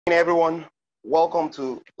Hey everyone, welcome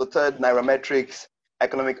to the third Nairametrics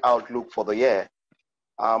economic outlook for the year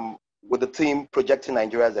with the team projecting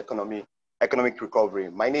Nigeria's economic recovery.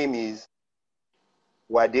 My name is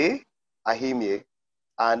Wade Ahimie,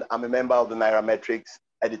 and I'm a member of the Nairametrics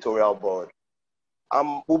editorial board.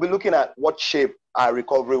 We'll be looking at what shape our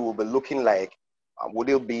recovery will be looking like. Would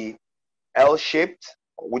it be L-shaped?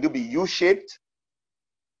 Would it be U-shaped?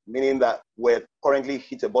 Meaning that we're currently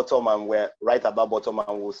hit a bottom and we're right above bottom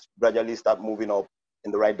and we'll gradually start moving up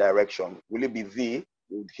in the right direction. Will it be V?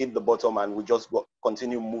 We'll hit the bottom and we'll just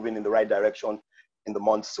continue moving in the right direction in the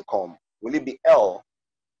months to come. Will it be L?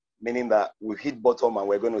 Meaning that we've hit bottom and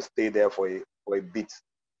we're going to stay there for a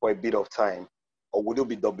bit of time. Or would it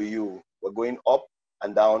be W? We're going up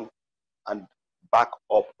and down and back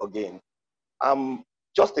up again.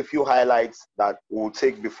 Just a few highlights that we'll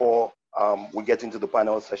take before we get into the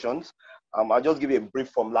panel sessions. I'll just give you a brief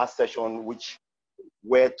from last session,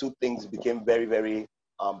 where two things became very, very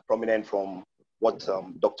prominent from what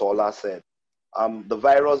Dr. Ola said. The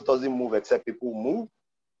virus doesn't move except people move,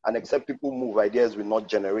 and except people move, ideas will not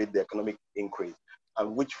generate the economic increase,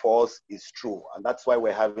 and which for us is true. And that's why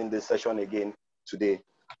we're having this session again today.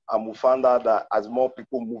 We found out that as more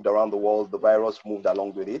people moved around the world, the virus moved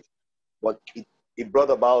along with it, but it brought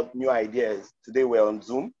about new ideas. Today we're on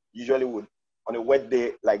Zoom. Usually on a wet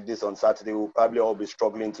day like this on Saturday, we'll probably all be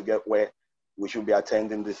struggling to get where we should be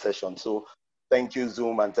attending this session. So thank you,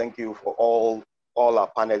 Zoom, and thank you for all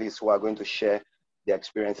our panelists who are going to share their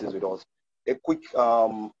experiences with us.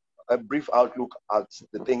 A brief outlook at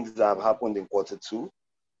the things that have happened in Q2,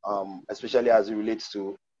 especially as it relates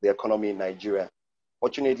to the economy in Nigeria.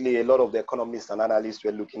 Fortunately, a lot of the economists and analysts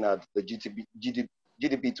were looking at the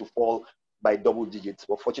GDP to fall by double digits.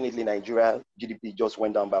 But fortunately, Nigeria GDP just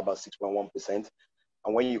went down by about 6.1%.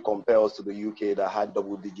 And when you compare us to the UK that had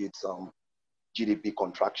double digits GDP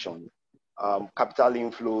contraction, capital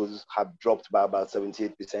inflows have dropped by about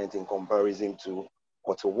 78% in comparison to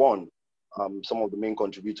Q1. Some of the main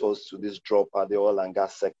contributors to this drop are the oil and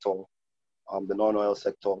gas sector, the non-oil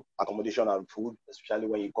sector, accommodation and food, especially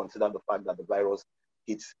when you consider the fact that the virus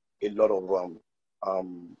hits a lot of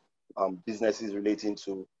businesses relating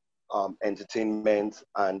to entertainment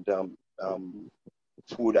and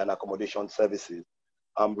food and accommodation services.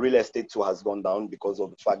 Real estate too has gone down because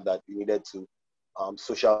of the fact that we needed to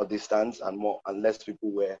social distance and less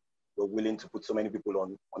people were willing to put so many people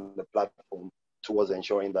on the platform towards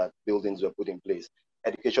ensuring that buildings were put in place.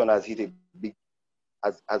 Education has hit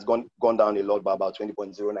has gone down a lot by about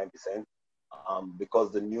 20.09% because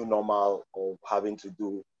the new normal of having to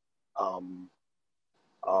do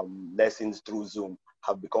lessons through Zoom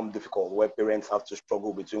have become difficult, where parents have to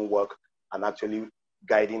struggle between work and actually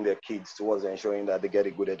guiding their kids towards ensuring that they get a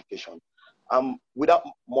good education. Without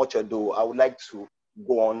much ado, I would like to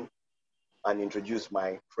go on and introduce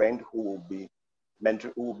my friend who will be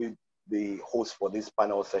the host for this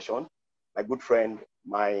panel session. My good friend,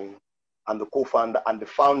 and the co-founder and the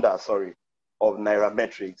founder, of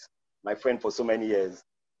Nairametrics, my friend for so many years,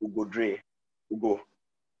 Ugo Dre. Ugo,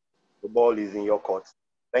 the ball is in your court.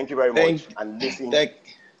 Thank you very much. And listen.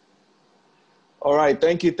 All right.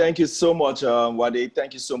 Thank you so much, Wade.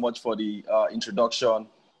 Thank you so much for the introduction.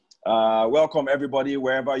 Welcome, everybody,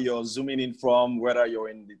 wherever you're zooming in from, whether you're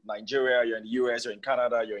in Nigeria, you're in the US, you're in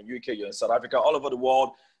Canada, you're in UK, you're in South Africa, all over the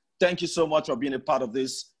world. Thank you so much for being a part of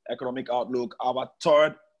this Economic Outlook, our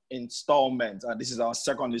third installment. And this is our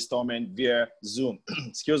second installment via Zoom.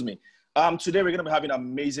 Excuse me. Today, we're going to be having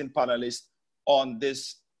amazing panelists on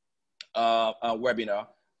this webinar.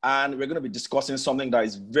 And we're going to be discussing something that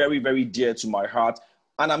is very, very dear to my heart.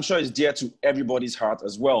 And I'm sure it's dear to everybody's heart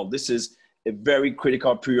as well. This is a very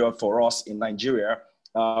critical period for us in Nigeria,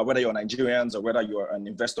 whether you're Nigerians or whether you're an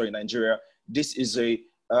investor in Nigeria. This is a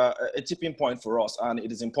tipping point for us. And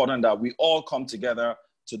it is important that we all come together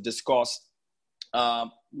to discuss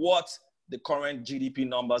what the current GDP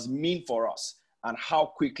numbers mean for us and how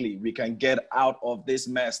quickly we can get out of this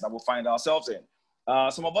mess that we find ourselves in.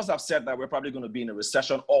 Some of us have said that we're probably going to be in a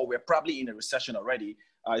recession, or we're probably in a recession already.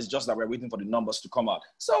 It's just that we're waiting for the numbers to come out.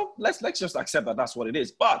 So let's just accept that that's what it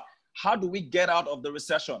is. But how do we get out of the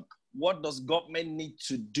recession? What does government need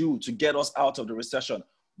to do to get us out of the recession?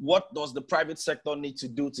 What does the private sector need to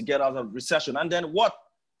do to get out of the recession? And then what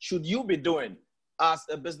should you be doing as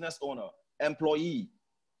a business owner, employee,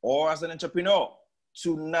 or as an entrepreneur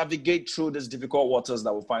to navigate through these difficult waters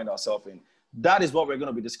that we find ourselves in? That is what we're going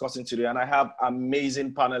to be discussing today. And I have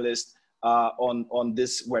amazing panelists on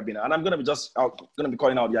this webinar. And I'm going to be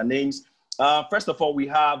calling out their names. First of all, we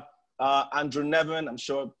have Andrew Nevin. I'm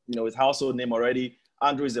sure you know his household name already.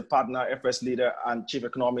 Andrew is a partner, FS leader, and chief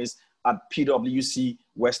economist at PwC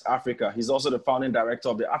West Africa. He's also the founding director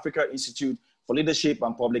of the Africa Institute for Leadership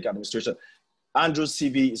and Public Administration. Andrew's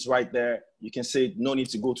CV is right there. You can say no need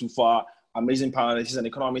to go too far. Amazing panelist. He's an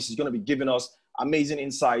economist. He's going to be giving us amazing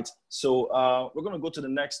insights. So we're going to go to the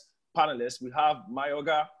next panelist. We have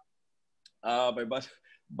Mayoga by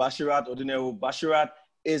Bashirat Odunewu. Bashirat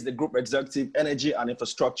is the Group Executive Energy and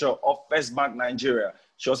Infrastructure of FirstBank Nigeria.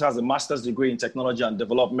 She also has a master's degree in technology and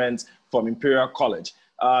development from Imperial College.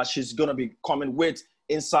 She's going to be coming with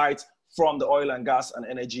insights from the oil and gas and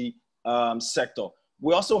energy sector.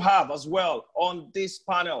 We also have as well on this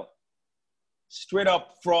panel, straight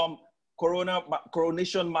up from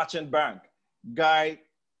Coronation Merchant Bank, Guy,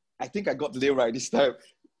 I think I got the name right this time,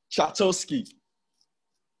 Czartoryski.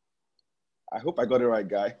 I hope I got it right,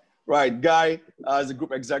 Guy. Right, Guy is the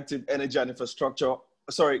Group Executive Energy and Infrastructure.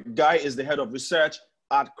 Sorry, Guy is the Head of Research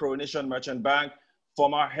at Coronation Merchant Bank,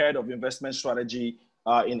 former Head of Investment Strategy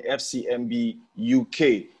in FCMB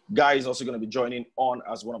UK. Guy is also going to be joining on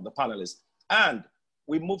as one of the panelists. And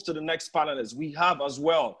we move to the next panelist. We have as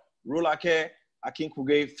well Rolake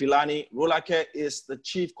Akinkugbe-Filani. Rolake is the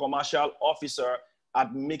Chief Commercial Officer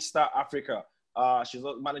at Mixta Africa. She's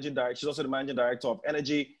also the Managing Director of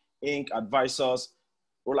Energy Inc. Advisors.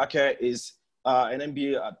 Rolake is an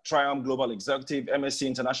MBA at Triumph Global Executive, MSc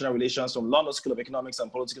International Relations from London School of Economics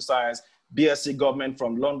and Political Science, BSc Government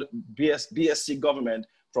from London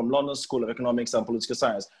School of Economics and Political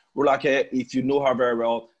Science. Rolake, if you know her very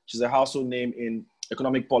well, she's a household name in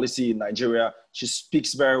economic policy in Nigeria. She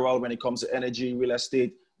speaks very well when it comes to energy, real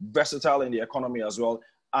estate, versatile in the economy as well.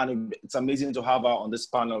 And it's amazing to have her on this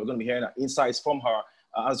panel. We're going to be hearing insights from her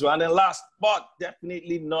as well. And then last but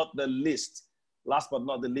definitely not the least,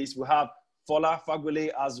 we have Fola Fagbule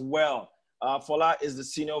as well. Fola is the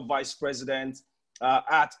Senior Vice President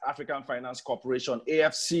at African Finance Corporation,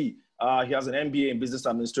 AFC. He has an MBA in Business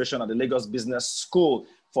Administration at the Lagos Business School.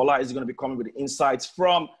 Fola is going to be coming with insights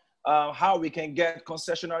from how we can get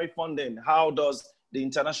concessionary funding. How does the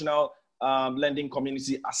international lending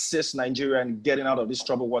community assist Nigeria in getting out of these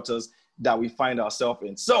troubled waters that we find ourselves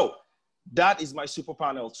in? So that is my super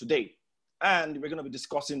panel today. And we're going to be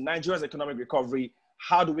discussing Nigeria's economic recovery.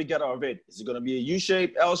 How do we get out of it? Is it going to be a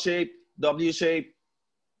U-shaped, L-shaped, W-shaped,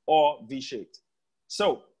 or V-shaped?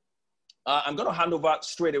 So I'm going to hand over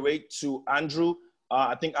straight away to Andrew.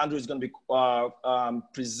 I think Andrew is going to be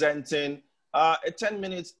presenting a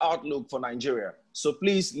 10-minute outlook for Nigeria. So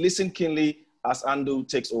please listen keenly as Andrew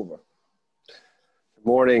takes over. Good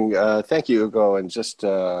morning. Thank you, Ugo, and just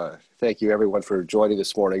thank you everyone for joining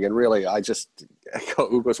this morning. And really, I just echo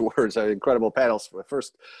Ugo's words, incredible panels.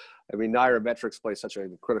 First, I mean, Nairametrics plays such a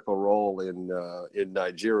critical role in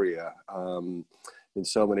Nigeria in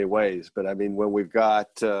so many ways. But I mean, when we've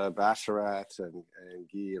got Bashirat and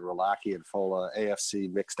Guy and Rolake and Fola,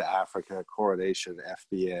 AFC, Mixta Africa, Coronation,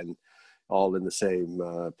 FBN, all in the same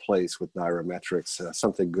place with Nairametrics,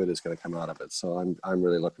 something good is going to come out of it. So I'm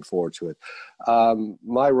really looking forward to it.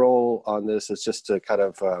 My role on this is just to kind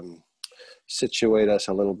of situate us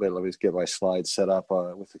a little bit. Let me just get my slides set up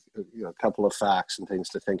with a couple of facts and things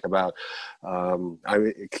to think about. I'm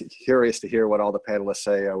curious to hear what all the panelists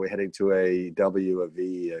say. Are we heading to a W, a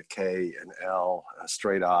V, a K, an L, a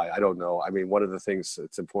straight I? I don't know. I mean, one of the things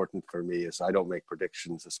that's important for me is I don't make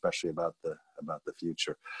predictions, especially about the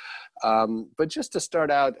future. But just to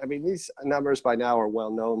start out, I mean, these numbers by now are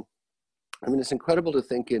well known. I mean, it's incredible to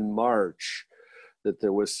think in March that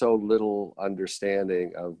there was so little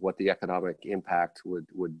understanding of what the economic impact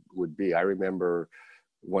would be. I remember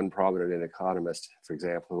one prominent economist, for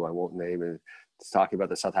example, who I won't name, is talking about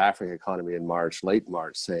the South African economy in March, late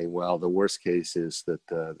March, saying, well, the worst case is that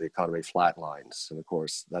the economy flatlines. And of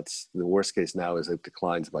course, that's the worst case now is it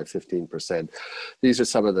declines by 15%. These are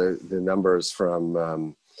some of the numbers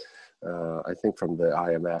from, I think from the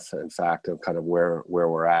IMF, in fact, of kind of where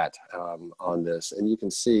we're at on this. And you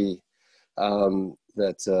can see that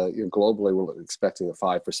globally we're expecting a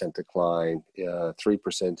 5% decline,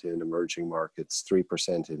 3% in emerging markets,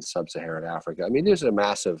 3% in sub-Saharan Africa. I mean, these are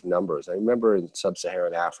massive numbers. I remember in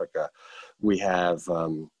sub-Saharan Africa, we have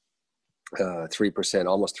 3%,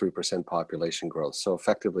 almost 3% population growth. So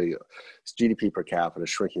effectively, GDP per capita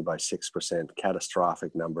shrinking by 6%,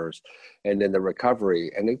 catastrophic numbers. And then the recovery,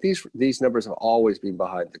 and these numbers have always been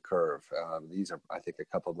behind the curve. These are, I think, a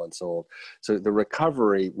couple of months old. So the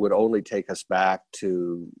recovery would only take us back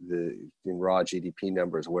to in raw GDP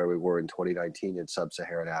numbers where we were in 2019 in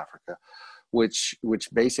sub-Saharan Africa, which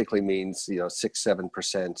basically means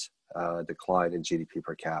 6-7% decline in GDP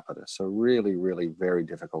per capita. So really, really very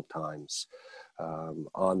difficult times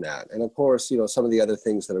on that. And of course, some of the other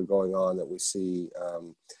things that are going on that we see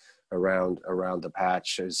around the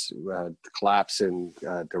patch is the collapse in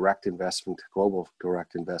direct investment, global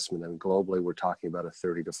direct investment, and globally we're talking about a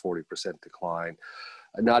 30 to 40% decline.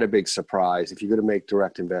 Not a big surprise. If you're going to make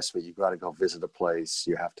direct investment, you've got to go visit a place.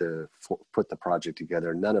 You have to put the project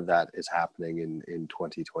together. None of that is happening in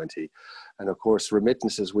 2020. And of course,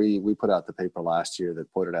 remittances, we put out the paper last year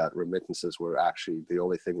that pointed out remittances were actually the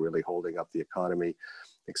only thing really holding up the economy,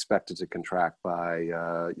 expected to contract by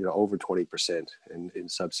over 20% in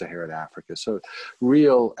sub-Saharan Africa. So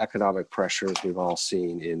real economic pressures we've all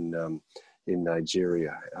seen in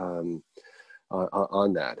Nigeria.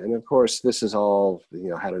 On that. And of course, this has all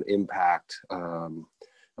had an impact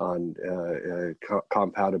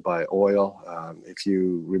compounded by oil. If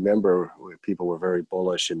you remember, people were very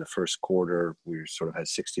bullish in the first quarter. We sort of had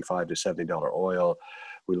 $65 to $70 oil.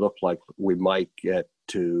 We looked like we might get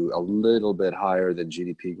to a little bit higher than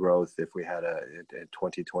GDP growth if we had a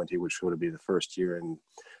 2020, which would be the first year in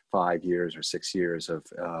 5 years or 6 years of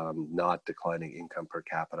not declining income per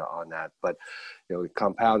capita on that. But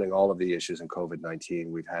compounding all of the issues in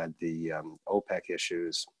COVID-19, we've had the OPEC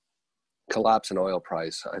issues, collapse in oil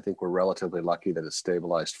price. I think we're relatively lucky that it's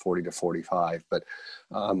stabilized 40 to 45, but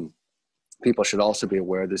people should also be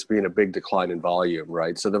aware there's been a big decline in volume,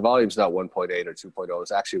 right? So the volume's not 1.8 or 2.0,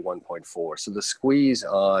 it's actually 1.4. So the squeeze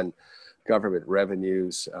on government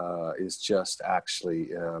revenues is just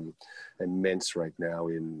actually immense right now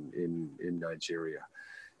in Nigeria.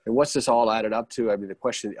 And what's this all added up to? I mean, the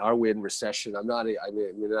question: are we in recession? I'm not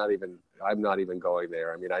even going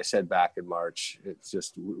there. I mean, I said back in March, it's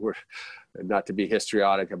just, we're not to be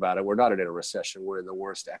histrionic about it. We're not in a recession. We're in the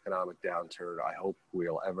worst economic downturn I hope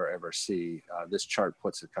we'll ever see. This chart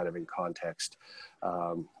puts it kind of in context.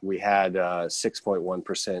 We had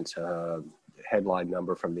 6.1% headline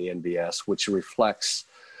number from the NBS, which reflects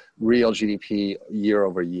real GDP year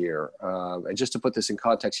over year. And just to put this in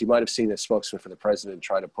context, you might have seen a spokesman for the president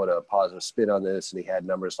try to put a positive spin on this, and he had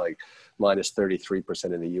numbers like minus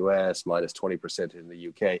 33% in the US, minus 20% in the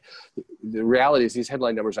UK. The reality is these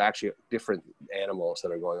headline numbers are actually different animals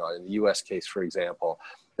that are going on. In the US case, for example,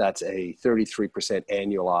 that's a 33%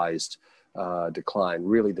 annualized decline.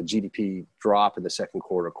 Really, the GDP drop in the second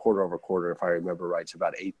quarter, quarter over quarter, if I remember right, is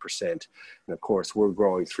about 8%. And of course, we're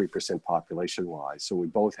growing 3% population-wise. So we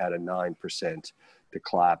both had a 9%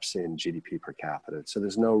 collapse in GDP per capita. So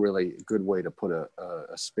there's no really good way to put a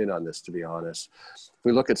spin on this, to be honest. If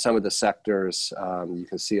we look at some of the sectors, you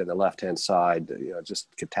can see on the left-hand side,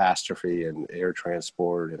 just catastrophe in air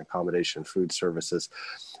transport and accommodation, food services.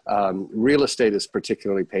 Real estate is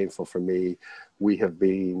particularly painful for me. We have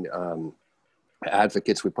been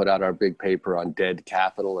advocates. We put out our big paper on dead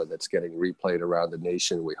capital, and that's getting replayed around the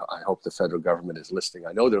nation. I hope the federal government is listening.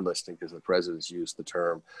 I know they're listening because the president's used the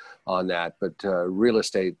term on that. But real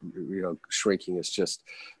estate, shrinking is just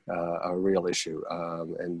a real issue,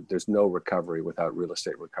 and there's no recovery without real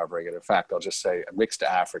estate recovering. And in fact, I'll just say, Mixta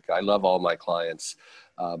Africa. I love all my clients,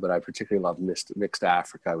 but I particularly love Mixta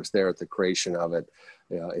Africa. I was there at the creation of it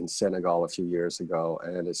in Senegal a few years ago,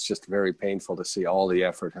 and it's just very painful to see all the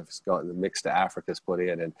effort has gotten the Mixta Africa's put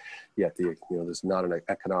in, and yet there's not an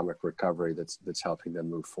economic recovery that's helping them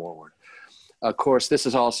move forward. Of course, this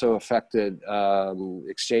has also affected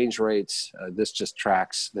exchange rates. This just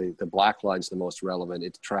tracks, the black line's the most relevant.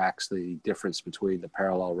 It tracks the difference between the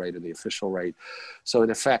parallel rate and the official rate. So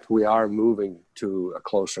in effect, we are moving to a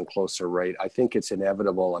closer and closer rate. I think it's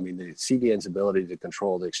inevitable. I mean, the CBN's ability to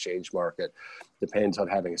control the exchange market depends on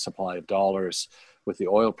having a supply of dollars. With the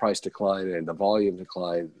oil price decline and the volume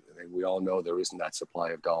decline, we all know there isn't that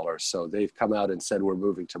supply of dollars. So they've come out and said we're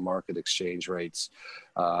moving to market exchange rates.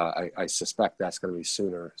 I suspect that's going to be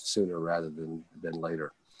sooner rather than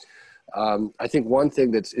later. I think one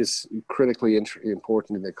thing that is critically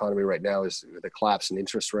important in the economy right now is the collapse in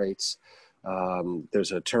interest rates.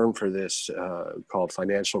 There's a term for this called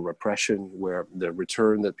financial repression, where the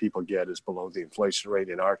return that people get is below the inflation rate,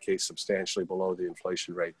 in our case, substantially below the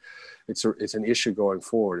inflation rate. It's an issue going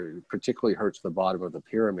forward. It particularly hurts the bottom of the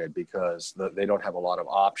pyramid because they don't have a lot of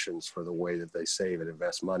options for the way that they save and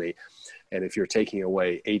invest money. And if you're taking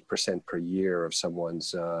away 8% per year of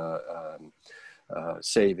someone's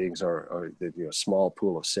savings or small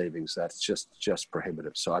pool of savings, that's just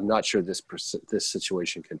prohibitive. So I'm not sure this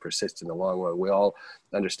situation can persist in the long run. We all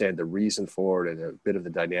understand the reason for it and a bit of the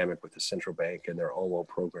dynamic with the central bank and their OMO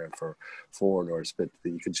program for foreigners, but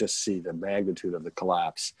you could just see the magnitude of the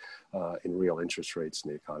collapse in real interest rates in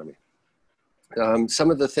the economy.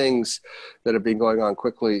 Some of the things that have been going on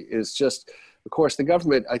quickly is just, of course, the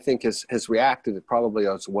government, I think, has reacted probably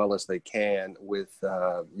as well as they can with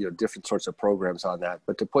different sorts of programs on that.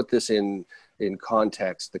 But to put this in in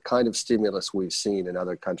context the kind of stimulus we've seen in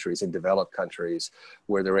other countries, in developed countries,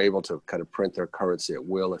 where they're able to kind of print their currency at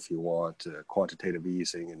will, if you want, quantitative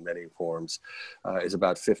easing in many forms, is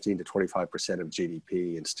about 15 to 25% of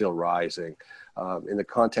GDP and still rising. In the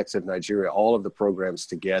context of Nigeria, all of the programs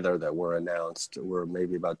together that were announced were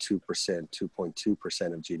maybe about 2%,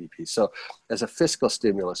 2.2% of GDP. So as a fiscal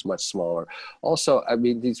stimulus, much smaller. Also, I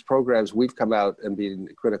mean, these programs, we've come out and been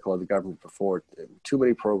critical of the government before. Too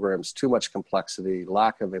many programs, too much complexity,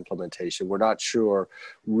 lack of implementation. We're not sure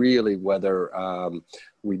really whether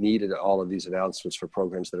we needed all of these announcements for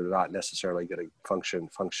programs that are not necessarily going to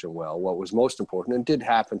function well. What was most important, and did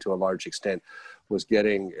happen to a large extent, was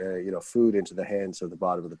getting food into the hands of the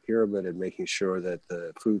bottom of the pyramid and making sure that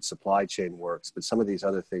the food supply chain works. But some of these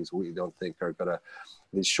other things we don't think are going to,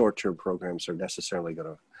 these short-term programs are necessarily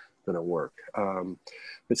going to work.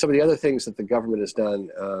 But some of the other things that the government has done,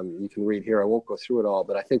 you can read here. I won't go through it all,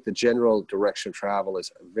 but I think the general direction of travel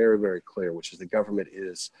is very, very clear, which is the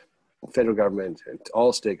federal government and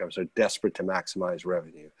all stakeholders are desperate to maximize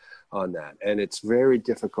revenue on that. And it's very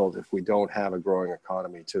difficult if we don't have a growing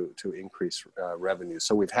economy to increase revenue.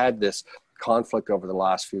 So we've had this conflict over the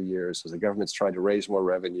last few years as the government's tried to raise more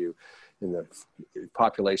revenue and the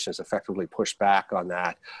population has effectively pushed back on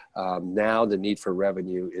that. Now the need for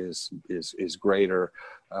revenue is greater.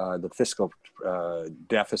 The fiscal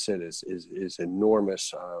deficit is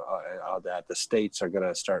enormous that the states are going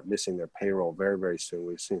to start missing their payroll very, very soon.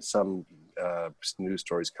 We've seen some news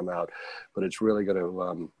stories come out, but it's really going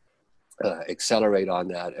to accelerate on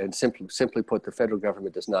that. And simply put, the federal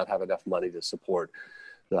government does not have enough money to support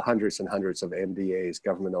the hundreds and hundreds of MDAs,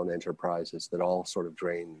 government-owned enterprises, that all sort of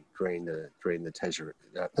drain the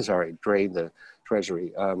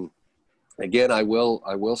treasury. Again, I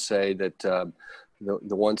will say that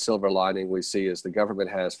the one silver lining we see is the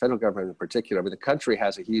federal government in particular. I mean, the country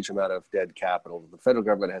has a huge amount of dead capital. The federal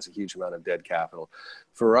government has a huge amount of dead capital.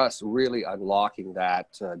 For us, really unlocking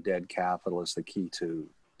that dead capital is the key to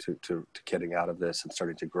getting out of this and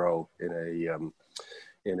starting to grow in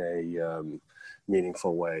a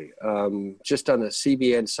meaningful way. Just on the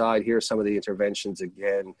CBN side, here are some of the interventions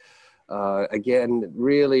again. Again,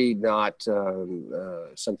 really not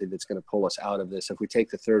something that's going to pull us out of this. If we take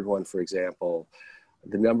the third one, for example,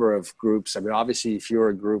 the number of groups, I mean, obviously, if you're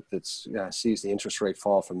a group that sees the interest rate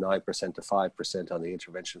fall from 9% to 5% on the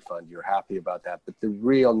intervention fund, you're happy about that. But the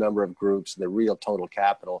real number of groups, the real total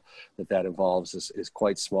capital that involves is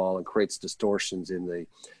quite small and creates distortions in the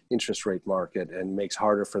interest rate market and makes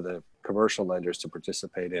harder for the commercial lenders to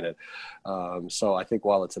participate in it. So I think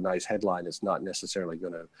while it's a nice headline, it's not necessarily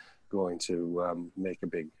going to make a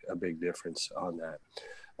big difference on that.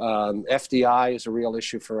 FDI is a real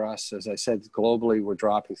issue for us. As I said, globally, we're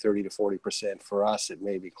dropping 30 to 40%. For us, it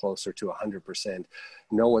may be closer to 100%.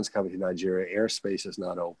 No one's coming to Nigeria. Airspace is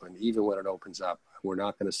not open. Even when it opens up, we're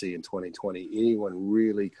not going to see in 2020 anyone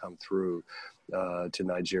really come through to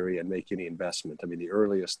Nigeria and make any investment. I mean, the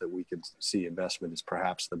earliest that we could see investment is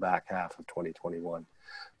perhaps the back half of 2021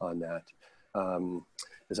 on that.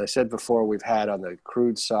 As I said before, we've had on the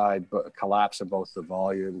crude side a collapse of both the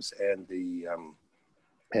volumes and the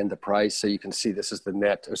price. So you can see this is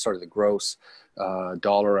the gross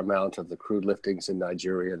dollar amount of the crude liftings in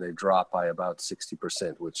Nigeria. They've dropped by about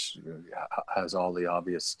 60%, which has all the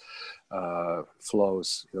obvious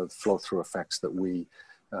flow-through effects that we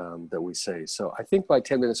say. So I think my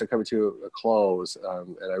 10 minutes are coming to a close,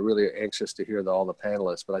 and I'm really anxious to hear all the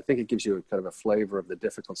panelists, but I think it gives you kind of a flavor of the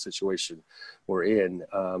difficult situation we're in.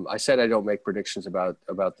 I said I don't make predictions about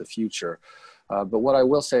the future, but what I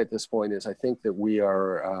will say at this point is I think that we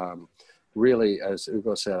are really, as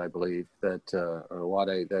Ugo said, I believe,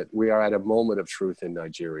 that we are at a moment of truth in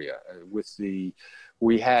Nigeria.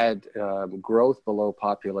 We had growth below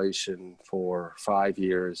population for 5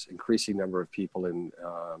 years, increasing number of people in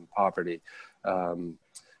poverty. Sorry,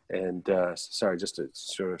 just to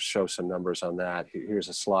sort of show some numbers on that. Here's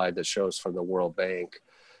a slide that shows from the World Bank,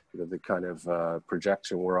 the kind of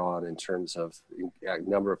projection we're on in terms of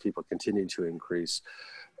number of people continuing to increase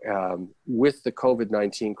with the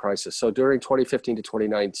COVID-19 crisis. So during 2015 to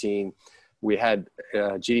 2019, we had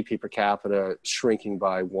GDP per capita shrinking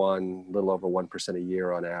by little over 1% a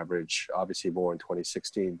year on average, obviously more in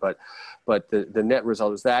 2016. But the net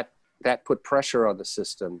result is that put pressure on the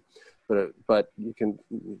system, but you can,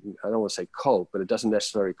 I don't want to say cope, but it doesn't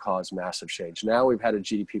necessarily cause massive change. Now we've had a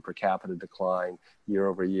GDP per capita decline year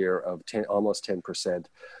over year of almost 10%.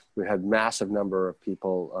 We had massive number of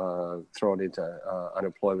people thrown into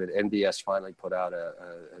unemployment. NBS finally put out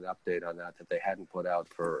an update on that they hadn't put out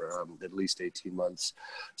for at least 18 months.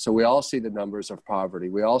 So we all see the numbers of poverty.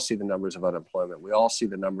 We all see the numbers of unemployment. We all see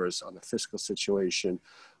the numbers on the fiscal situation,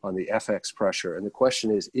 on the FX pressure. And the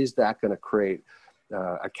question is that going to create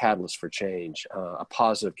a catalyst for change, a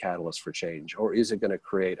positive catalyst for change, or is it going to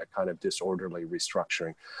create a kind of disorderly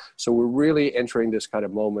restructuring? So we're really entering this kind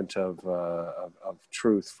of moment of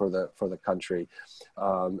truth for the country.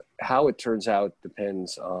 How it turns out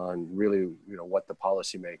depends on really, what the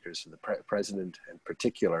policymakers, the president in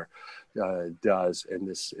particular, does in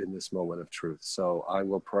this moment of truth. So I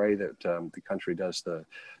will pray that the country does the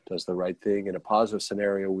right thing. In a positive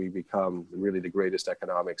scenario, we become really the greatest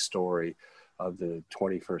economic story of the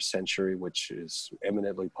 21st century, which is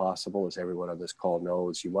eminently possible, as everyone on this call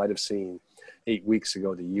knows. You might have seen 8 weeks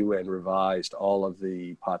ago, the UN revised all of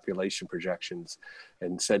the population projections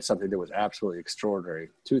and said something that was absolutely extraordinary.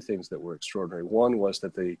 Two things that were extraordinary. One was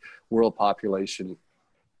that the world population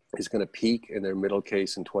is going to peak in their middle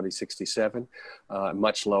case in 2067,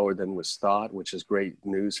 much lower than was thought, which is great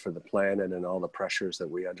news for the planet and all the pressures that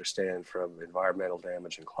we understand from environmental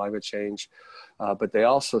damage and climate change. But they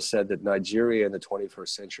also said that Nigeria in the 21st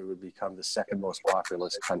century would become the second most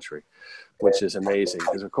populous country, which is amazing.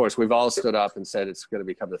 Because of course, we've all stood up and said it's going to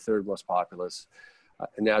become the third most populous.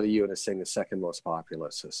 And now the UN is saying the second most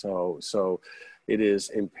populous. So it is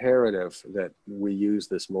imperative that we use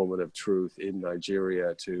this moment of truth in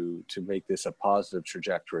Nigeria to make this a positive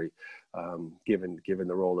trajectory, given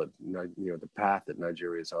the role that, the path that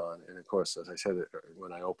Nigeria is on. And of course, as I said,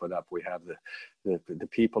 when I opened up, we have the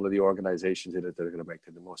people and the organizations in it that are going to make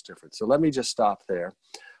the most difference. So let me just stop there.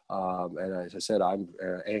 And as I said, I'm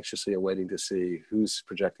anxiously awaiting to see who's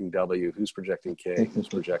projecting W, who's projecting K, who's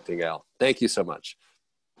projecting L. Thank you so much.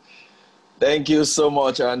 Thank you so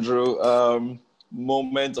much, Andrew.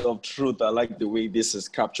 Moment of truth. I like the way this is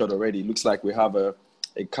captured already. It looks like we have a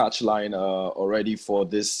catch line already for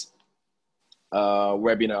this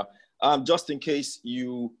webinar. Just in case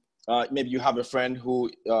you, maybe you have a friend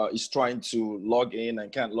who is trying to log in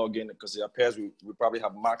and can't log in because it appears we probably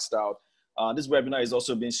have maxed out. This webinar is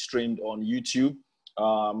also being streamed on YouTube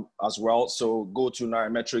as well. So go to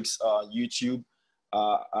Nairametrics YouTube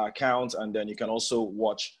account, and then you can also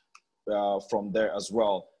watch from there as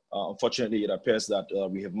well. Unfortunately, it appears that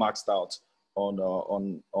we have maxed out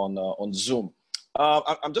on Zoom.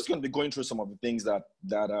 I'm just going to be going through some of the things that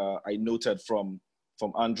I noted from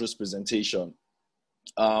Andrew's presentation.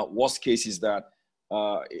 Worst case is that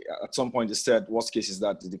at some point they said worst case is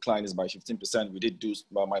that the decline is by 15%. We did do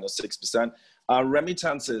by minus 6%.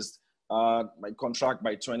 Remittances might contract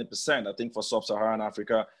by 20%. I think for sub-Saharan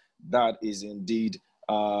Africa, that is indeed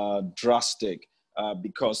drastic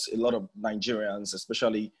because a lot of Nigerians,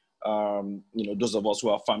 especially those of us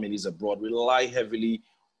who have families abroad, rely heavily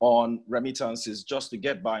on remittances just to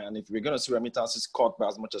get by. And if we're going to see remittances cut by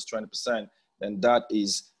as much as 20%, then that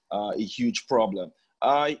is a huge problem.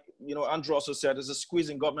 Andrew also said there's a squeeze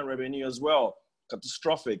in government revenue as well,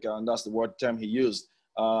 catastrophic, and that's the term he used.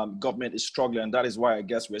 Government is struggling, and that is why I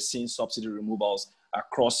guess we're seeing subsidy removals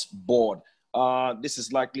across board. This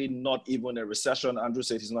is likely not even a recession. Andrew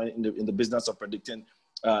said he's not in the business of predicting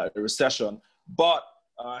a recession, but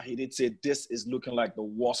he did say this is looking like the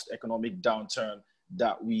worst economic downturn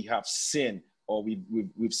that we have seen or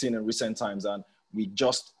we've seen in recent times, and we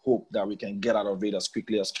just hope that we can get out of it as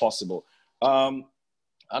quickly as possible.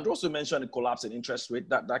 Andrew also mentioned a collapse in interest rate.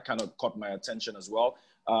 That kind of caught my attention as well.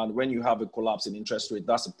 And when you have a collapse in interest rate,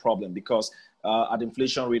 that's a problem because at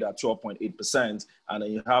inflation rate at 12.8%, and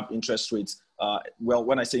then you have interest rates, well,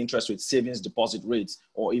 when I say interest rates, savings deposit rates,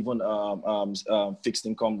 or even fixed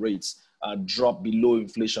income rates drop below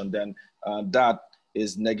inflation, then that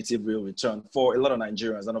is negative real return for a lot of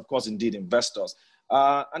Nigerians and of course, indeed investors.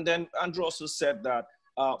 And then Andrew also said that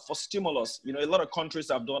for stimulus, a lot of countries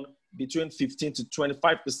have done between 15 to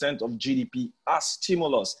 25% of GDP as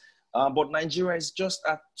stimulus. But Nigeria is just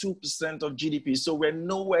at 2% of GDP. So we're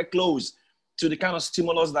nowhere close to the kind of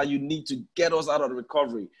stimulus that you need to get us out of the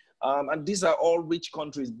recovery. And these are all rich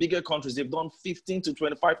countries, bigger countries. They've done 15 to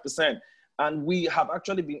 25%. And we have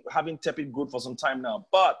actually been having tepid growth for some time now.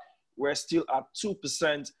 But we're still at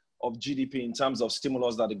 2% of GDP in terms of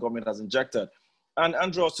stimulus that the government has injected. And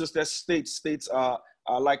Andrew also says states are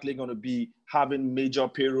likely going to be having major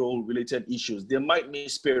payroll-related issues. They might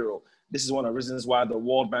miss payroll. This is one of the reasons why the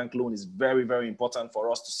World Bank loan is very, very important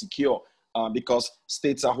for us to secure because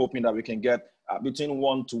states are hoping that we can get between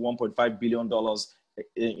 $1 to $1.5 billion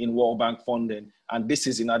in World Bank funding. And this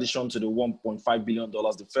is in addition to the $1.5 billion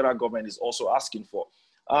the federal government is also asking for.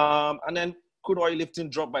 And then crude oil lifting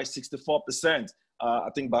dropped by 64%. I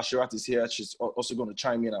think Bashirat is here. She's also going to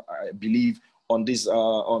chime in, I believe, on this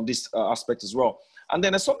aspect as well. And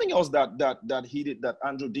then there's something else that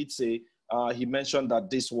Andrew did say. He mentioned that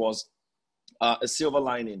this was a silver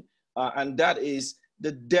lining, and that is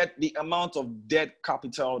the amount of debt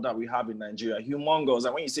capital that we have in Nigeria, humongous.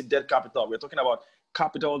 And when you say debt capital, we're talking about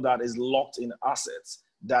capital that is locked in assets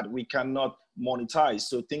that we cannot monetize.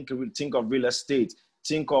 So think of real estate,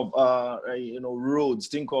 think of roads,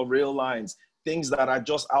 think of rail lines, things that are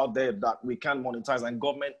just out there that we can't monetize, and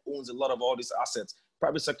government owns a lot of all these assets,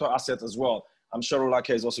 private sector assets as well. I'm sure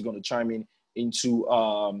Rolake is also going to chime in into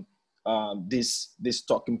this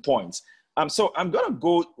talking points. So I'm going to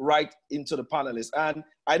go right into the panelists. And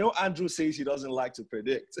I know Andrew says he doesn't like to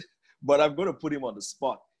predict, but I'm going to put him on the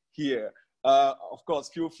spot here. Of course,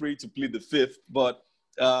 feel free to plead the fifth, but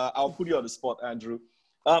I'll put you on the spot, Andrew.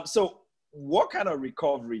 So what kind of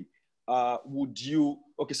recovery would you,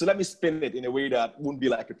 okay, so let me spin it in a way that wouldn't be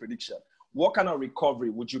like a prediction. What kind of recovery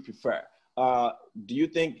would you prefer? Do you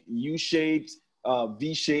think U-shaped,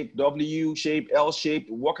 V-shaped, W-shaped, L-shaped?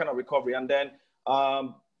 What kind of recovery? And then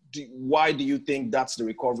why do you think that's the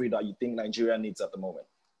recovery that you think Nigeria needs at the moment?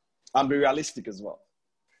 And be realistic as well.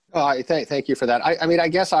 Oh, thank you for that. I mean, I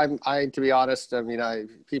guess to be honest, I mean,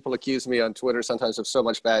 people accuse me on Twitter sometimes of so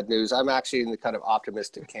much bad news. I'm actually in the kind of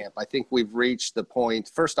optimistic camp. I think we've reached the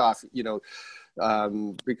point, first off,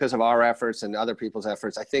 because of our efforts and other people's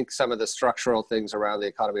efforts, I think some of the structural things around the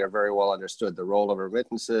economy are very well understood. The role of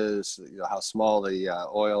remittances, how small the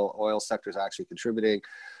oil sector is actually contributing,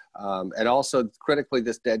 and also critically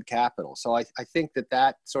this dead capital. So I think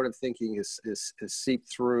that sort of thinking is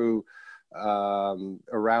seeped through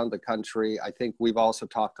around the country. I think we've also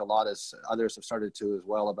talked a lot, as others have started to as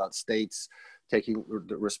well, about states taking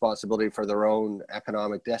responsibility for their own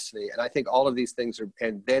economic destiny. And I think all of these things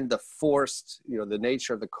and then the forced, the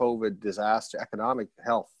nature of the COVID disaster, economic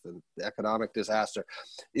health and the economic disaster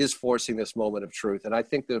is forcing this moment of truth. And I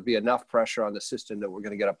think there'll be enough pressure on the system that we're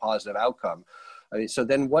going to get a positive outcome. I mean, so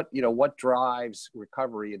then what drives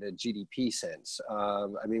recovery in a GDP sense?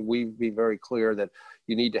 I mean, we've been very clear that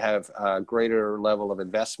you need to have a greater level of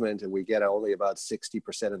investment, and we get only about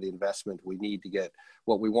 60% of the investment we need to get.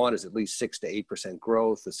 What we want is at least 6 to 8%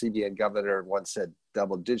 growth. The CBN governor once said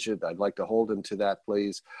double digit. I'd like to hold him to that,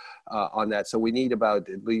 please, on that. So we need about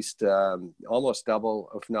at least almost double,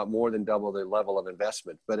 if not more than double, the level of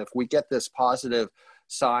investment. But if we get this positive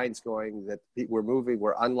signs going that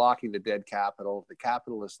we're unlocking the dead capital, the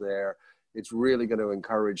capital is there, it's really going to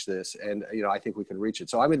encourage this. And, I think we can reach it.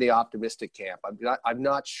 So I'm in the optimistic camp. I'm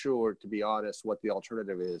not sure, to be honest, what the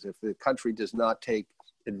alternative is. If the country does not take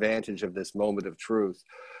advantage of this moment of truth,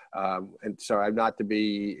 and so I'm not to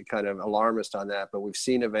be kind of alarmist on that, but we've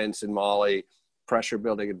seen events in Mali, pressure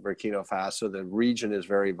building in Burkina Faso. The region is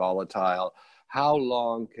very volatile. How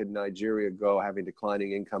long can Nigeria go having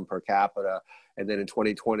declining income per capita, and then in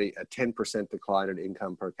 2020, a 10% decline in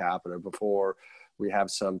income per capita before we have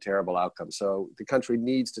some terrible outcome? So the country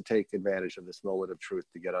needs to take advantage of this moment of truth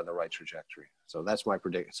to get on the right trajectory. So that's my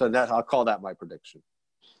prediction. So I'll call that my prediction.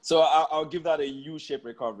 So I'll give that a U-shaped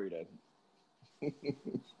recovery then.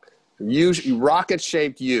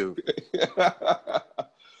 Rocket-shaped U.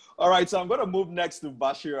 All right, so I'm going to move next to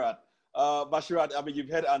Bashirat. Bashirat, I mean, you've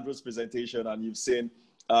heard Andrew's presentation and you've seen,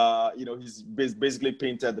 he's basically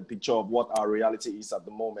painted the picture of what our reality is at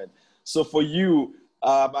the moment. So for you,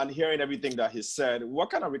 and hearing everything that he said, what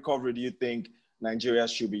kind of recovery do you think Nigeria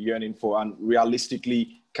should be yearning for and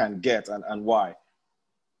realistically can get, and why?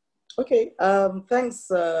 Okay, thanks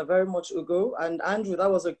very much, Ugo. And Andrew, that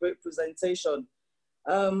was a great presentation.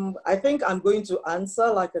 I think I'm going to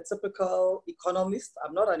answer like a typical economist.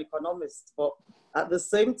 I'm not an economist, but at the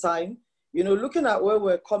same time, looking at where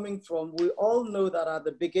we're coming from, we all know that at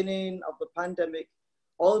the beginning of the pandemic,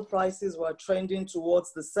 oil prices were trending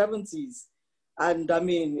towards the 70s. And I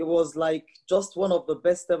mean, it was like just one of the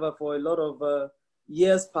best ever for a lot of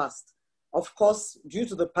years past. Of course, due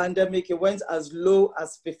to the pandemic, it went as low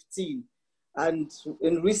as 15. And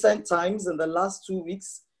in recent times, in the last 2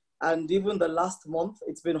 weeks, and even the last month,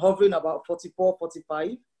 it's been hovering about 44,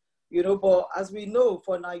 45. But as we know,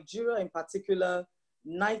 for Nigeria in particular,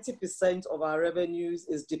 90% of our revenues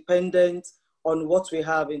is dependent on what we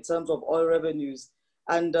have in terms of oil revenues.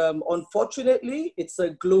 And unfortunately, it's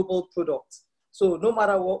a global product. So no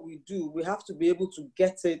matter what we do, we have to be able to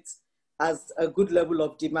get it as a good level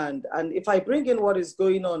of demand. And if I bring in what is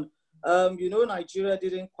going on, Nigeria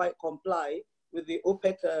didn't quite comply with the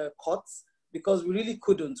OPEC cuts because we really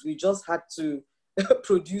couldn't. We just had to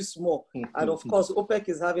produce more. And of course, OPEC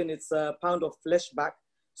is having its pound of flesh back.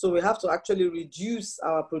 So we have to actually reduce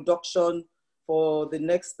our production for the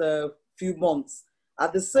next few months.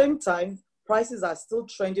 At the same time, prices are still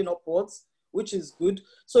trending upwards, which is good.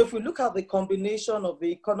 So if we look at the combination of the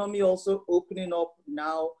economy also opening up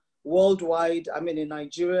now worldwide, I mean, in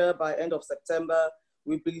Nigeria by end of September,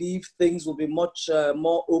 we believe things will be much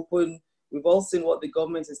more open. We've all seen what the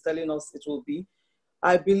government is telling us it will be.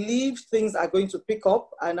 I believe things are going to pick up,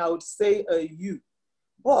 and I would say a U.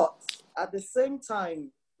 But at the same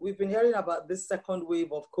time, we've been hearing about this second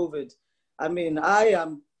wave of COVID. I mean, I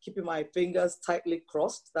am keeping my fingers tightly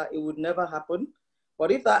crossed that it would never happen.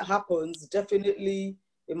 But if that happens, definitely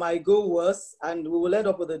it might go worse, and we will end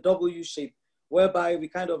up with a W shape, whereby we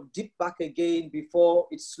kind of dip back again before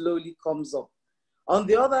it slowly comes up. On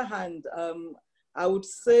the other hand, I would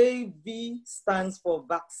say V stands for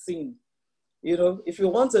vaccine. You know, if you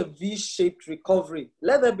want a V-shaped recovery,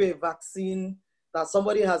 let there be a vaccine that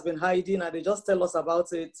somebody has been hiding and they just tell us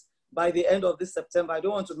about it by the end of this September. I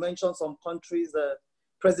don't want to mention some countries,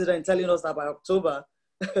 president telling us that by October,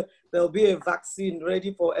 there'll be a vaccine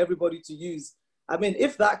ready for everybody to use. I mean,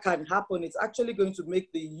 if that can happen, it's actually going to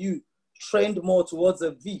make the U trend more towards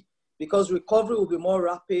a V, because recovery will be more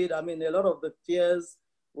rapid. I mean, a lot of the fears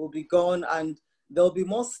will be gone, and there'll be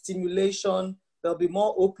more stimulation, there'll be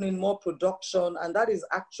more opening, more production, and that is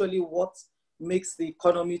actually what makes the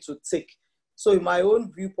economy to tick. So in my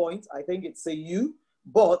own viewpoint, I think it's a U,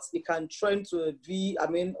 but it can trend to a V, I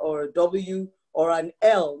mean, or a W, or an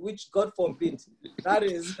L, which God forbid. That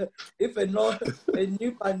is, if a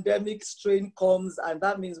new pandemic strain comes, and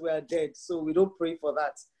that means we are dead. So we don't pray for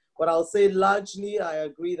that. But I'll say largely, I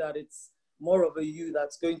agree that it's more of a U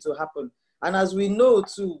that's going to happen. And as we know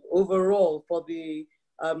too, overall, for the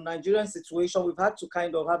Nigerian situation, we've had to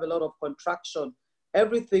kind of have a lot of contraction.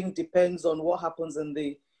 Everything depends on what happens in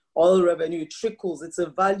the oil revenue. It trickles, it's a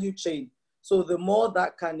value chain. So the more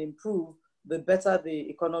that can improve, the better the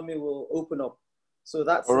economy will open up. So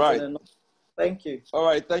that's all right. Thank you. All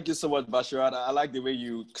right, thank you so much, Bashirat. I like the way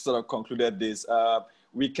you sort of concluded this.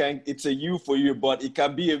 It's a U for you, but it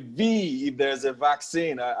can be a V if there's a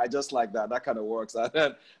vaccine. I just like that. That kind of works.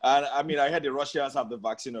 And I mean, I heard the Russians have the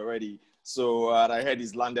vaccine already. So and I heard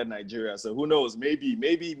it's landed Nigeria. So who knows? Maybe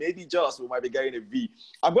just we might be getting a V.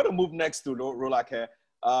 I'm going to move next to Rolake.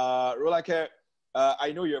 Rolake,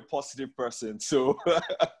 I know you're a positive person. So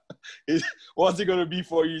what's it going to be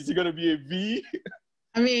for you? Is it going to be a V?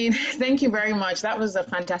 I mean, thank you very much. That was a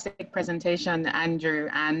fantastic presentation, Andrew,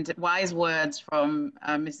 and wise words from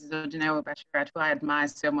Mrs. Odunewu Bashirat, who I admire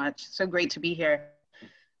so much. So great to be here.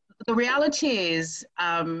 The reality is,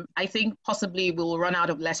 I think possibly we will run out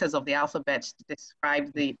of letters of the alphabet to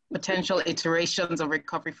describe the potential iterations of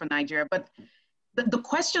recovery for Nigeria. But the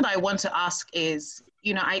question I want to ask is,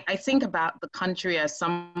 you know, I think about the country as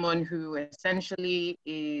someone who essentially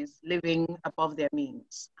is living above their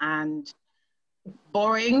means and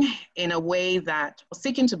borrowing in a way that, or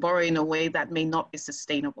seeking to borrow in a way that may not be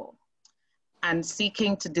sustainable, and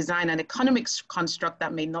seeking to design an economic construct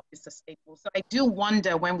that may not be sustainable. So I do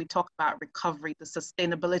wonder when we talk about recovery, the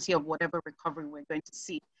sustainability of whatever recovery we're going to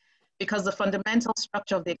see, because the fundamental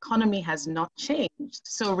structure of the economy has not changed.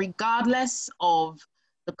 So regardless of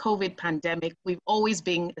the COVID pandemic, we've always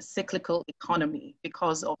been a cyclical economy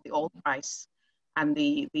because of the oil price and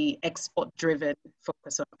the export-driven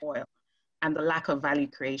focus on oil and the lack of value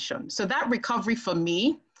creation. So that recovery for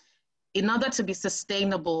me, in order to be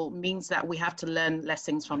sustainable, means that we have to learn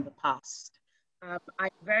lessons from the past. I'm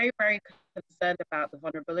very, very concerned about the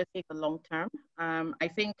vulnerability in the long term. I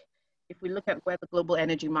think if we look at where the global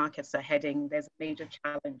energy markets are heading, there's a major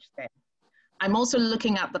challenge there. I'm also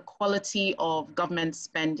looking at the quality of government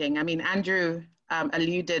spending. I mean, Andrew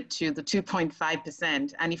alluded to the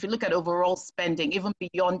 2.5%. And if you look at overall spending, even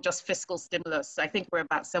beyond just fiscal stimulus, I think we're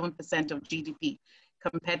about 7% of GDP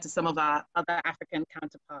compared to some of our other African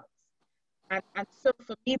counterparts. And so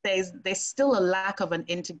for me, there's still a lack of an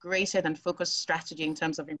integrated and focused strategy in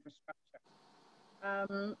terms of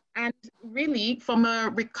infrastructure. And really, from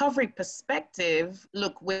a recovery perspective,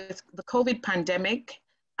 look, with the COVID pandemic,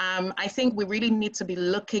 I think we really need to be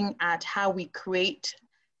looking at how we create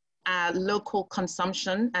local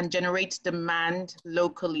consumption and generate demand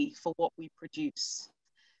locally for what we produce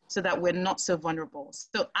so that we're not so vulnerable.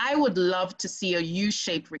 So I would love to see a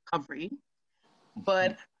U-shaped recovery,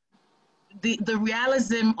 but the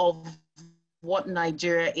realism of what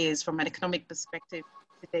Nigeria is from an economic perspective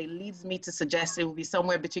today leads me to suggest it will be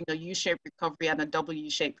somewhere between a U-shaped recovery and a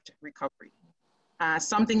W-shaped recovery.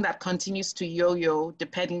 Something that continues to yo-yo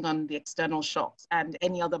depending on the external shocks and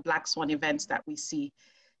any other black swan events that we see.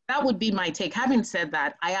 That would be my take. Having said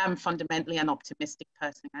that, I am fundamentally an optimistic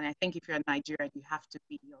person. And I think if you're a Nigerian, you have to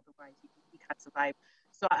be, otherwise you can't survive.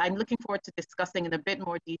 So I'm looking forward to discussing in a bit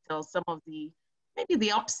more detail some of the, maybe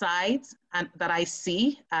the upsides that I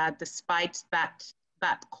see despite that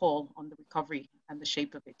call on the recovery and the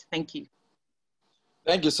shape of it. Thank you.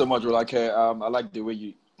 Thank you so much, Rolake. I like the way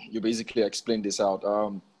you basically explained this out.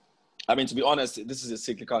 I mean, to be honest, this is a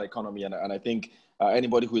cyclical economy, and I think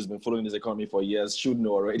anybody who has been following this economy for years should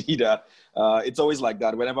know already that it's always like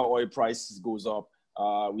that. Whenever oil prices goes up,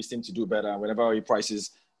 we seem to do better. And whenever oil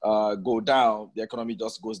prices go down, the economy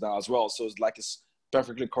just goes down as well. So it's like it's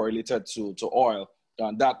perfectly correlated to oil,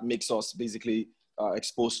 and that makes us basically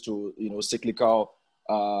exposed to cyclical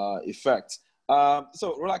effects.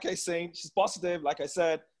 So Rolake is saying she's positive, like I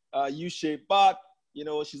said, U-shape, but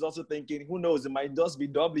she's also thinking, who knows, it might just be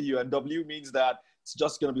W, and W means that it's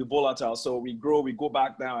just going to be volatile. So we grow, we go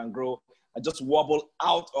back down and grow, and just wobble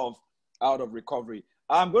out of recovery.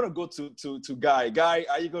 I'm going to go to Guy. Guy,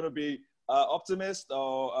 are you going to be optimist,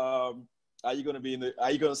 or are you going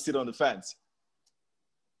to sit on the fence?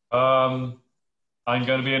 I'm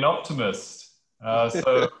going to be an optimist.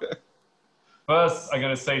 So first, I'm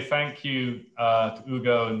going to say thank you to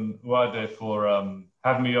Ugo and Uade for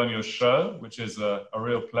having me on your show, which is a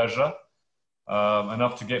real pleasure,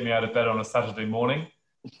 enough to get me out of bed on a Saturday morning.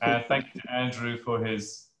 And thank you to Andrew for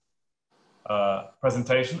his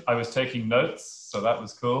presentation. I was taking notes, so that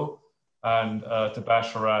was cool. And to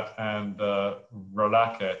Bashirat and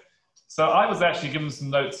Rolake. So I was actually given some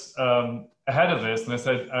notes ahead of this, and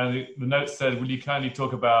the notes said, will you kindly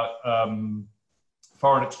talk about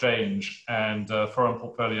foreign exchange and foreign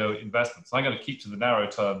portfolio investments? I'm going to keep to the narrow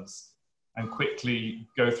terms and quickly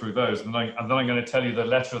go through those. And then I'm going to tell you the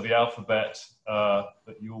letter of the alphabet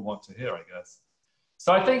that you all want to hear, I guess.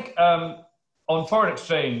 So I think on foreign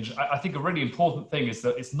exchange, I think a really important thing is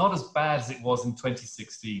that it's not as bad as it was in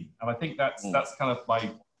 2016. And I think that's kind of my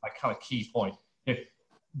kind of key point.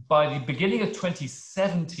 By the beginning of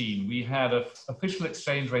 2017, we had an official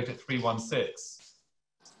exchange rate at 316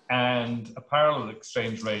 and a parallel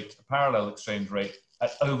exchange rate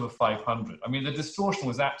at over 500. I mean, the distortion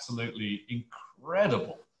was absolutely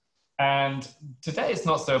incredible. And today it's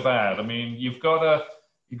not so bad. I mean, you've got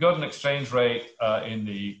an exchange rate in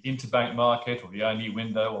the interbank market or the INE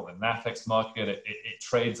window or the NAFEX market. It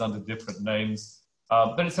trades under different names,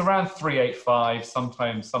 but it's around 385,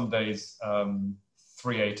 sometimes some days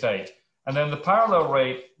 388. And then the parallel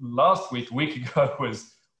rate last week, a week ago,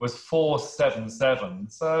 was 477.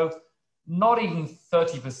 So not even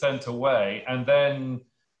 30% away. And then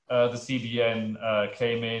the CBN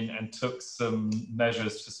came in and took some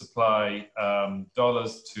measures to supply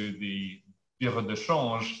dollars to the Bureau de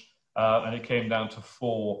Change, and it came down to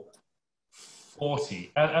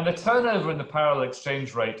 440. And the turnover in the parallel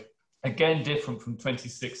exchange rate, again different from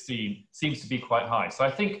 2016, seems to be quite high. So I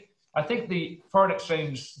think the foreign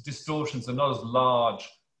exchange distortions are not as large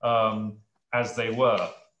as they were.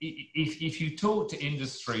 If you talk to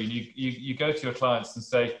industry, you go to your clients and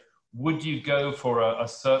say, would you go for a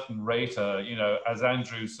certain rate, as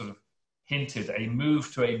Andrew sort of hinted, a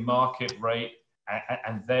move to a market rate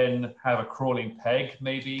and then have a crawling peg,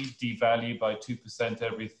 maybe devalue by 2%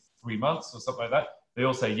 every 3 months or something like that? They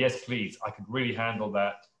all say, yes, please, I could really handle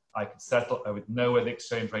that. I could settle, I would know where the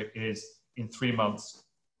exchange rate is in 3 months,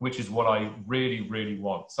 which is what I really, really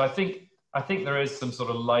want. So I think there is some sort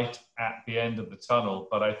of light at the end of the tunnel,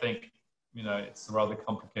 but I think, it's a rather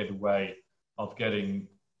complicated way of getting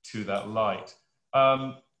to that light.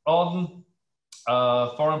 On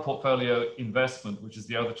foreign portfolio investment, which is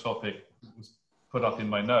the other topic that was put up in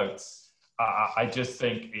my notes, I just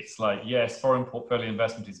think it's like, yes, foreign portfolio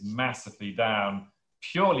investment is massively down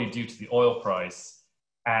purely due to the oil price.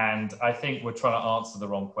 And I think we're trying to answer the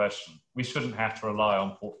wrong question. We shouldn't have to rely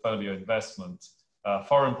on portfolio investment,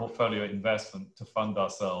 foreign portfolio investment to fund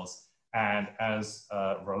ourselves. And as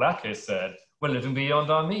Rolake said, we're living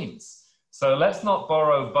beyond our means. So let's not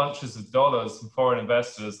borrow bunches of dollars from foreign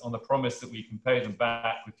investors on the promise that we can pay them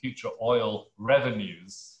back with future oil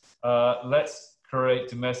revenues. Let's create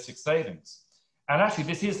domestic savings. And actually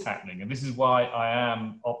this is happening. And this is why I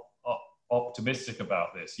am optimistic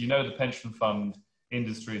about this. The pension fund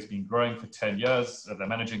industry has been growing for 10 years. They're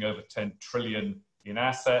managing over 10 trillion in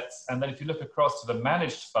assets. And then if you look across to the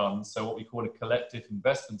managed funds, so what we call a collective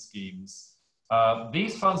investment schemes,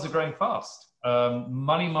 these funds are growing fast.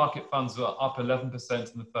 Money market funds are up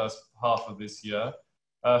 11% in the first half of this year.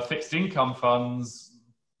 Fixed income funds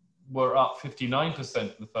were up 59%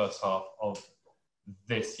 in the first half of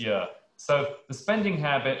this year. So the spending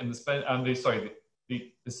habit and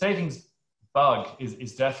the savings bug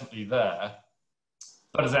is definitely there.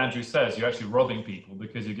 But as Andrew says, you're actually robbing people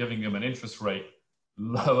because you're giving them an interest rate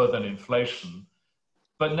lower than inflation.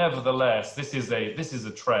 But nevertheless, this is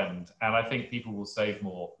a trend, and I think people will save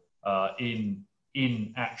more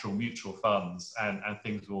in actual mutual funds, and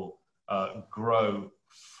things will grow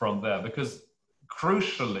from there. Because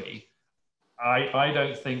crucially, I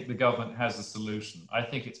don't think the government has a solution. I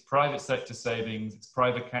think it's private sector savings, it's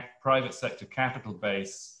private sector capital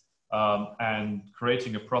base, and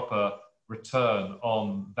creating a proper return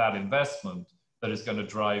on that investment that is going to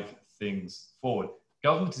drive things forward.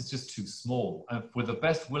 Government is just too small, and with the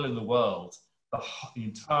best will in the world, the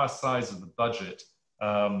entire size of the budget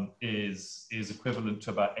is equivalent to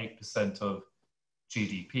about 8% of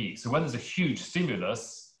GDP. So when there's a huge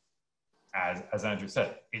stimulus, as Andrew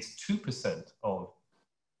said, it's 2% of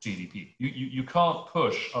GDP. You can't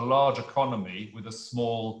push a large economy with a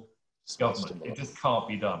small government. It just can't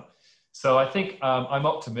be done. So I think I'm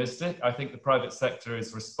optimistic. I think the private sector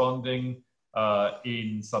is responding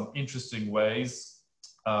in some interesting ways.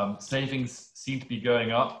 Savings seem to be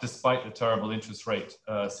going up despite the terrible interest rate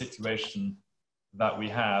situation that we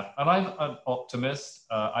have. And I'm an optimist.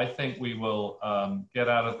 I think we will get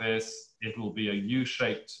out of this. It will be a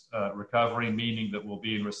U-shaped recovery, meaning that we'll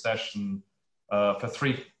be in recession for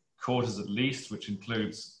 3 quarters at least, which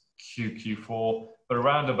includes Q4, but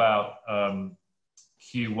around about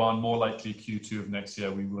Q1, more likely Q2 of next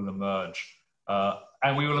year, we will emerge.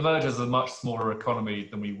 And we will emerge as a much smaller economy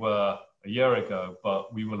than we were a year ago,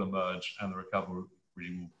 but we will emerge, and the recovery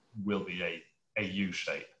will be a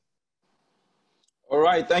U-shape. All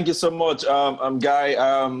right, thank you so much, Guy.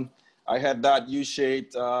 I had that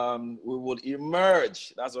U-shaped. We will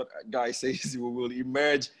emerge. That's what Guy says. We will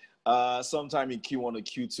emerge sometime in Q1 or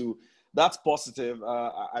Q2. That's positive.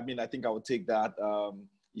 I mean, I think I would take that.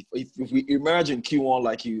 If we emerge in Q1,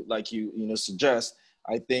 like you suggest,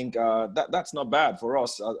 I think that's not bad for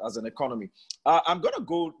us as an economy. I'm gonna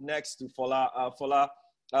go next to Fola. Fola,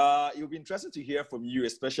 it'll be interesting to hear from you,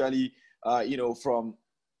 especially from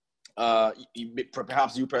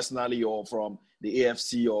perhaps you personally, or from the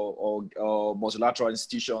AFC or multilateral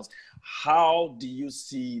institutions. How do you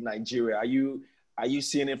see Nigeria? Are you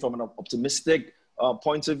seeing it from an optimistic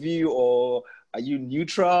point of view, or are you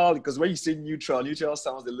neutral? Because when you say neutral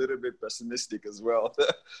sounds a little bit pessimistic as well.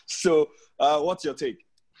 So what's your take?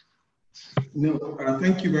 No,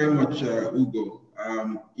 thank you very much, Ugo.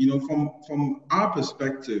 From our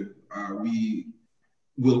perspective, we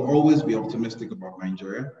will always be optimistic about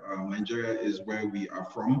Nigeria. Nigeria is where we are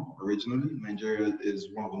from originally. Nigeria is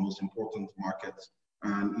one of the most important markets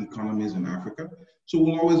and economies in Africa. So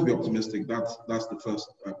we'll always be optimistic. That's the first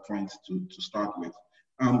point to start with.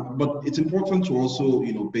 But it's important to also,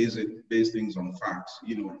 base things on facts.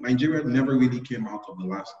 Nigeria never really came out of the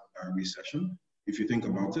last recession, if you think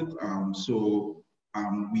about it.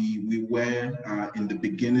 We were in the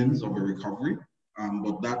beginnings of a recovery,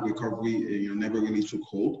 but that recovery never really took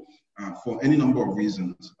hold for any number of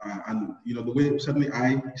reasons. The way certainly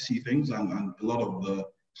I see things, and a lot of the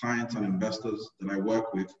clients and investors that I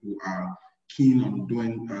work with who are keen on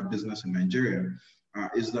doing business in Nigeria,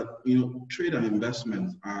 is that trade and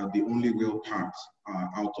investment are the only real paths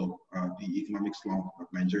out of the economic slump that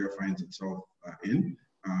Nigeria finds itself in.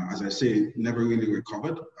 As I say, never really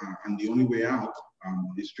recovered, and the only way out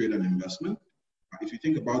is trade and investment. If you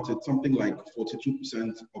think about it, something like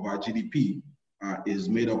 42% of our GDP is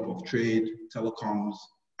made up of trade, telecoms,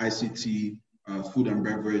 ICT, food and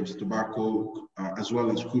beverage, tobacco, as well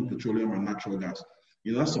as crude petroleum and natural gas.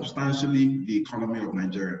 That's substantially the economy of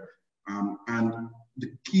Nigeria. And the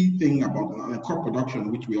key thing about crop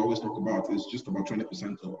production, which we always talk about, is just about 20%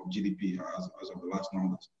 of GDP as of the last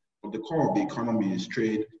numbers. But the core of the economy is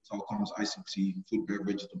trade, telecoms, ICT, food,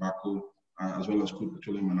 beverage, tobacco, as well as crude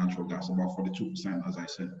petroleum and natural gas, about 42%, as I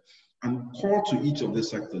said. And core to each of these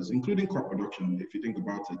sectors, including crop production, if you think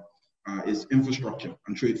about it, is infrastructure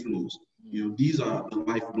and trade flows. These are the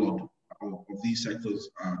lifeblood of these sectors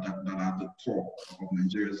that are the core of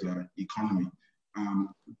Nigeria's economy.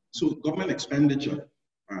 So government expenditure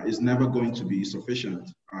is never going to be sufficient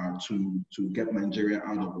to get Nigeria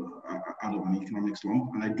out of an economic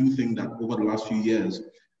slump. And I do think that over the last few years,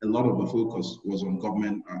 a lot of the focus was on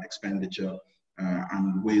government expenditure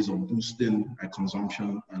and ways of boosting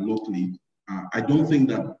consumption locally. I don't think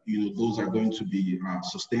that those are going to be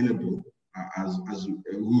sustainable as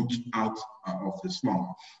a route out of the slump.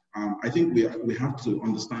 I think we have to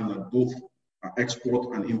understand that both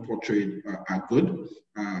export and import trade are good.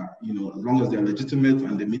 As long as they're legitimate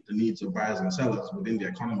and they meet the needs of buyers and sellers within the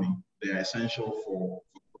economy, they are essential for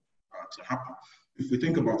to happen. If we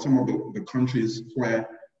think about some of the countries where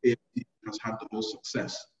AFC has had the most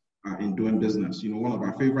success in doing business, one of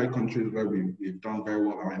our favorite countries where we've done very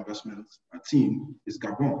well, our investment team, is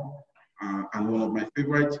Gabon. And one of my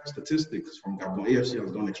favorite statistics from Gabon, AFC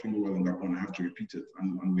has done extremely well in Gabon, I have to repeat it,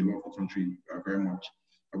 and we love the country very much.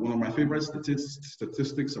 One of my favorite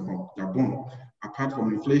statistics about Gabon, apart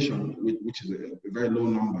from inflation, which is a very low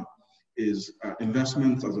number, is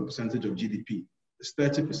investments as a percentage of GDP. It's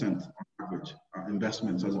 30% on average,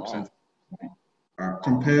 investments as a percentage of GDP.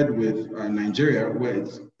 Compared with Nigeria, where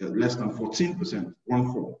it's less than 14%,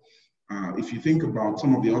 1/4. If you think about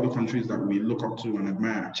some of the other countries that we look up to and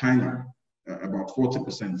admire, China, about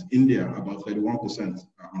 40%, India, about 31%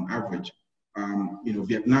 on average,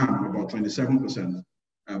 Vietnam, about 27%,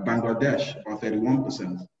 Bangladesh, about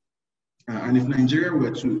 31%. And if Nigeria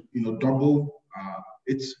were to, double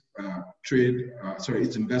its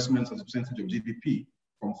its investments as a percentage of GDP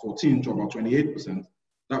from 14 to about 28%,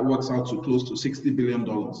 that works out to close to $60 billion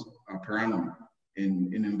per annum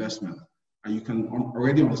in investment. And you can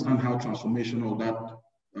already understand how transformational that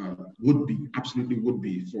absolutely would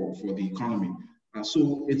be for the economy.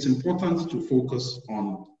 So it's important to focus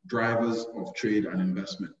on drivers of trade and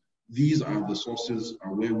investment. These are the sources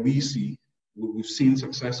where we've seen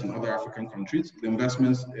success in other African countries. The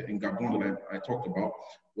investments in Gabon that I talked about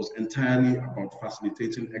was entirely about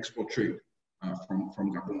facilitating export trade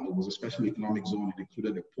from Gabon. It was a special economic zone. It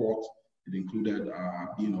included a port. It included,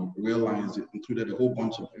 rail lines. It included a whole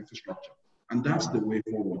bunch of infrastructure. And that's the way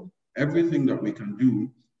forward. Everything that we can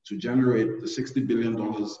do to generate the $60 billion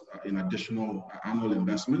in additional annual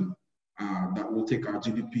investment that will take our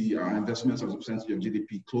GDP, our investments as a percentage of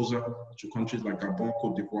GDP closer to countries like Gabon,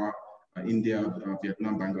 Cote d'Ivoire, India,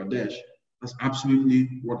 Vietnam, Bangladesh. That's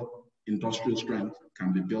absolutely what industrial strength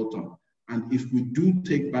can be built on. And if we do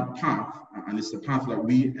take that path, and it's the path that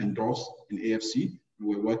we endorse in AFC,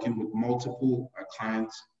 we're working with multiple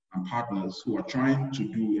clients and partners who are trying to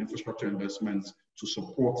do infrastructure investments to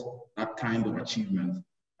support that kind of achievement.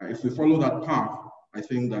 If we follow that path, I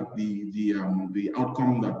think that the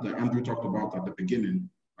outcome that Andrew talked about at the beginning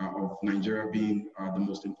of Nigeria being the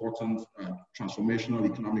most important transformational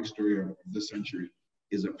economic story of this century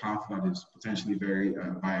is a path that is potentially very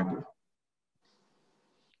viable.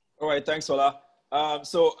 All right, thanks, Fola.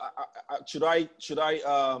 So should I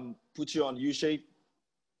put you on U-shape?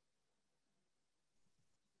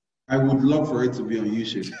 I would love for it to be on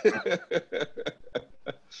U-shape.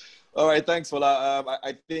 All right, thanks, Fola.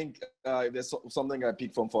 I think there's something I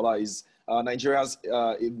picked from Fola is Nigeria's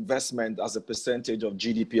investment as a percentage of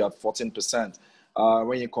GDP at 14%.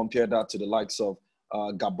 When you compare that to the likes of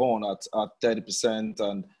Gabon at 30%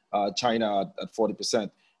 and China at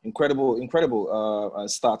 40%. Incredible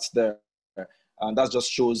stats there. And that just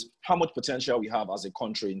shows how much potential we have as a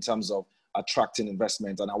country in terms of attracting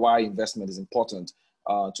investment and why investment is important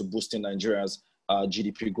to boosting Nigeria's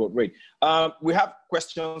GDP growth rate. We have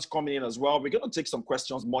questions coming in as well. We're going to take some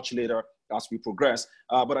questions much later as we progress.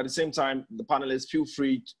 But at the same time, the panelists, feel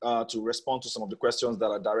free to respond to some of the questions that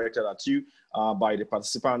are directed at you by the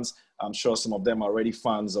participants. I'm sure some of them are already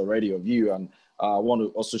fans already of you and want to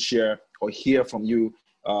also share or hear from you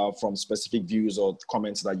from specific views or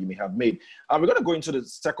comments that you may have made. We're going to go into the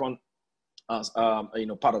second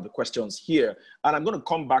part of the questions here. And I'm going to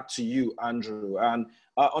come back to you, Andrew. And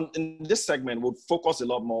in this segment, we'll focus a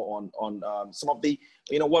lot more on some of the,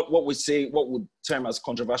 what would term as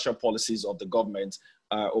controversial policies of the government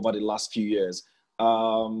over the last few years.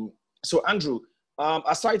 So Andrew,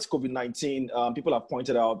 aside COVID-19, people have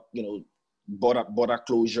pointed out, border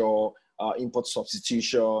closure, import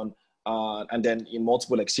substitution, and then in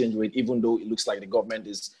multiple exchange rate, even though it looks like the government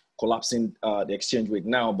is collapsing the exchange rate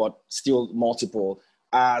now, but still multiple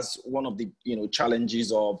as one of the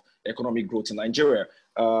challenges of economic growth in Nigeria.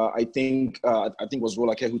 I think it was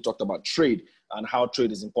Rolake who talked about trade and how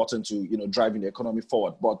trade is important to driving the economy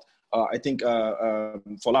forward. But I think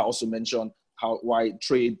Fola also mentioned why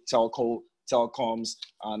trade, telecoms,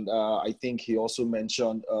 and I think he also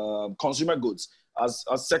mentioned consumer goods as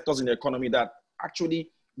sectors in the economy that actually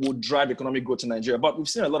would drive economic growth in Nigeria. But we've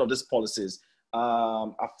seen a lot of these policies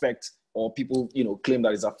affect, or people claim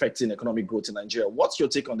that it's affecting economic growth in Nigeria. What's your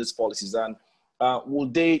take on these policies, and will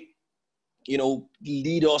they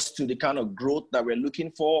lead us to the kind of growth that we're looking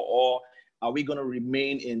for, or are we going to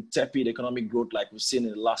remain in tepid economic growth like we've seen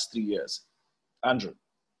in the last 3 years? Andrew.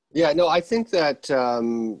 Yeah, no, I think that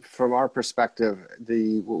from our perspective,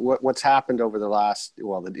 what's happened over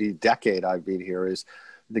the decade I've been here is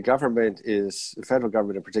the federal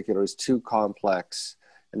government in particular, is too complex,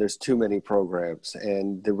 and there's too many programs.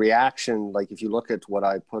 And the reaction, like if you look at what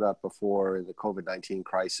I put up before in the COVID-19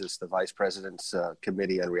 crisis, the vice president's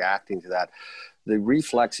committee and reacting to that, the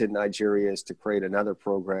reflex in Nigeria is to create another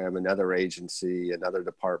program, another agency, another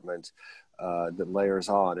department. that layers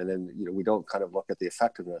on, and then we don't kind of look at the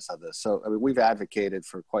effectiveness of this. So I mean, we've advocated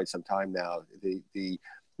for quite some time now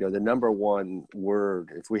the number one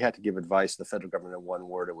word, if we had to give advice to the federal government in one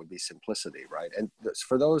word, it would be simplicity, right? And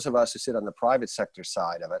for those of us who sit on the private sector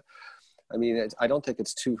side of it, I mean, I don't think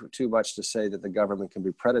it's too much to say that the government can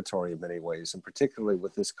be predatory in many ways, and particularly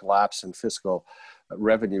with this collapse in fiscal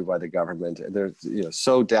revenue by the government. They're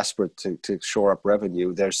so desperate to shore up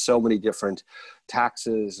revenue. There's so many different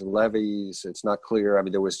taxes and levies. It's not clear. I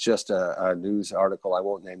mean, there was just a news article, I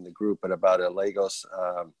won't name the group, but about a Lagos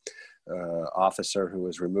officer who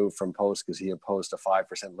was removed from post because he imposed a 5%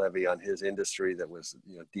 levy on his industry that was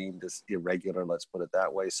deemed as irregular, let's put it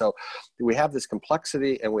that way. So we have this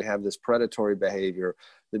complexity and we have this predatory behavior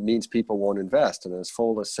that means people won't invest. And as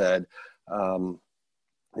Fola said,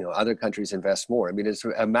 other countries invest more. I mean, it's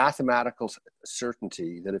a mathematical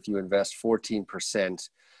certainty that if you invest 14%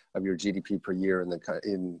 of your GDP per year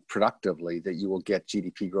in productively, that you will get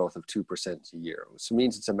GDP growth of 2% a year. So it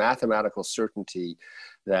means it's a mathematical certainty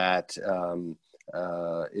that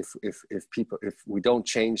if we don't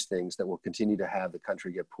change things, that we'll continue to have the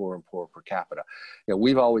country get poorer and poorer per capita.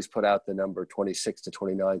 We've always put out the number 26 to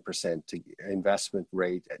 29% to investment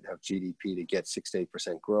rate of GDP to get 6 to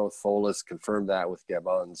 8% growth. Fola's confirmed that with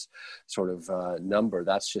Gabon's sort of number.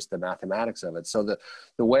 That's just the mathematics of it. So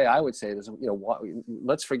the way I would say it is,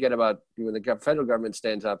 let's forget about when the federal government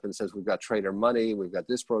stands up and says we've got trader money, we've got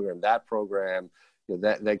this program, that program.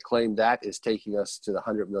 That they claim that is taking us to the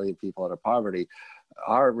 100 million people out of poverty.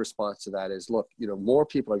 Our response to that is, look, more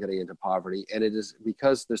people are getting into poverty, and it is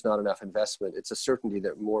because there's not enough investment. It's a certainty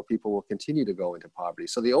that more people will continue to go into poverty.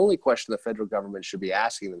 So the only question the federal government should be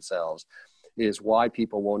asking themselves is why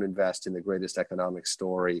people won't invest in the greatest economic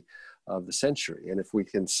story of the century. And if we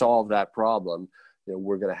can solve that problem,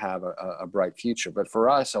 we're going to have a bright future. But for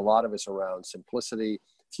us, a lot of it's around simplicity,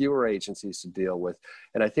 fewer agencies to deal with.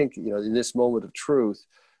 And I think, in this moment of truth,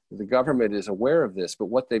 the government is aware of this, but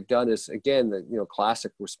what they've done is, again, the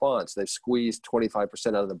classic response. They've squeezed 25%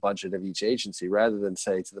 out of the budget of each agency rather than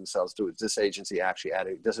say to themselves, does this agency actually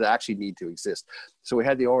does it actually need to exist? So we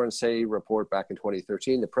had the Orange report back in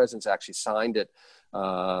 2013. The president's actually signed it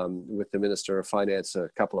with the Minister of Finance a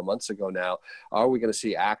couple of months ago now. Are we going to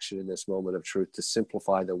see action in this moment of truth to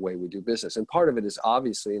simplify the way we do business? And part of it is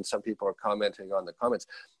obviously, and some people are commenting on the comments,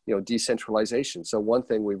 decentralization. So one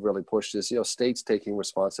thing we've really pushed is, states taking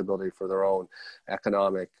responsibility for their own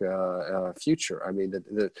economic future. I mean,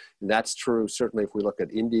 that's true. Certainly if we look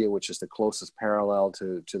at India, which is the closest parallel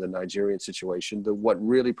to the Nigerian situation, what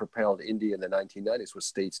really propelled India in the 1990s was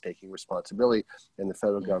states taking responsibility and the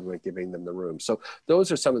federal government giving them the room. So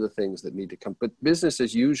those are some of the things that need to come. But business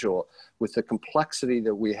as usual, with the complexity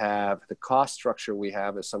that we have, the cost structure we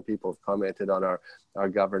have, as some people have commented on our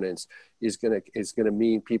governance, is going to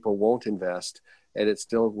mean people won't invest, and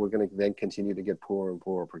we're going to then continue to get poorer and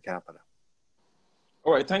poorer per capita.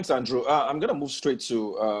 All right, thanks, Andrew. I'm going to move straight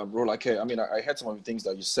to Rolake. I mean, I heard some of the things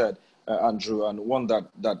that you said, Andrew, and one that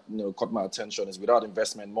caught my attention is without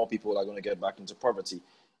investment, more people are going to get back into poverty,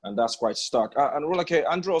 and that's quite stark. And Rolake,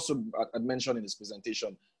 Andrew also had mentioned in his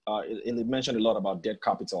presentation, he mentioned a lot about debt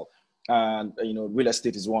capital, and real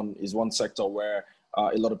estate is one sector where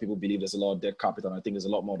a lot of people believe there's a lot of debt capital, and I think there's a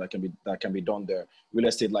lot more that can be done there. Real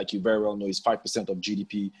estate, like you very well know, is 5% of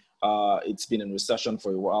GDP. It's been in recession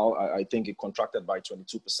for a while. I think it contracted by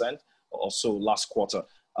 22% or so last quarter.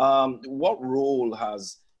 What role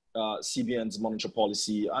has CBN's monetary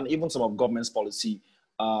policy and even some of government's policy,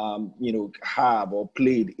 have or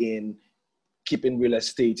played in keeping real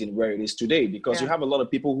estate in where it is today? Because you have a lot of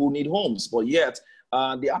people who need homes, but yet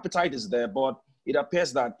the appetite is there, but it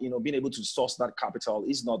appears that, being able to source that capital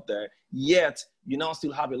is not there. Yet, you now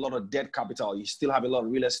still have a lot of debt capital. You still have a lot of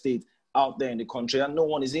real estate out there in the country, and no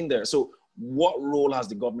one is in there. So what role has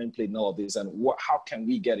the government played in all of this, and how can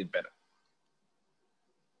we get it better?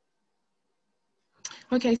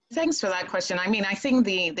 Okay, thanks for that question. I mean, I think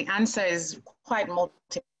the answer is quite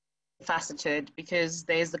multifaceted, because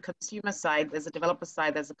there's the consumer side, there's the developer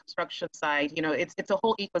side, there's the construction side. It's a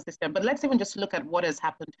whole ecosystem. But let's even just look at what has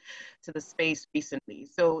happened to the space recently.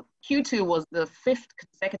 So Q2 was the 5th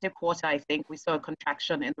consecutive quarter, I think, we saw a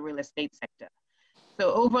contraction in the real estate sector.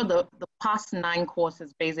 So over the past 9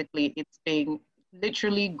 quarters, basically, it's been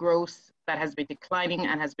literally growth that has been declining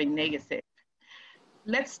and has been negative.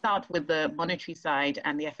 Let's start with the monetary side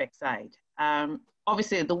and the FX side.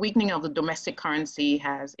 Obviously, the weakening of the domestic currency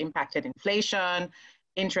has impacted inflation,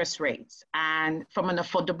 interest rates. And from an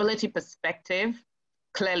affordability perspective,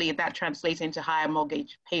 clearly that translates into higher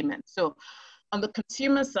mortgage payments. So on the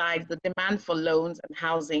consumer side, the demand for loans and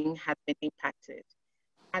housing has been impacted.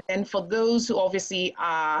 And then for those who obviously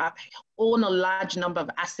own a large number of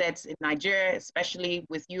assets in Nigeria, especially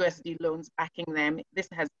with USD loans backing them, this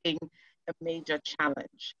has been a major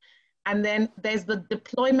challenge. And then there's the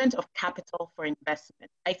deployment of capital for investment.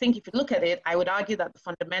 I think if you look at it, I would argue that the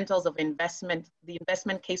fundamentals of investment, the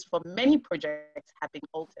investment case for many projects have been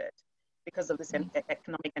altered because of this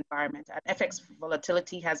economic environment. And FX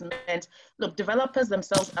volatility has meant, look, developers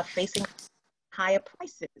themselves are facing higher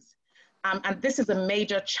prices. And this is a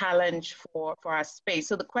major challenge for our space.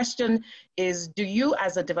 So the question is, do you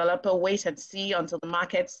as a developer wait and see until the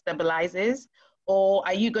market stabilizes? Or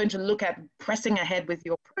are you going to look at pressing ahead with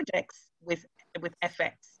your projects with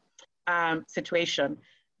FX situation?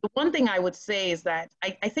 The one thing I would say is that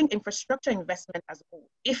I think infrastructure investment as a whole,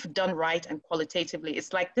 if done right and qualitatively,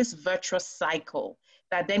 it's like this virtuous cycle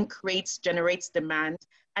that then generates demand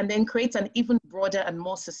and then creates an even broader and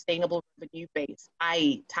more sustainable revenue base,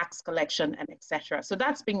 i.e. tax collection and etc. So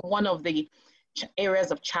that's been one of the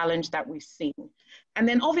areas of challenge that we've seen. And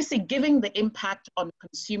then obviously giving the impact on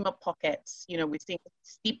consumer pockets, you know, we're seeing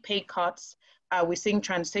steep pay cuts, we're seeing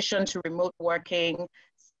transition to remote working,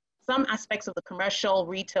 some aspects of the commercial,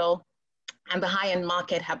 retail, and the high-end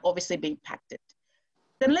market have obviously been impacted.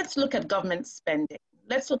 Then let's look at government spending.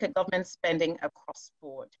 Let's look at government spending across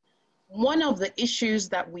board. One of the issues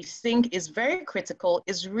that we think is very critical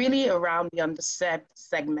is really around the underserved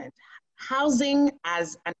segment. Housing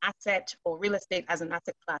as an asset or real estate as an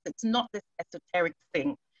asset class, it's not this esoteric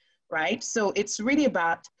thing, right? So it's really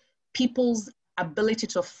about people's ability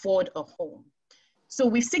to afford a home. So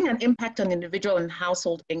we've seen an impact on individual and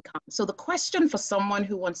household income. So the question for someone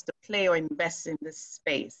who wants to play or invest in this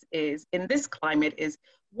space is, in this climate, is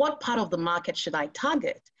what part of the market should I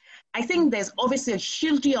target? I think there's obviously a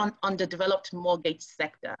hugely underdeveloped mortgage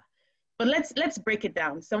sector. But let's break it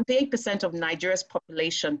down. 78% of Nigeria's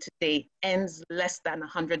population today earns less than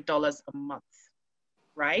 $100 a month,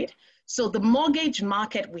 right? So the mortgage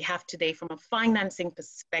market we have today from a financing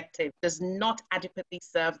perspective does not adequately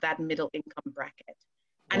serve that middle income bracket.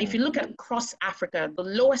 And if you look at across Africa, the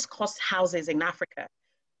lowest cost houses in Africa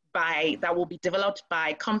that will be developed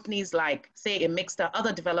by companies like, say, a Mixta,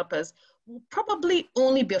 other developers, will probably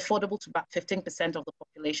only be affordable to about 15% of the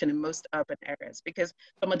population in most urban areas. Because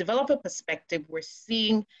from a developer perspective, we're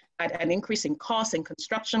seeing an increase in costs, in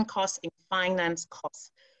construction costs, in finance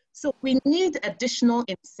costs. So we need additional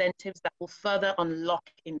incentives that will further unlock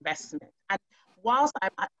investment. And whilst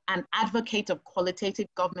I'm an advocate of qualitative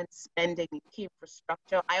government spending in key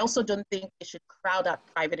infrastructure, I also don't think it should crowd out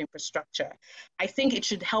private infrastructure. I think it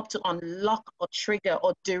should help to unlock or trigger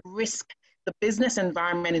or de-risk the business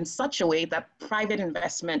environment in such a way that private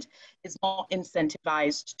investment is more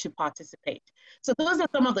incentivized to participate. So those are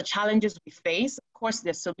some of the challenges we face. Of course,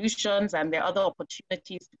 there's solutions and there are other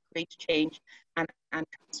opportunities to create change and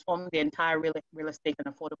transform the entire real estate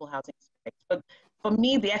and affordable housing space. But for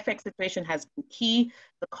me, the FX situation has been key.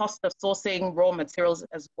 The cost of sourcing raw materials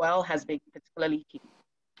as well has been particularly key.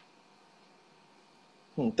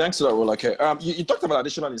 Thanks for that, Rolake. You talked about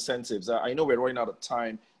additional incentives. I know we're running out of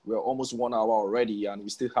time. We're almost 1 hour already, and we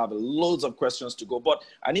still have loads of questions to go. But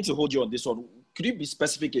I need to hold you on this one. Could you be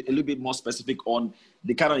specific, a little bit more specific on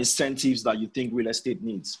the kind of incentives that you think real estate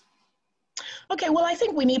needs? Okay, well, I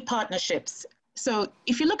think we need partnerships. So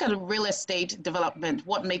if you look at real estate development,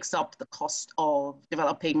 what makes up the cost of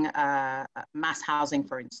developing mass housing,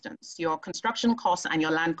 for instance? Your construction costs and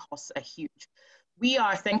your land costs are huge. We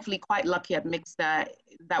are thankfully quite lucky at Mixta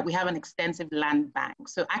that we have an extensive land bank.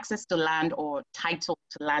 So access to land or title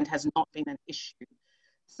to land has not been an issue.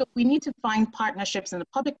 So we need to find partnerships in the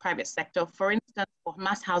public-private sector, for instance, for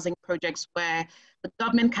mass housing projects where the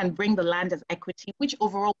government can bring the land as equity, which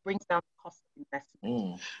overall brings down the cost of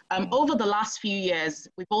investment. Over the last few years,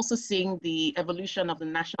 we've also seen the evolution of the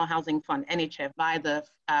National Housing Fund, NHF, via the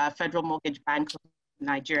Federal Mortgage Bank of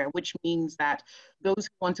Nigeria, which means that those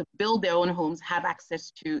who want to build their own homes have access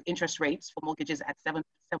to interest rates for mortgages at 7%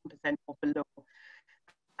 or below.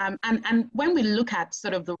 And when we look at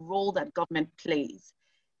sort of the role that government plays,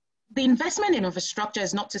 the investment in infrastructure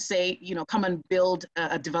is not to say, you know, come and build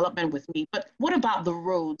a development with me, but what about the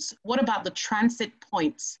roads? What about the transit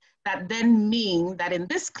points that then mean that in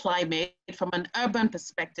this climate, from an urban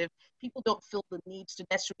perspective, people don't feel the need to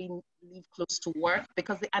necessarily live close to work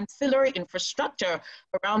because the ancillary infrastructure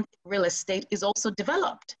around real estate is also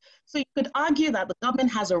developed. So you could argue that the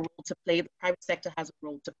government has a role to play, the private sector has a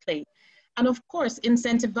role to play. And of course,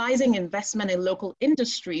 incentivizing investment in local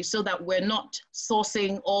industry so that we're not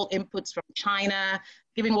sourcing all inputs from China,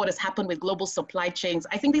 given what has happened with global supply chains.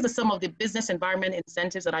 I think these are some of the business environment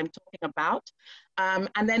incentives that I'm talking about.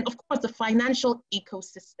 And then, of course, the financial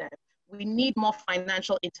ecosystem. we need more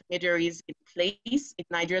financial intermediaries in place in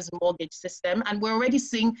Nigeria's mortgage system. And we're already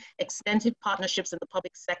seeing extensive partnerships in the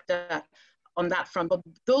public sector on that front. But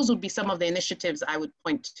those would be some of the initiatives I would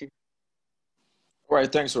point to.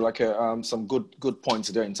 Right, thanks, Rolake. Some good points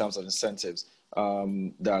there in terms of incentives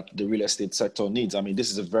that the real estate sector needs. I mean,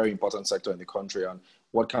 this is a very important sector in the country. And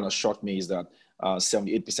what kind of shocked me is that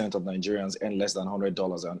 78% of Nigerians earn less than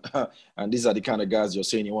 $100, and these are the kind of guys you're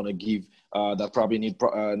saying you want to give that probably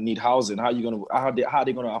need housing. How are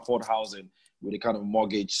they going to afford housing with the kind of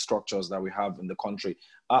mortgage structures that we have in the country?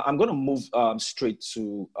 I'm going to move straight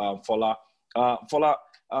to Fola. Fola,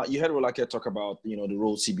 you heard Rolake talk about the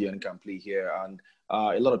role CBN can play here, and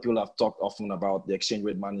a lot of people have talked often about the exchange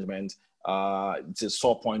rate management. It's a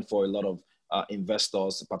sore point for a lot of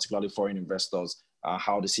investors, particularly foreign investors.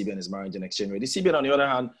 How the CBN is managing exchange rate. The CBN, on the other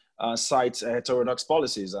hand, cites heterodox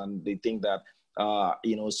policies, and they think that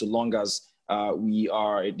so long as we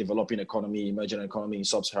are a developing economy, emerging economy in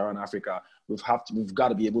sub-Saharan Africa, we've got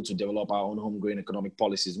to be able to develop our own homegrown economic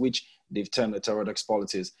policies, which they've termed heterodox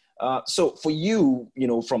policies. So for you,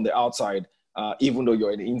 from the outside, even though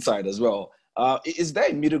you're an inside as well, is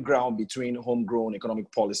there a middle ground between homegrown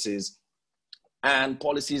economic policies and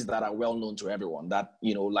policies that are well known to everyone, that,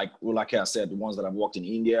 like Rolake has said, the ones that have worked in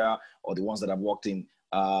India or the ones that have worked in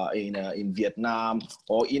Vietnam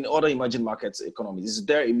or in other emerging markets economies? Is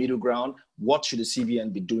there a middle ground? What should the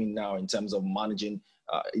CBN be doing now in terms of managing,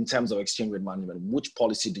 in terms of exchange rate management? Which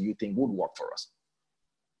policy do you think would work for us?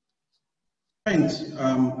 Thanks,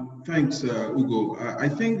 Ugo. I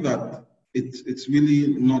think that it's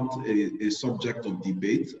really not a subject of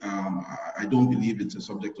debate. I don't believe it's a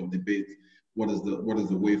subject of debate. What is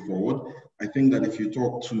the way forward? I think that if you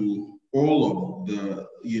talk to all of the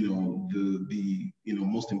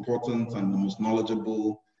most important and the most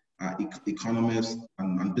knowledgeable economists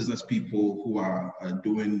and business people who are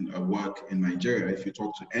doing work in Nigeria, if you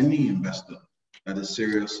talk to any investor that is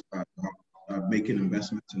serious about making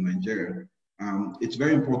investments in Nigeria, it's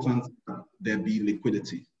very important that there be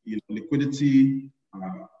liquidity. Liquidity,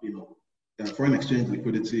 foreign exchange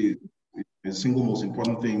liquidity is the single most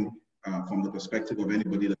important thing from the perspective of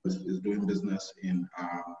anybody that is doing business in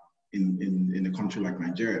a country like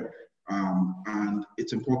Nigeria. And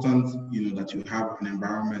it's important, that you have an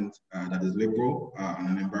environment that is liberal and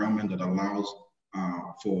an environment that allows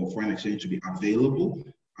for foreign exchange to be available.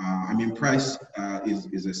 Price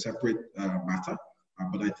is a separate matter,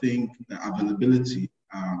 but I think the availability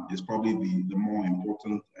is probably the more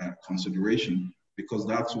important consideration, because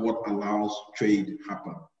that's what allows trade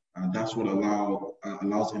happen. That's what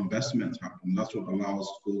allows investment to happen. That's what allows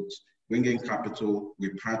folks bring in capital,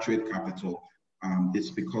 repatriate capital. It's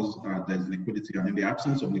because there's liquidity. And in the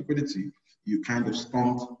absence of liquidity, you kind of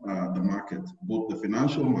stunt the market, both the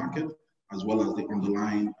financial market as well as the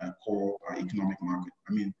underlying core economic market.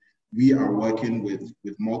 We are working with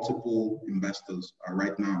multiple investors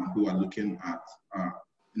right now who are looking at a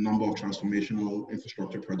number of transformational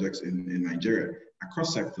infrastructure projects in Nigeria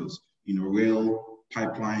across sectors, rail,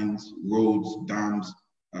 pipelines, roads, dams,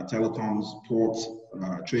 telecoms, ports,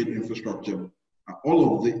 trade infrastructure.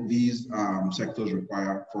 All of these sectors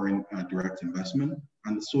require foreign direct investment.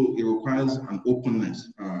 And so it requires an openness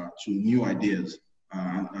to new ideas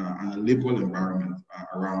and a liberal environment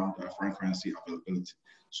around foreign currency availability.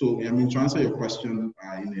 So, to answer your question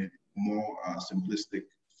in a more simplistic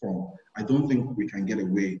form, I don't think we can get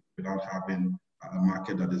away without having a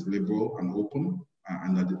market that is liberal and open,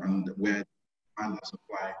 and where demand and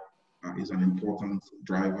supply is an important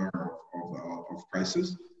driver of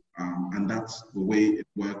prices. And that's the way it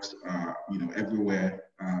works, everywhere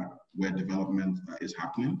where development is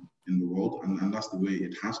happening in the world, and that's the way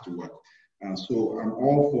it has to work. So I'm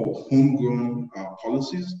all for homegrown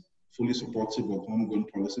policies, fully supportive of homegrown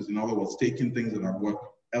policies. In other words, taking things that have worked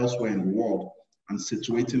elsewhere in the world and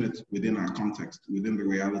situating it within our context, within the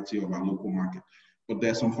reality of our local market. But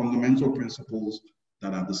there are some fundamental principles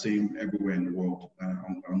that are the same everywhere in the world.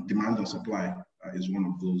 On demand and supply is one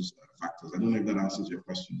of those factors. I don't know if that answers your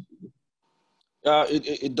question.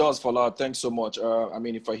 It does, Fola. Thanks so much.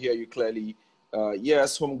 If I hear you clearly,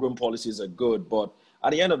 yes, homegrown policies are good, but at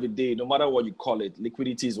the end of the day, no matter what you call it,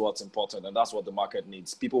 liquidity is what's important, and that's what the market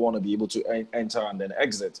needs. People want to be able to enter and then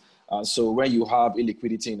exit. So when you have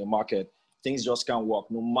illiquidity in the market, things just can't work,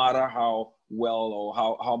 no matter how well or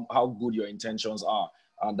how good your intentions are.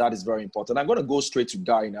 And that is very important. I'm going to go straight to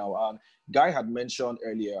Guy now. Guy had mentioned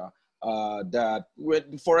earlier that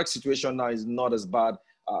the Forex situation now is not as bad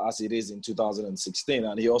as it is in 2016.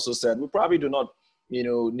 And he also said, we probably do not,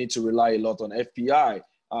 need to rely a lot on FPI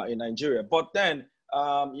in Nigeria. But then,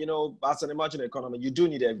 as an emerging economy, you do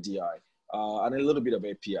need FDI. and a little bit of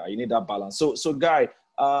API. You need that balance. So Guy,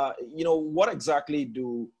 what exactly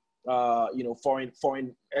do foreign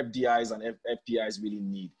FDIs and FPIs really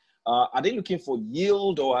need? Are they looking for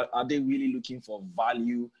yield, or are they really looking for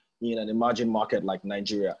value in an emerging market like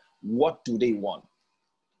Nigeria? What do they want?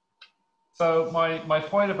 So my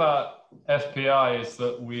point about FPI is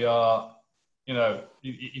that we are,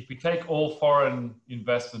 if we take all foreign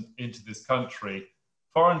investment into this country,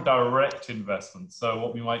 foreign direct investment, so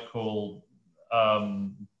what we might call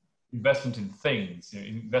investment in things,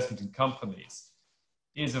 investment in companies,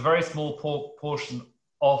 is a very small portion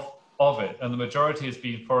of it. And the majority has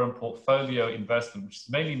been foreign portfolio investment, which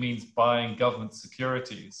mainly means buying government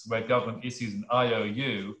securities, where government issues an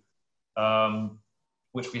IOU,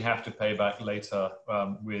 which we have to pay back later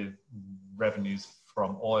with revenues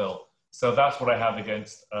from oil. So that's what I have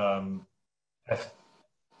against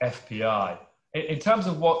FPI. In terms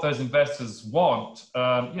of what those investors want,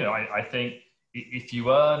 I think if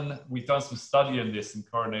you earn, we've done some study on this in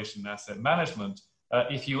Coronation Asset Management,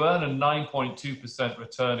 if you earn a 9.2%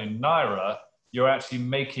 return in Naira, you're actually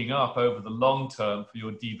making up over the long term for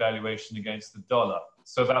your devaluation against the dollar.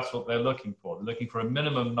 So that's what they're looking for. They're looking for a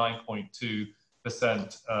minimum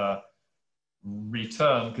 9.2%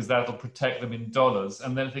 return, because that'll protect them in dollars.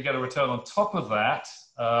 And then if they get a return on top of that,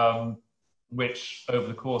 which over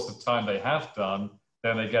the course of time they have done,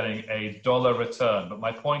 then they're getting a dollar return. But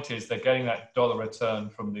my point is they're getting that dollar return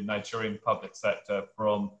from the Nigerian public sector,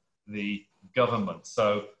 from the government.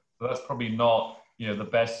 So that's probably not, the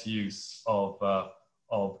best use of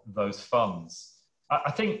those funds.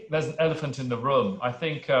 I think there's an elephant in the room. I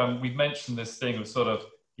think we've mentioned this thing of sort of,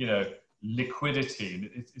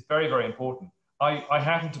 liquidity. It's very, very important. I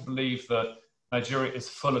happen to believe that Nigeria is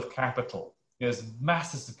full of capital. There's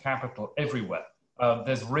masses of capital everywhere.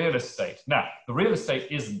 There's real estate. Now, the real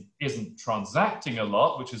estate isn't transacting a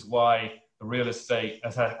lot, which is why the real estate,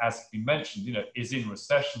 as been mentioned, is in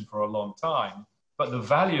recession for a long time. But the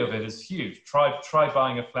value of it is huge. Try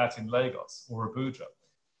buying a flat in Lagos or Abuja.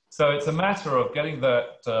 So it's a matter of getting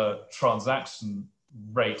that transaction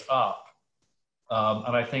rate up.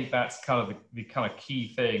 And I think that's kind of the kind of key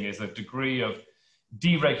thing, is a degree of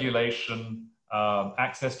deregulation,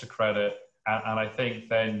 access to credit, and I think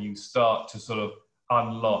then you start to sort of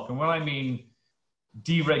unlock. And when I mean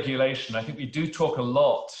deregulation, I think we do talk a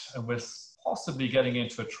lot, and we're possibly getting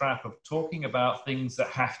into a trap of talking about things that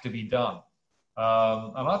have to be done.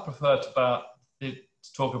 And I prefer to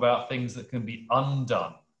talk about things that can be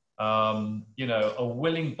undone. A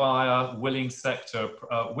willing buyer, willing sector,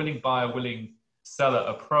 willing buyer, willing seller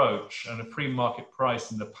approach, and a free market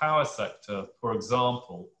price in the power sector, for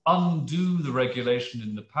example, undo the regulation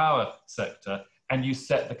in the power sector, and you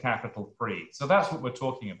set the capital free. So that's what we're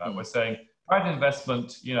talking about. We're saying private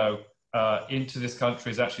investment, into this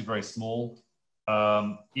country is actually very small.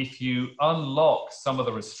 If you unlock some of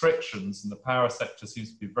the restrictions, and the power sector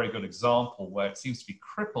seems to be a very good example, where it seems to be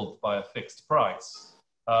crippled by a fixed price.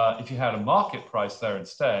 If you had a market price there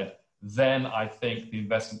instead, then I think the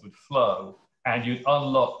investment would flow, and you'd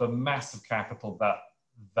unlock the massive capital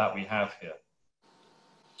that we have here.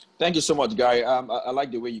 Thank you so much, Guy. I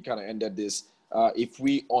like the way you kind of ended this. If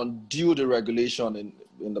we undo the regulation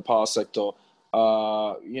in the power sector,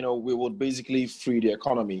 we would basically free the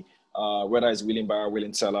economy, whether it's willing buyer,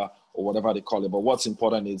 willing seller, or whatever they call it. But what's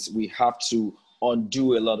important is we have to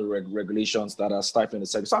undo a lot of regulations that are stifling the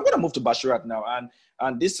sector. So I'm going to move to Bashirat now,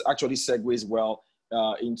 and this actually segues well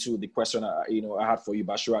into the question I had for you,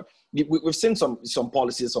 Bashirat. We've seen some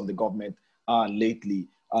policies from the government lately,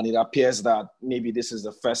 and it appears that maybe this is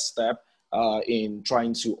the first step in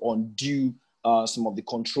trying to undo some of the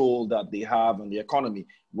control that they have on the economy,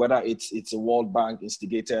 whether it's a World Bank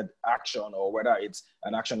instigated action or whether it's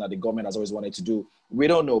an action that the government has always wanted to do. We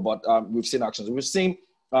don't know, but we've seen actions. We've seen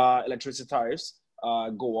electricity tariffs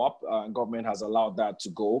go up, and government has allowed that to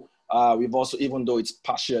go. We've also, even though it's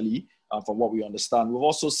partially, from what we understand, we've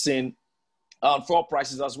also seen fuel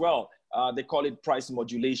prices as well. They call it price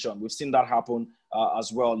modulation. We've seen that happen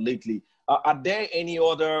as well lately. Are there any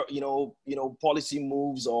other, policy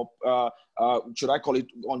moves, or should I call it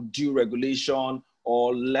undue regulation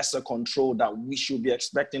or lesser control, that we should be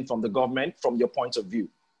expecting from the government, from your point of view?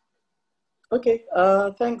 Okay,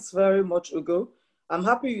 thanks very much, Ugo. I'm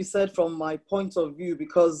happy you said from my point of view,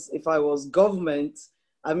 because if I was government,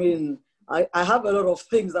 I have a lot of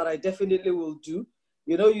things that I definitely will do.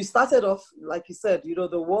 You started off, like you said,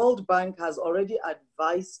 the World Bank has already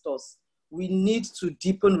advised us we need to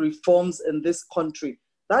deepen reforms in this country.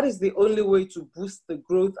 That is the only way to boost the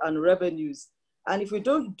growth and revenues. And if we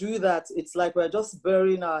don't do that, it's like we're just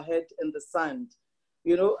burying our head in the sand.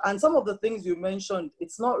 you know, and some of the things you mentioned,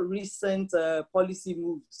 it's not recent policy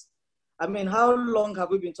moves. I mean, how long have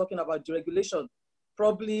we been talking about deregulation?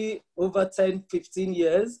 Probably over 10, 15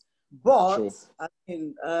 years. But Sure. I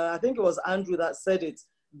mean, I think it was Andrew that said it.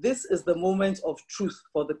 This is the moment of truth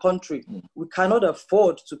for the country. We cannot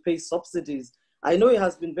afford to pay subsidies. I know it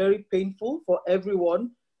has been very painful for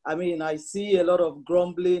everyone. I mean, I see a lot of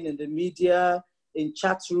grumbling in the media, in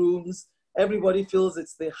chat rooms. Everybody feels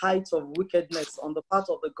it's the height of wickedness on the part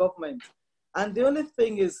of the government. And the only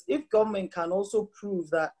thing is, if government can also prove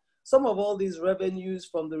that some of all these revenues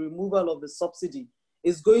from the removal of the subsidy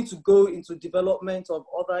is going to go into development of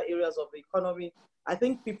other areas of the economy, I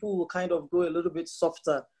think people will kind of go a little bit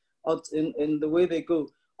softer in the way they go.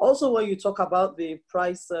 Also, when you talk about the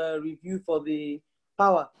price review for the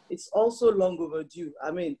power, it's also long overdue.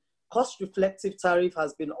 I mean, cost-reflective tariff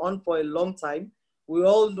has been on for a long time. We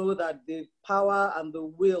all know that the power and the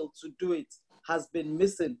will to do it has been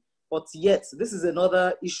missing. But yet, this is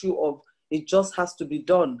another issue of it just has to be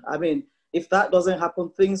done. I mean, if that doesn't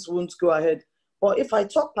happen, things won't go ahead. But if I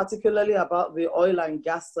talk particularly about the oil and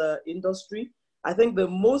gas industry, I think the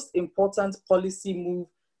most important policy move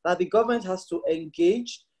that the government has to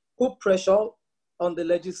engage, put pressure on the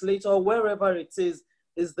legislator, wherever it is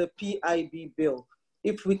the PIB bill.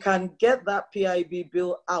 If we can get that PIB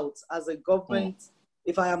bill out as a government,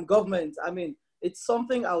 if I am government, I mean, it's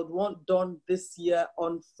something I would want done this year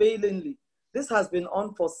unfailingly. This has been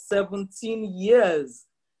on for 17 years.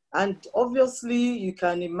 And obviously, you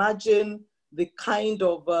can imagine the kind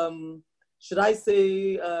of, should I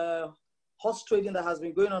say, horse trading that has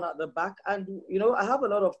been going on at the back. And, you know, I have a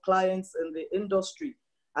lot of clients in the industry.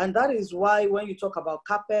 And that is why when you talk about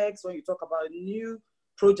CapEx, when you talk about new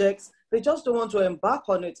projects, they just don't want to embark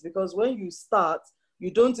on it, because when you start, you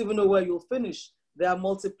don't even know where you'll finish. There are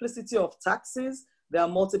multiplicity of taxes. There are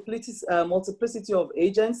multiplicity of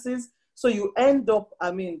agencies. So you end up,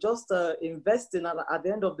 I mean, just investing at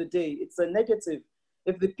the end of the day, it's a negative.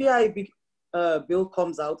 If the PIB bill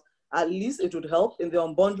comes out, at least it would help in the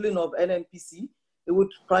unbundling of NNPC. It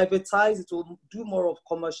would privatize, it will do more of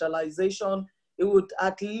commercialization. It would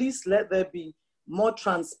at least let there be more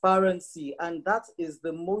transparency. And that is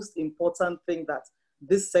the most important thing that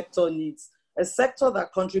this sector needs. A sector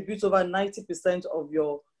that contributes over 90% of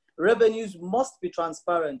your revenues must be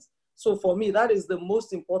transparent. So for me, that is the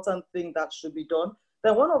most important thing that should be done.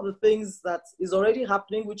 Then one of the things that is already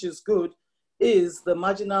happening, which is good, is the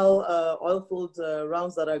marginal oil-filled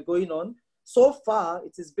rounds that are going on. So far,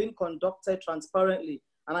 it has been conducted transparently.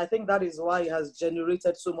 And I think that is why it has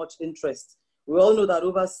generated so much interest. We all know that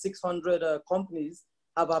over 600 companies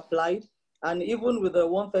have applied. And even with a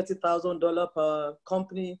 $130,000 per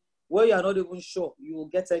company, where you are not even sure you will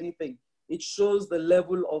get anything, it shows the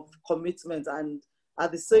level of commitment. And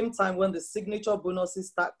at the same time, when the signature bonuses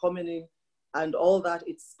start coming in and all that,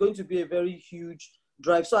 it's going to be a very huge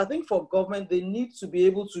drive. So I think for government, they need to be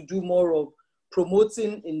able to do more of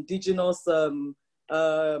promoting indigenous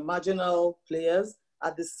marginal players.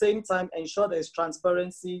 At the same time, ensure there's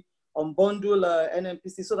transparency, unbundle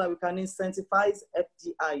NNPC so that we can incentivize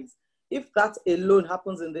FDIs. If that alone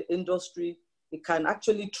happens in the industry, it can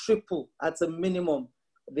actually triple at a minimum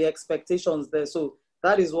the expectations there. So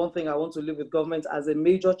that is one thing I want to leave with government as a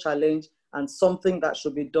major challenge and something that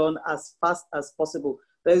should be done as fast as possible.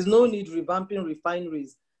 There is no need revamping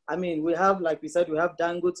refineries. I mean, we have, like we said, we have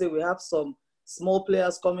Dangote, we have some small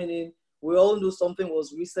players coming in. We all know something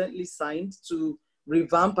was recently signed to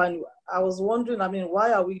revamp. And I was wondering, I mean,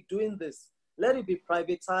 why are we doing this? Let it be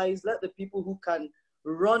privatized. Let the people who can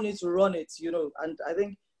run it, you know. And I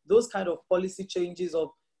think those kind of policy changes of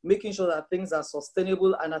making sure that things are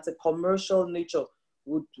sustainable and at a commercial nature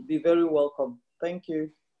would be very welcome. Thank you.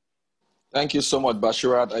 Thank you so much,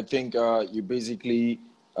 Bashirat. I think you basically,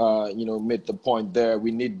 made the point there.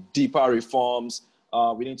 We need deeper reforms.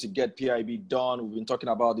 We need to get PIB done. We've been talking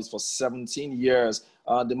about this for 17 years.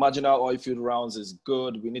 The marginal oil field rounds is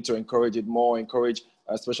good. We need to encourage it more, encourage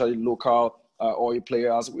especially local oil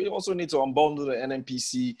players. We also need to unbundle the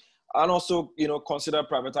NNPC and also, consider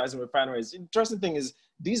privatizing refineries. Interesting thing is,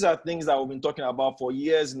 these are things that we've been talking about for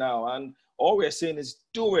years now. And all we're saying is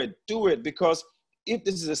do it, because if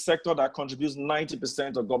this is a sector that contributes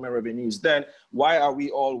 90% of government revenues, then why are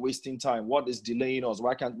we all wasting time? What is delaying us?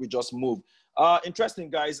 Why can't we just move? Interesting,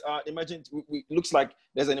 guys. Looks like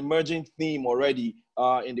there's an emerging theme already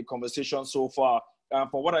in the conversation so far.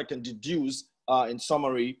 For what I can deduce in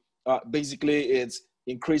summary, basically it's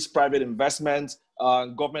increased private investment,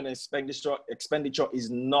 government expenditure is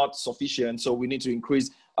not sufficient, so we need to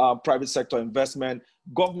increase private sector investment.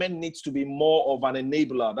 Government needs to be more of an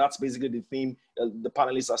enabler. That's basically the theme the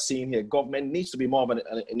panelists are seeing here. Government needs to be more of an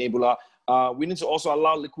enabler. We need to also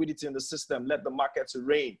allow liquidity in the system, let the markets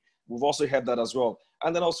reign. We've also heard that as well.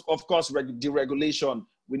 And then also, of course, deregulation.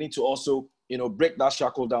 We need to also, break that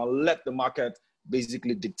shackle down, let the market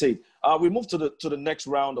basically dictate. We move to the next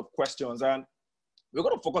round of questions, and we're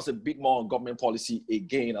going to focus a bit more on government policy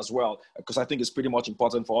again as well, because I think it's pretty much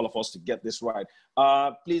important for all of us to get this right.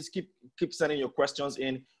 Please keep sending your questions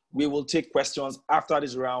in. We will take questions after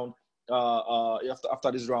this round.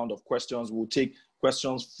 After this round of questions, we'll take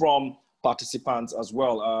questions from participants as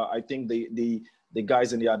well. I think the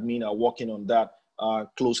guys in the admin are working on that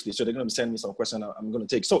closely, so they're going to send me some questions I'm going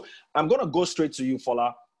to take. So I'm going to go straight to you,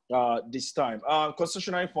 Fola, this time.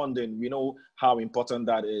 Concessionary funding, we know how important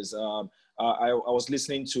that is. I was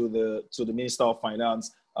listening to the Minister of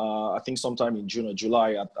Finance, I think sometime in June or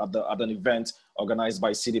July at an event organized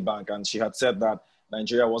by Citibank, and she had said that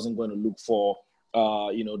Nigeria wasn't going to look for,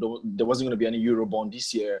 there wasn't going to be any Eurobond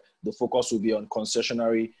this year. The focus will be on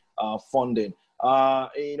concessionary funding.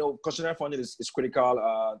 Concessionary funding is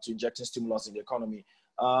critical to injecting stimulus in the economy.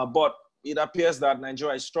 But it appears that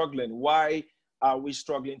Nigeria is struggling. Why are we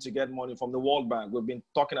struggling to get money from the World Bank? We've been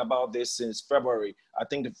talking about this since February. I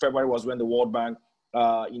think February was when the World Bank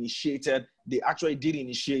they actually did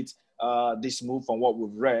initiate this move from what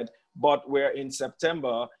we've read, but we're in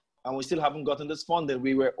September and we still haven't gotten this funding.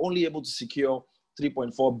 We were only able to secure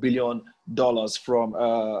 $3.4 billion from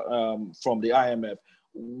the IMF.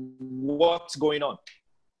 What's going on?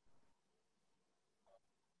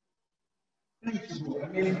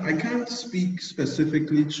 I can't speak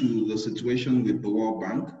specifically to the situation with the World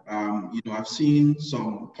Bank. I've seen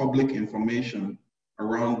some public information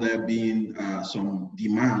around there being some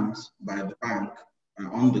demands by the bank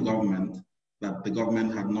on the government that the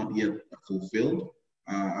government had not yet fulfilled.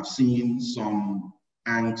 I've seen some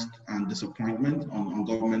angst and disappointment on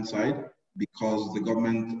government side because the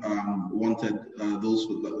government wanted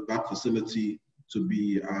that facility to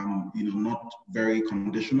be, not very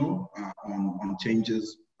conditional on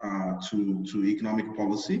changes to economic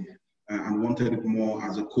policy, and wanted it more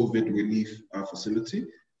as a COVID relief facility.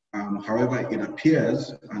 However, it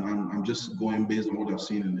appears, and I'm just going based on what I've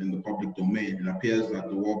seen in the public domain, it appears that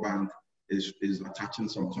the World Bank is attaching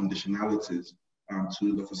some conditionalities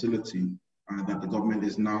to the facility that the government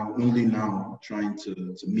is only now trying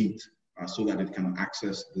to meet so that it can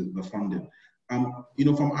access the funding.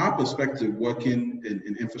 From our perspective, working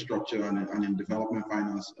in infrastructure and in development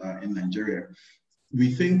finance in Nigeria,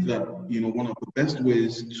 we think that one of the best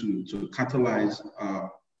ways to catalyze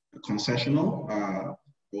concessional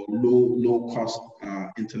or low cost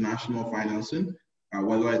international financing,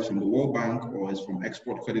 whether it's from the World Bank or it's from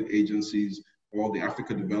export credit agencies or the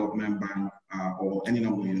Africa Development Bank or any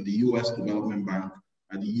number, the US Development Bank,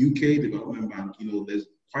 the UK Development Bank, there's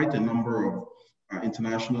quite a number of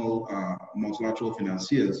international multilateral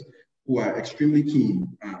financiers who are extremely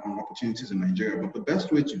keen on opportunities in Nigeria. But the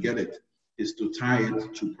best way to get it is to tie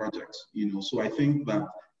it to projects. So I think that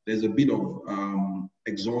there's a bit of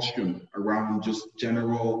exhaustion around just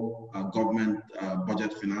general government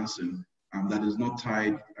budget financing that is not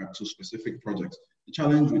tied to specific projects. The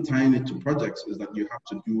challenge with tying it to projects is that you have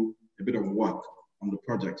to do a bit of work on the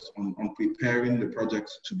projects, on preparing the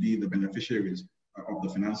projects to be the beneficiaries of the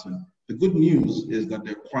financing. The good news is that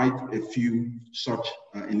there are quite a few such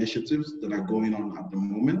initiatives that are going on at the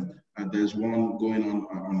moment. There's one going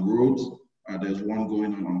on roads, there's one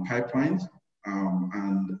going on pipelines,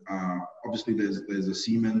 and obviously there's a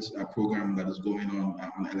Siemens program that is going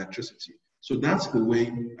on electricity. So that's the way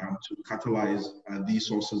to catalyze these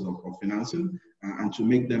sources of financing and to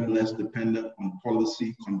make them less dependent on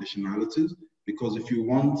policy conditionalities. Because if you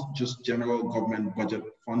want just general government budget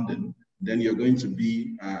funding, then you're going to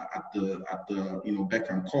be at the beck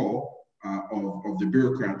and call of the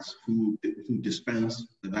bureaucrats who dispense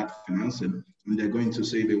that financing, and they're going to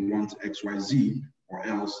say they want XYZ or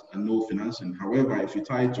else no financing. However, if you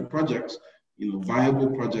tie it to projects, viable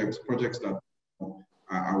projects that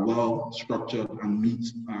are well structured and meet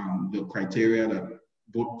the criteria that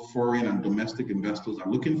both foreign and domestic investors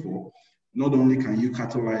are looking for, not only can you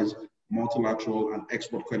catalyze multilateral and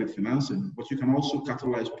export credit financing, but you can also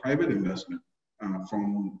catalyze private investment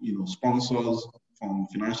from sponsors, from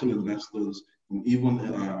financial investors, from even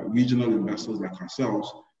regional investors like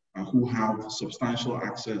ourselves who have substantial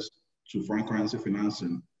access to foreign currency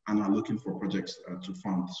financing and are looking for projects to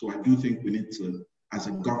fund. So I do think we need to, as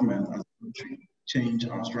a government, as a country, change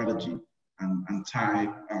our strategy and tie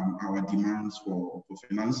our demands for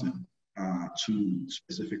financing to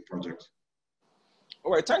specific projects.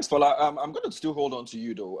 All right, thanks, Fola. I'm going to still hold on to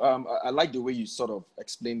you, though. I like the way you sort of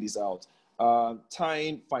explained this out.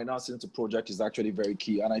 Tying financing to project is actually very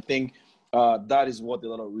key, and I think that is what a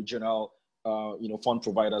lot of regional, fund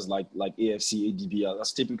providers like AFC, ADB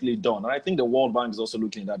has typically done. And I think the World Bank is also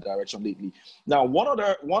looking in that direction lately. Now, one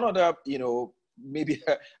other, maybe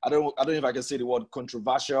I don't know if I can say the word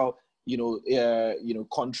controversial,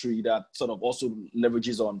 country that sort of also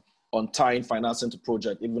leverages on tying financing to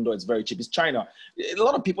project, even though it's very cheap, is China. A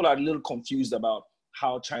lot of people are a little confused about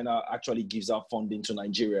how China actually gives out funding to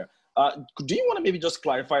Nigeria. Do you want to maybe just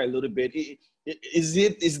clarify a little bit?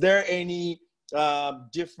 Is there any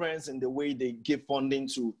difference in the way they give funding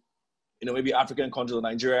to, maybe African countries or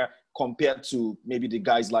Nigeria compared to maybe the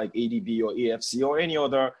guys like ADB or AFC or any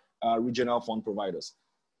other regional fund providers?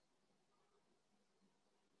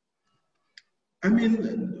 I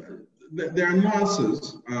mean, there are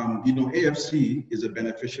nuances. AFC is a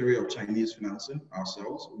beneficiary of Chinese financing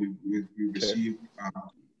ourselves. We receive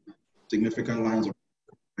significant lines of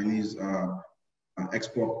Chinese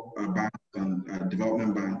export banks and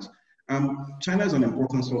development banks. China is an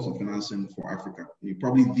important source of financing for Africa,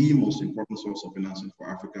 probably the most important source of financing for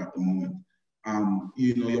Africa at the moment.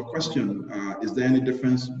 Your question, is there any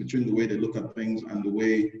difference between the way they look at things and the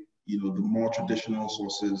way, the more traditional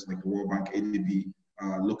sources like the World Bank, ADB,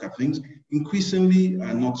 look at things? Increasingly,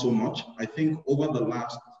 not so much. I think over the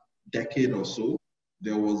last decade or so,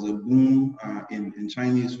 there was a boom in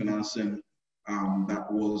Chinese financing that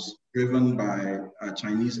was driven by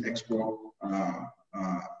Chinese export,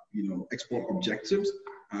 export objectives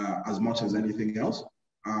as much as anything else.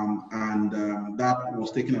 That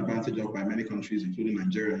was taken advantage of by many countries, including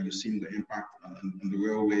Nigeria. You've seen the impact on the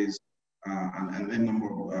railways and a number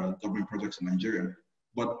of government projects in Nigeria.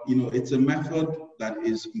 But it's a method that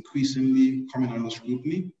is increasingly coming under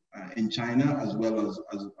scrutiny in China as well as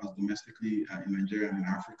domestically in Nigeria and in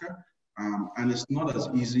Africa. And it's not as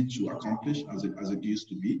easy to accomplish as it used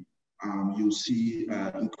to be. You'll see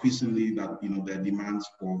increasingly that there are demands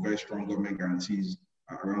for very strong government guarantees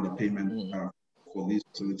around the payment for these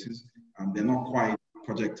facilities. They're not quite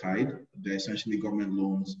project tied. They're essentially government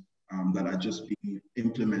loans that are just being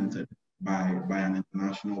implemented by an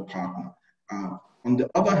international partner. On the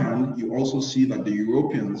other hand, you also see that the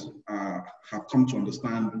Europeans have come to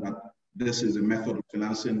understand that this is a method of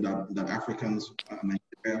financing that Africans and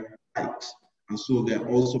Nigeria likes. And so they're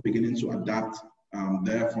also beginning to adapt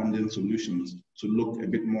their funding solutions to look a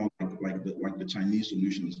bit more like the Chinese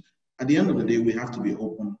solutions. At the end of the day, we have to be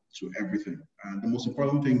open to everything. And the most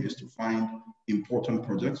important thing is to find important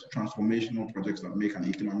projects, transformational projects that make an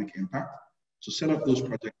economic impact, to set up those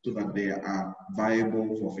projects so that they are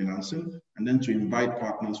viable for financing, and then to invite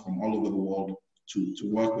partners from all over the world to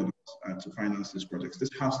work with us to finance these projects. This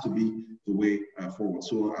has to be the way forward.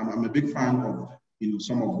 So I'm a big fan of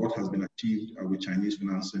some of what has been achieved with Chinese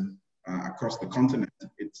financing across the continent.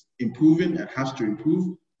 It's improving, it has to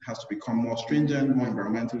improve, it has to become more stringent, more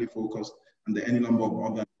environmentally focused, and there are any number of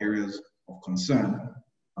other areas of concern,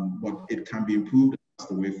 but it can be improved. That's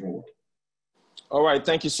the way forward. All right,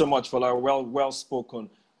 thank you so much, Fola. Well spoken.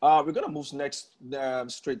 We're going to move next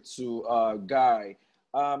straight to Guy.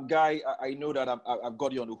 Guy, I know that I've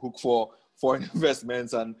got you on the hook for foreign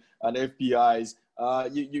investments and FPIs.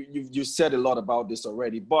 You said a lot about this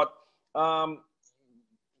already, but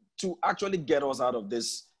to actually get us out of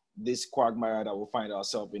this quagmire that we'll find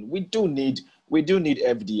ourselves in, we do need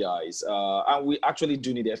FDIs, and we actually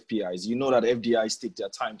do need FPIs. You know that FDIs take their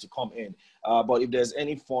time to come in, but if there's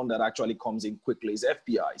any fund that actually comes in quickly, it's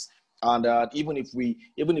FPIs. And even if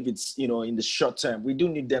it's in the short term, we do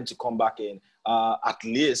need them to come back in at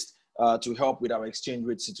least to help with our exchange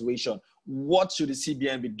rate situation. What should the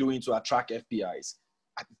CBN be doing to attract FPIs?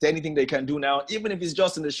 Is there anything they can do now, even if it's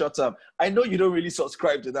just in the short term? I know you don't really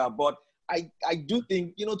subscribe to that, but I do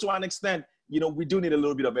think, to an extent, we do need a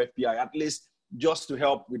little bit of FPI, at least just to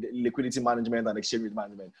help with liquidity management and exchange rate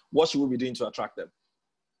management. What should we be doing to attract them?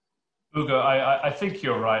 Ugo, I think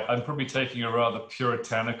you're right. I'm probably taking a rather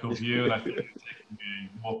puritanical view, and I think you're taking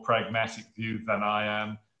a more pragmatic view than I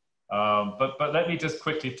am. But let me just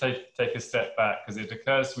quickly take a step back, because it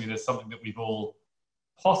occurs to me there's something that we've all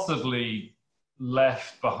possibly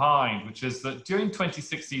left behind, which is that during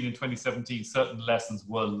 2016 and 2017, certain lessons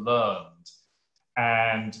were learned.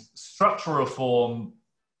 And structural reform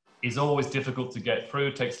is always difficult to get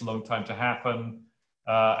through, takes a long time to happen,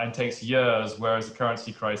 and takes years, whereas a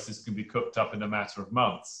currency crisis can be cooked up in a matter of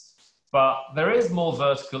months. But there is more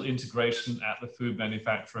vertical integration at the food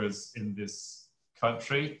manufacturers in this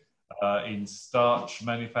country, in starch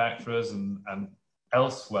manufacturers and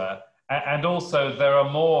elsewhere. And also there are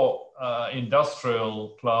more industrial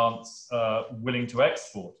plants willing to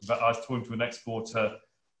export. In fact, I was talking to an exporter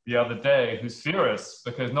the other day who's furious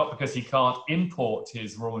because not because he can't import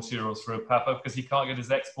his raw materials through Papa, because he can't get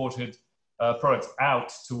his exported products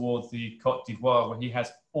out towards the Côte d'Ivoire where he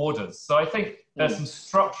has orders. So I think there's some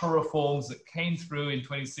structural reforms that came through in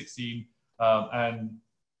 2016 and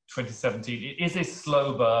 2017. It is a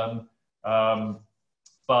slow burn,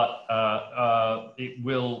 but it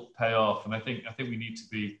will pay off. And I think we need to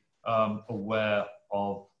be aware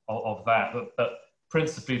of that. But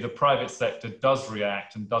principally, the private sector does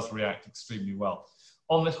react and does react extremely well.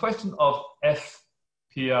 On the question of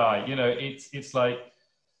FPI, you know, it's like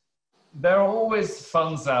there are always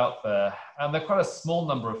funds out there, and there are quite a small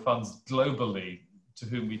number of funds globally to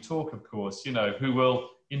whom we talk, of course, you know, who will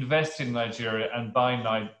invest in Nigeria and buy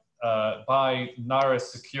Naira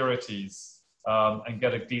securities and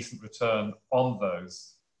get a decent return on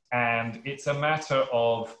those. And it's a matter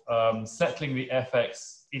of settling the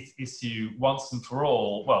FX issue once and for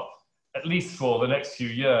all, well, at least for the next few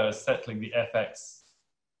years, settling the FX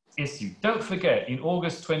issue. Don't forget, in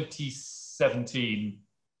August 2017,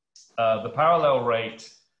 the parallel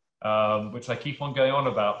rate, which I keep on going on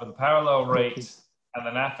about, but the parallel rate and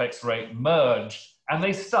the NAFEX rate merged, and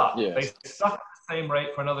they stuck. Yes. They stuck at the same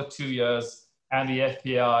rate for another 2 years, and the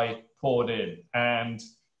FPI poured in. And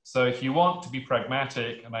so if you want to be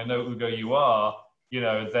pragmatic, and I know, Ugo, you are, you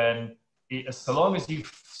know, then so long as you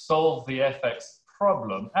solve the FX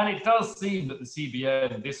problem, and it does seem that the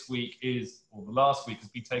CBN this week or the last week has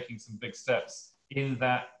been taking some big steps in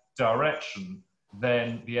that direction,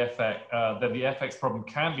 then the FX problem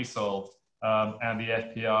can be solved and the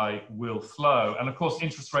FPI will flow. And of course,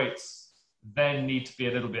 interest rates then need to be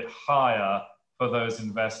a little bit higher for those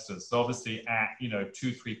investors. So obviously at, you know,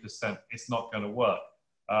 2-3%, it's not going to work.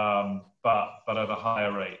 But at a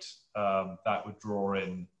higher rate, that would draw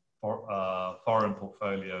in foreign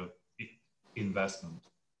portfolio investment.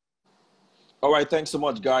 All right, thanks so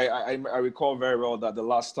much, Guy. I recall very well that the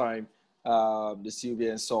last time the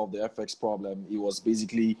CBN solved the FX problem, it was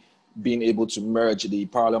basically being able to merge the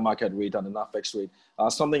parallel market rate and the NAFEX rate.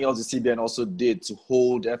 Something else the CBN also did to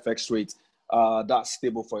hold FX rates that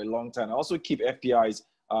stable for a long time, also keep FPIs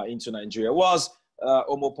into Nigeria, was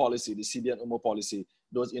OMO policy, the CBN OMO policy.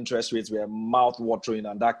 Those interest rates were mouth-watering,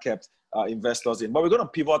 and that kept investors in. But we're going to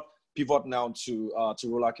pivot now to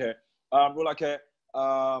Rolake. Rolake,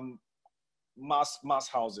 mass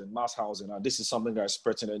housing. This is something that is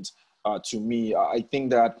pertinent to me. I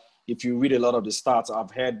think that if you read a lot of the stats,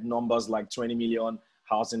 I've heard numbers like 20 million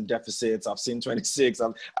housing deficits. I've seen 26.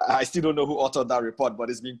 I still don't know who authored that report, but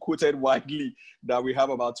it's been quoted widely that we have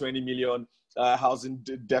about 20 million housing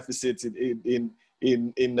deficits in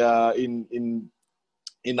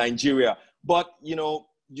Nigeria. But, you know,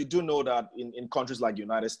 you do know that in countries like the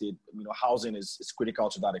United States, you know, housing is critical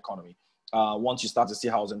to that economy. Once you start to see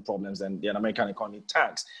housing problems, then the American economy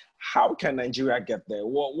tanks. How can Nigeria get there?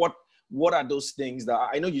 What are those things that,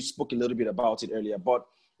 I know you spoke a little bit about it earlier, but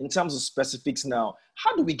in terms of specifics now,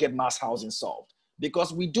 how do we get mass housing solved?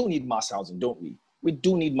 Because we do need mass housing, don't we? We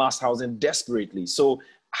do need mass housing desperately. So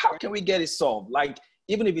how can we get it solved? Like,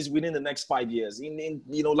 even if it's within the next 5 years, you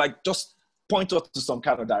know, like, just point us to some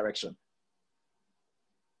kind of direction.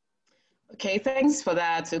 Okay, thanks for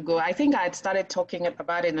that, Ugo. I think I had started talking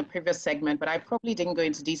about it in the previous segment, but I probably didn't go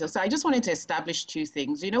into detail. So I just wanted to establish two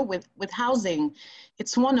things. You know, with housing,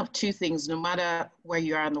 it's one of two things, no matter where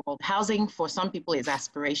you are in the world. Housing, for some people, is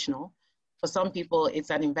aspirational. For some people,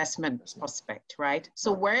 it's an investment prospect, right?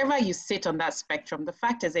 So wherever you sit on that spectrum, the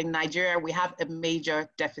fact is in Nigeria, we have a major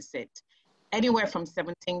deficit, anywhere from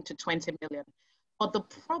 17 to 20 million. But the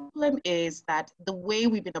problem is that the way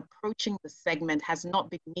we've been approaching the segment has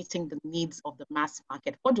not been meeting the needs of the mass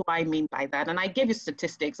market. What do I mean by that? And I gave you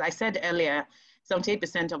statistics. I said earlier,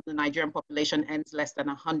 78% of the Nigerian population earns less than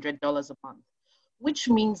 $100 a month, which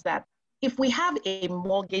means that if we have a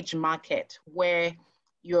mortgage market where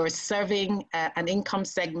you're serving an income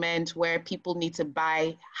segment where people need to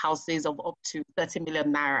buy houses of up to 30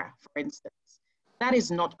 million Naira, for instance, that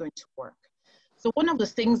is not going to work. So one of the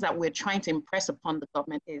things that we're trying to impress upon the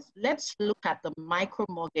government is, let's look at the micro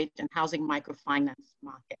mortgage and housing microfinance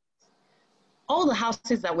market. All the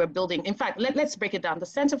houses that we're building, in fact, let's break it down. The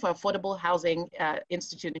Center for Affordable Housing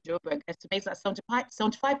Institute in Joburg estimates that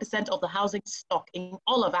 75% of the housing stock in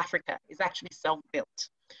all of Africa is actually self-built,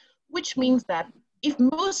 which means that if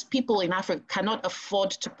most people in Africa cannot afford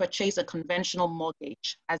to purchase a conventional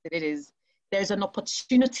mortgage as it is, there's an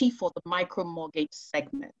opportunity for the micro mortgage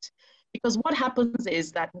segment. Because what happens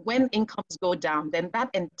is that when incomes go down, then that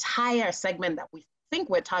entire segment that we think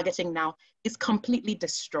we're targeting now is completely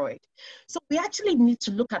destroyed. So we actually need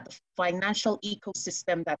to look at the financial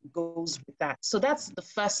ecosystem that goes with that. So that's the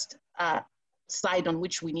first side on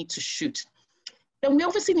which we need to shoot. Then we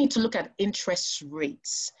obviously need to look at interest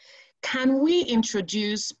rates. Can we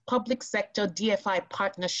introduce public sector DFI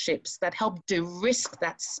partnerships that help de-risk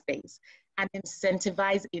that space and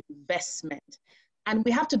incentivize investment? And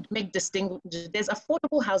we have to make distinction. There's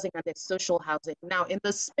affordable housing and there's social housing. Now, in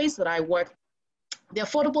the space that I work, the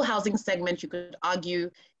affordable housing segment, you could argue,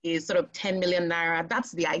 is sort of 10 million naira.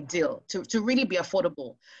 That's the ideal to really be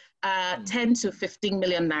affordable. 10 to 15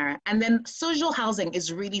 million naira. And then social housing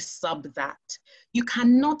is really sub that. You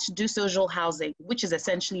cannot do social housing, which is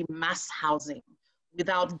essentially mass housing,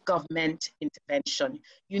 without government intervention.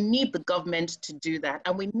 You need the government to do that.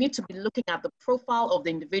 And we need to be looking at the profile of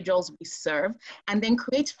the individuals we serve and then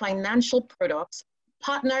create financial products,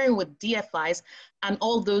 partnering with DFIs and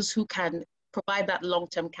all those who can provide that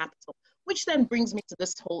long-term capital, which then brings me to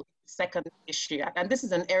this whole second issue. And this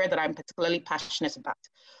is an area that I'm particularly passionate about.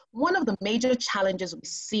 One of the major challenges we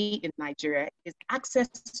see in Nigeria is access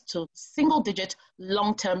to single-digit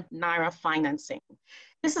long-term Naira financing.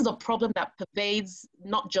 This is a problem that pervades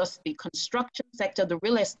not just the construction sector, the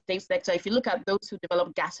real estate sector. If you look at those who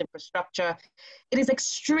develop gas infrastructure, it is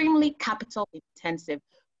extremely capital intensive.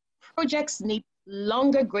 Projects need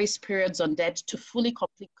longer grace periods on debt to fully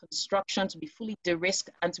complete construction, to be fully de-risked,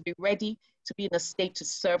 and to be ready to be in a state to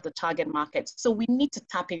serve the target market. So we need to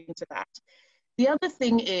tap into that. The other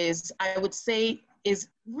thing is, I would say, is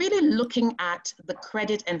really looking at the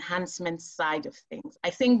credit enhancement side of things. I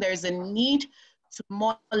think there's a need to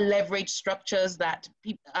more leverage structures that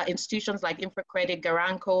institutions like InfraCredit,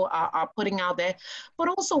 Garanco are putting out there. But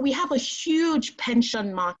also we have a huge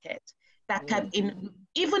pension market that can,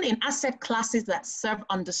 even in asset classes that serve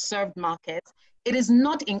underserved markets, it is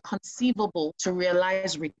not inconceivable to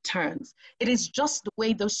realize returns. It is just the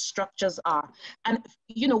way those structures are. And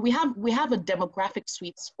you know, we have a demographic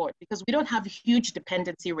sweet spot because we don't have huge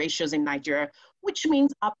dependency ratios in Nigeria, which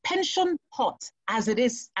means our pension pot, as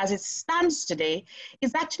it stands today,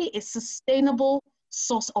 is actually a sustainable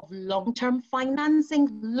source of long-term financing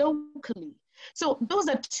locally. So those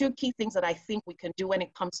are two key things that I think we can do when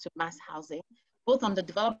it comes to mass housing, both on the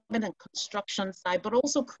development and construction side, but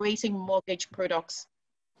also creating mortgage products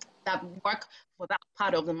that work for that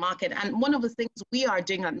part of the market. And one of the things we are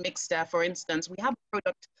doing at Mixta, for instance, we have a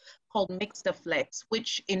product called Mixta Flex,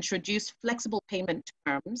 which introduced flexible payment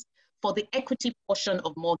terms for the equity portion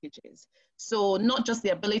of mortgages. So not just the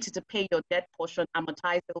ability to pay your debt portion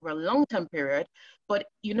amortized over a long-term period, but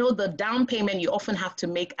you know, the down payment you often have to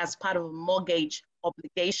make as part of a mortgage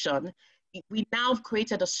obligation. We now have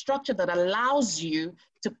created a structure that allows you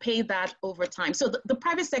to pay that over time. So the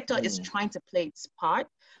private sector is trying to play its part,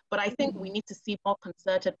 but I think we need to see more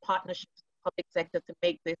concerted partnerships with the public sector to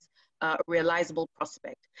make this a realizable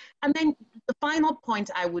prospect. And then the final point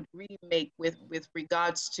I would really make with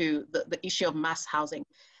regards to the issue of mass housing.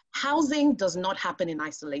 Housing does not happen in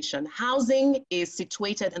isolation. Housing is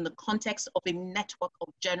situated in the context of a network of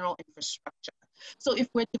general infrastructure. So if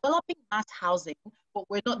we're developing mass housing, but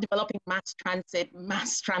we're not developing mass transit,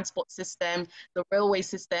 mass transport system, the railway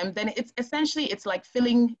system, then it's essentially, it's like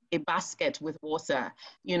filling a basket with water.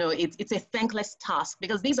 You know, it's a thankless task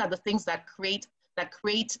because these are the things that create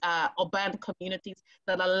urban communities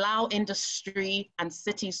that allow industry and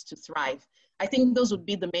cities to thrive. I think those would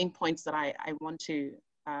be the main points that I want to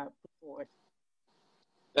put forward.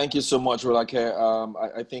 Thank you so much, Rolake.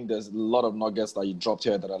 I think there's a lot of nuggets that you dropped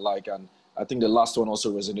here that I like, and I think the last one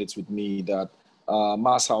also resonates with me, that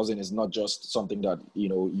mass housing is not just something that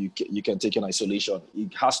you can take in isolation.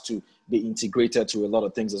 It has to be integrated to a lot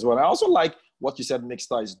of things as well. And I also like what you said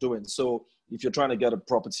Mixta is doing. So if you're trying to get a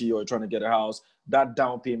property or you're trying to get a house, that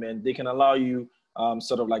down payment, they can allow you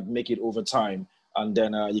sort of like make it over time, and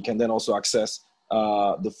then you can then also access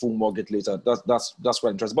the full mortgage later. That's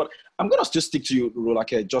quite interesting. But I'm going to just stick to you,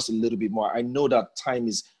 Rolake, just a little bit more. I know that time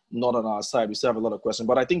is not on our side. We still have a lot of questions,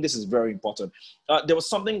 but I think this is very important. There was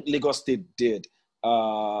something Lagos State did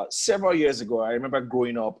several years ago. I remember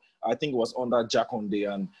growing up, I think it was under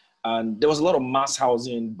Jakonde, and there was a lot of mass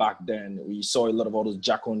housing back then. We saw a lot of all those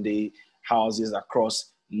Jakonde houses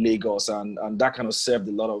across Lagos, and that kind of served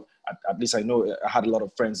a lot of, at least I know I had a lot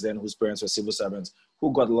of friends then whose parents were civil servants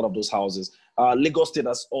who got a lot of those houses. Lagos State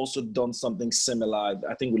has also done something similar,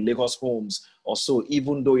 I think with Lagos Homes or so,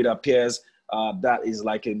 even though it appears that is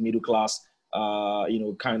like a middle class,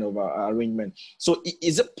 kind of arrangement. So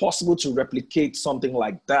is it possible to replicate something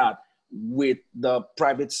like that with the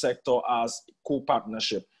private sector as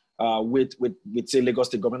co-partnership? with say Lagos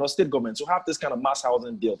State government or state government to have this kind of mass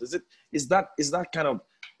housing built? Is that kind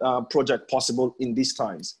of project possible in these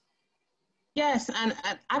times? Yes, and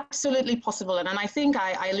absolutely possible. And I think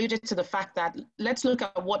I alluded to the fact that let's look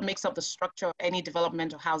at what makes up the structure of any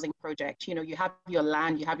development or housing project. You know, you have your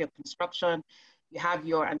land, you have your construction, you have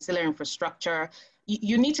your ancillary infrastructure.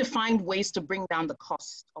 You need to find ways to bring down the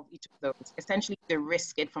cost of each of those, essentially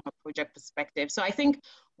de-risk it from a project perspective. So I think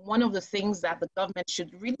one of the things that the government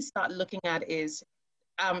should really start looking at is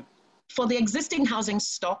for the existing housing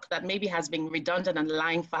stock that maybe has been redundant and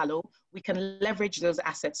lying fallow, we can leverage those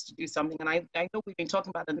assets to do something. And I know we've been talking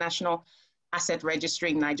about the National Asset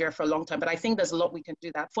Registry in Nigeria for a long time, but I think there's a lot we can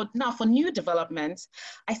do that. For new developments,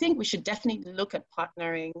 I think we should definitely look at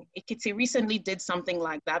partnering. Ekiti recently did something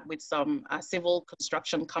like that with some civil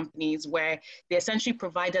construction companies where they essentially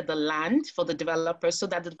provided the land for the developers so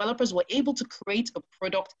that the developers were able to create a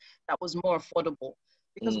product that was more affordable.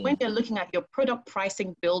 Because when you're looking at your product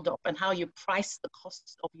pricing build-up and how you price the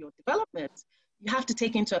cost of your development, you have to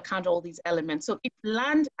take into account all these elements. So if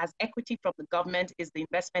land as equity from the government is the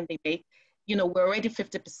investment they make, you know, we're already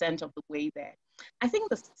 50% of the way there. I think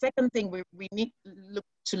the second thing we need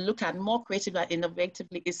to look at more creatively and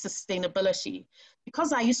innovatively is sustainability.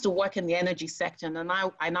 Because I used to work in the energy sector and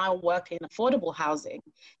I now work in affordable housing,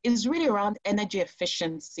 is really around energy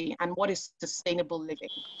efficiency and what is sustainable living.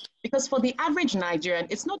 Because for the average Nigerian,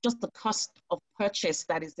 it's not just the cost of purchase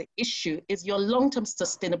that is the issue, it's your long-term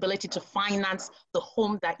sustainability to finance the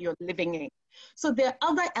home that you're living in. So there are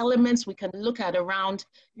other elements we can look at around,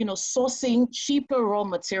 you know, sourcing cheaper raw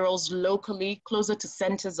materials locally, closer to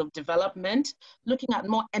centers of development, looking at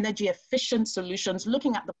more energy efficient solutions,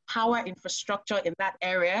 looking at the power infrastructure in that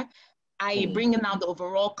area, i.e. bringing down the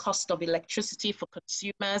overall cost of electricity for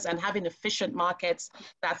consumers and having efficient markets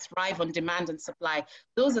that thrive on demand and supply.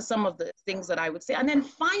 Those are some of the things that I would say. And then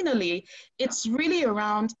finally, it's really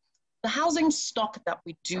around the housing stock that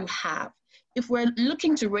we do have. If we're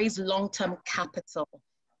looking to raise long-term capital,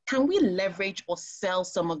 can we leverage or sell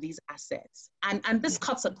some of these assets? And this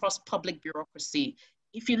cuts across public bureaucracy.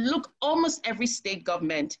 If you look, almost every state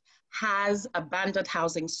government has abandoned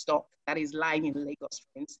housing stock that is lying in Lagos,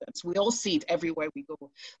 for instance. We all see it everywhere we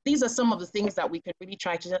go. These are some of the things that we can really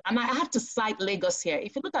try to do. And I have to cite Lagos here.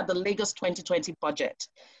 If you look at the Lagos 2020 budget,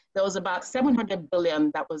 there was about 700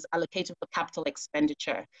 billion that was allocated for capital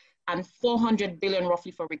expenditure and 400 billion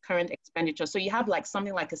roughly for recurrent expenditure. So you have like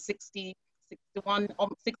something like a 60-40%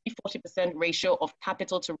 ratio of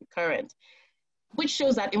capital to recurrent, which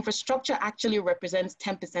shows that infrastructure actually represents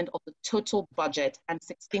 10% of the total budget and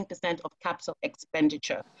 16% of capital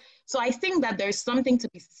expenditure. So I think that there's something to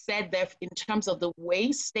be said there in terms of the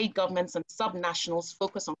way state governments and subnationals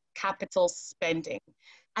focus on capital spending.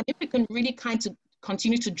 And if we can really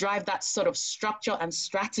continue to drive that sort of structure and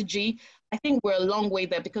strategy, I think we're a long way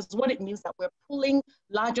there, because what it means that we're pulling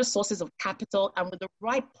larger sources of capital, and with the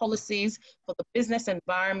right policies for the business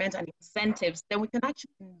environment and incentives, then we can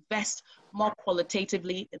actually invest more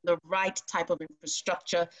qualitatively in the right type of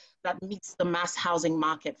infrastructure that meets the mass housing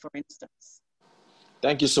market, for instance.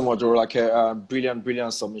 Thank you so much, Rolake.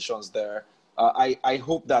 Brilliant submissions there. I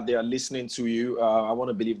hope that they are listening to you. I want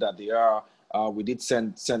to believe that they are. We did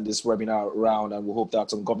send this webinar around, and we hope that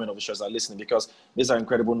some government officials are listening, because these are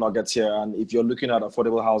incredible nuggets here. And if you're looking at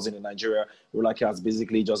affordable housing in Nigeria, Rolake has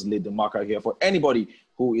basically just laid the marker here for anybody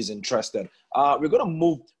who is interested. We're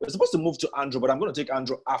supposed to move to Andrew, but I'm going to take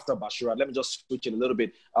Andrew after Bashirat. Let me just switch it a little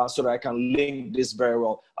bit so that I can link this very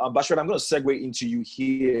well. Bashirat, I'm going to segue into you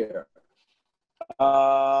here.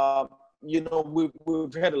 You know,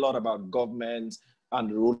 we've heard a lot about government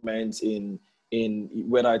and enrollment in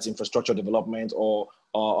whether it's infrastructure development or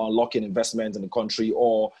unlocking investment in the country,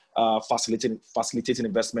 or facilitating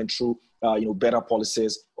investment through better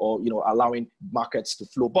policies, or allowing markets to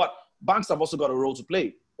flow. But banks have also got a role to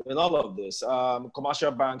play in all of this.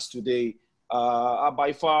 Commercial banks today are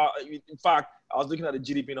by far, in fact, I was looking at the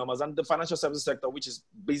GDP numbers, and the financial services sector, which is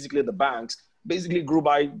basically the banks, basically grew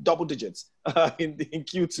by double digits in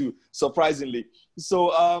Q2, surprisingly.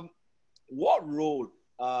 So what role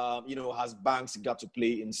has banks got to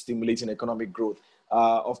play in stimulating economic growth?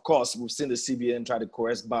 Of course, we've seen the CBN try to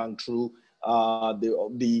coerce bank through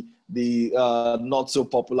the not so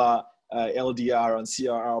popular LDR and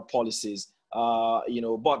CRR policies,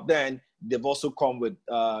 but then they've also come with,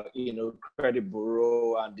 credit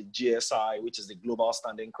bureau and the GSI, which is the global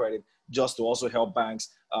standing credit, just to also help banks,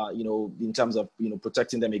 in terms of,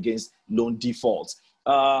 protecting them against loan defaults.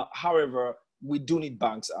 However, we do need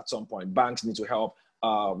banks at some point. Banks need to help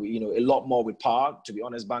a lot more with power. To be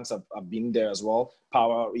honest, banks have been there as well.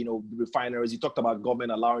 Power, refineries. You talked about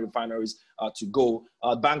government allowing refineries to go.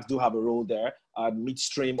 Banks do have a role there.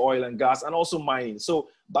 Midstream, oil and gas, and also mining. So,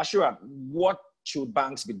 Bashirat, what should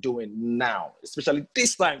banks be doing now, especially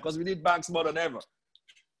this time, because we need banks more than ever?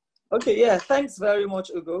 Okay, yeah, thanks very much,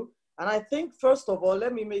 Ugo. And I think, first of all,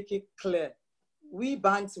 let me make it clear. We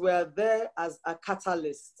banks were there as a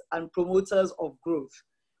catalyst and promoters of growth.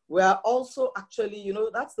 We are also actually,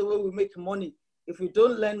 that's the way we make money. If we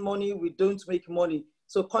don't lend money, we don't make money.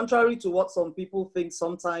 So contrary to what some people think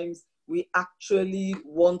sometimes, we actually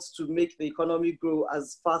want to make the economy grow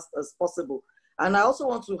as fast as possible. And I also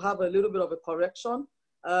want to have a little bit of a correction.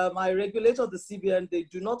 My regulator, the CBN, they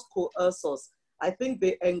do not coerce us. I think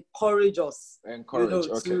they encourage us.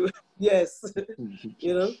 Okay. Yes,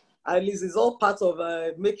 at least it's all part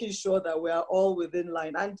of making sure that we are all within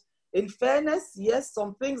line. And in fairness, yes,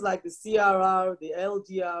 some things like the CRR, the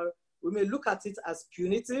LDR, we may look at it as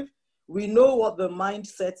punitive. We know what the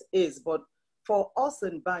mindset is, but for us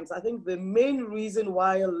in banks, I think the main reason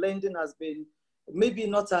why lending has been maybe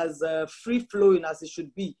not as free-flowing as it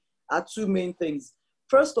should be are two main things.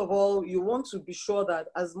 First of all, you want to be sure that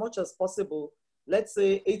as much as possible, let's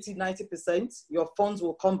say 80, 90%, your funds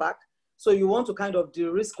will come back. So you want to kind of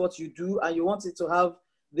de-risk what you do, and you want it to have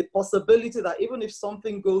the possibility that even if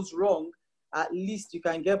something goes wrong, at least you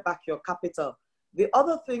can get back your capital. The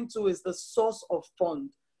other thing too is the source of fund.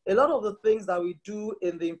 A lot of the things that we do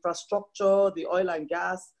in the infrastructure, the oil and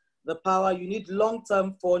gas, the power, you need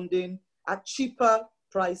long-term funding at cheaper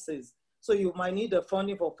prices. So you might need a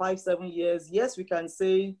funding for 5-7 years. Yes, we can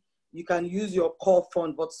say you can use your core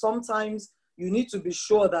fund, but sometimes you need to be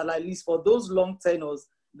sure that at least for those long tenors,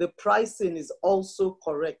 the pricing is also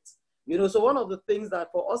correct. So one of the things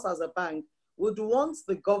that for us as a bank, would want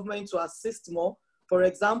the government to assist more. For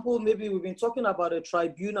example, maybe we've been talking about a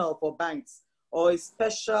tribunal for banks or a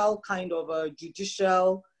special kind of a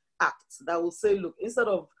judicial act that will say, look, instead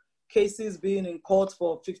of cases being in court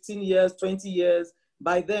for 15 years, 20 years,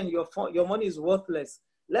 by then your money is worthless.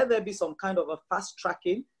 Let there be some kind of a fast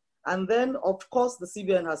tracking. And then, of course, the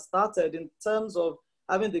CBN has started in terms of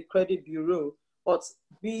having the credit bureau. But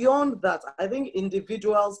beyond that, I think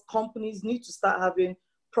individuals, companies need to start having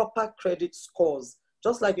proper credit scores,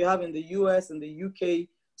 just like you have in the US and the UK,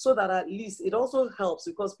 so that at least it also helps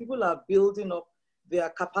because people are building up their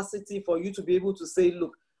capacity for you to be able to say,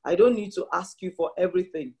 look, I don't need to ask you for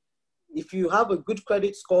everything. If you have a good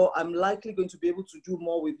credit score, I'm likely going to be able to do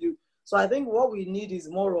more with you. So I think what we need is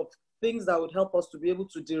more of things that would help us to be able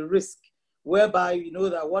to de-risk, whereby you know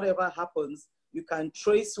that whatever happens, you can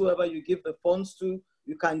trace whoever you give the funds to,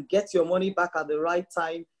 you can get your money back at the right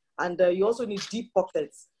time, and you also need deep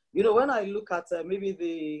pockets. When I look at maybe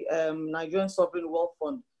the Nigerian Sovereign Wealth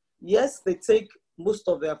Fund, yes, they take most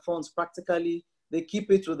of their funds practically, they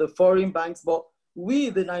keep it with the foreign banks, but we,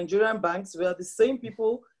 the Nigerian banks, we are the same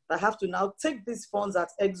people that have to now take these funds at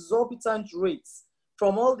exorbitant rates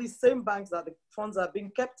from all these same banks that the funds are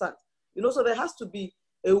being kept at. So there has to be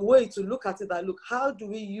a way to look at it that, look, how do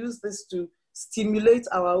we use this to stimulate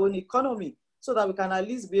our own economy so that we can at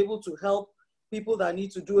least be able to help people that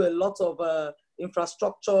need to do a lot of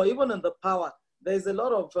infrastructure, even in the power. There's a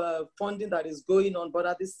lot of funding that is going on, but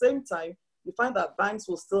at the same time, you find that banks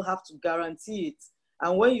will still have to guarantee it.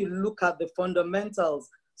 And when you look at the fundamentals,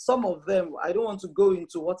 some of them, I don't want to go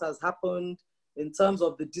into what has happened in terms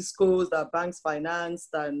of the discos that banks financed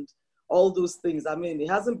and all those things. I mean, it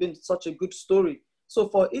hasn't been such a good story. So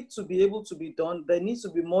for it to be able to be done, there needs to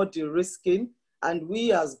be more de-risking. And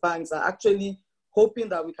we as banks are actually hoping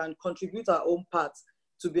that we can contribute our own part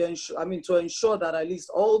to ensure that at least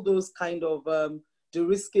all those kind of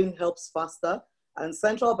de-risking helps faster. And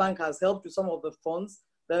Central Bank has helped with some of the funds.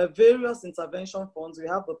 There are various intervention funds. We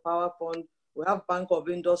have the Power Fund, we have Bank of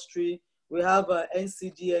Industry, we have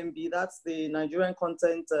NCDMB, that's the Nigerian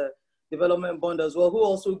Content Development Bond as well, who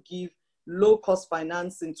also give low-cost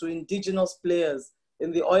financing to indigenous players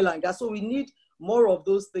in the oil and gas. So we need more of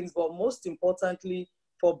those things, but most importantly,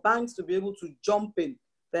 for banks to be able to jump in,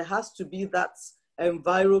 there has to be that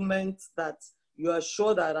environment that you are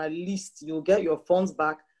sure that at least you'll get your funds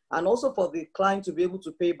back, and also for the client to be able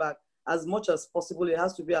to pay back as much as possible. It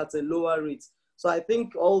has to be at a lower rate. So I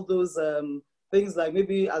think all those things like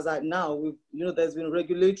maybe as at now, there's been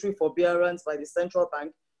regulatory forbearance by the central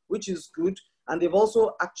bank, which is good. And they've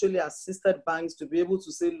also actually assisted banks to be able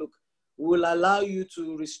to say, look, we'll allow you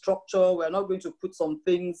to restructure. We're not going to put some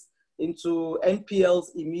things into NPLs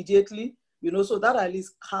immediately, so that at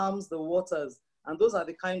least calms the waters. And those are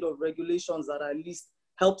the kind of regulations that at least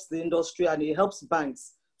helps the industry, and it helps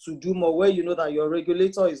banks to do more, where you know that your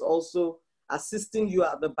regulator is also assisting you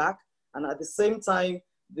at the back. And at the same time,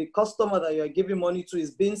 the customer that you're giving money to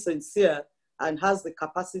is being sincere and has the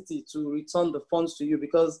capacity to return the funds to you,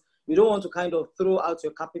 because you don't want to kind of throw out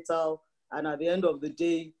your capital and at the end of the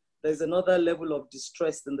day, there's another level of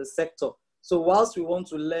distress in the sector. So whilst we want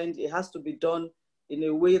to lend, it has to be done in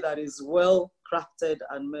a way that is well crafted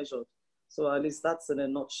and measured. So at least that's in a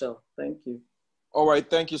nutshell. Thank you. All right,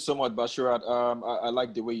 thank you so much, Bashirat. I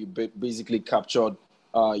like the way you basically captured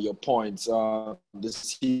your points. The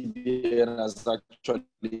CBN has actually,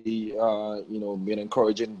 been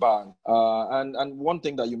encouraging bank. And one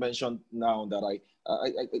thing that you mentioned now that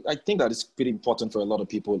I think that is pretty important for a lot of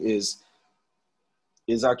people is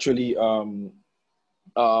actually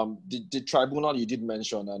the tribunal you did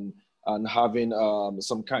mention and having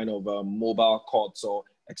some kind of mobile courts or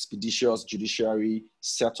expeditious judiciary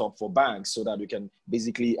set up for banks so that we can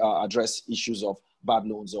basically address issues of bad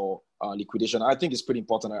loans or liquidation. I think it's pretty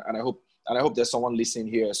important, and I hope there's someone listening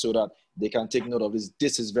here so that they can take note of this.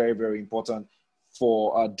 This is very, very important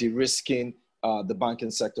for de-risking the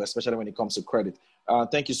banking sector, especially when it comes to credit.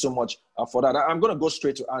 Thank you so much for that. I'm going to go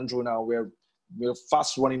straight to Andrew now. We're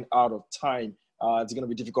fast running out of time. It's going to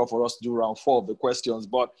be difficult for us to do round 4 of the questions,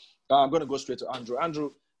 but I'm going to go straight to Andrew.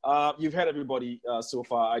 Andrew, you've heard everybody so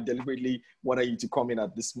far. I deliberately wanted you to come in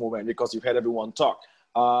at this moment because you've heard everyone talk.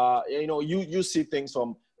 You see things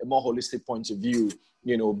from a more holistic point of view,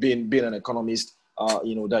 being an economist,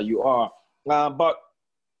 that you are. But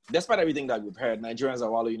despite everything that we've heard, Nigerians are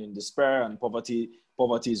wallowing in despair and poverty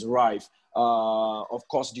is rife. Of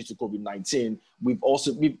course, due to COVID-19, we've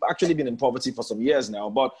actually been in poverty for some years now,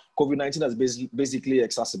 but COVID-19 has basically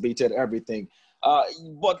exacerbated everything.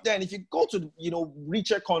 But then if you go to,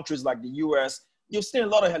 richer countries like the US, you've seen a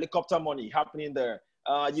lot of helicopter money happening there.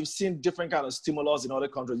 You've seen different kind of stimulus in other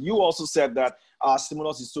countries. You also said that our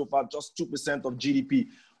stimulus is so far just 2% of GDP.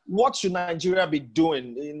 What should Nigeria be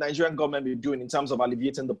doing, the Nigerian government be doing in terms of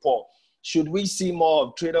alleviating the poor? Should we see more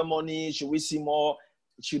of trader money?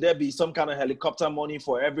 Should there be some kind of helicopter money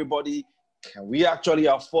for everybody? Can we actually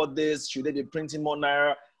afford this? Should they be printing more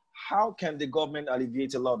Naira? How can the government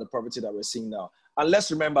alleviate a lot of the poverty that we're seeing now? And let's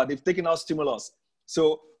remember, they've taken out stimulus.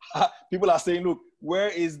 So people are saying, look, where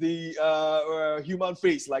is the human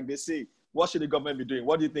face, like they say? What should the government be doing?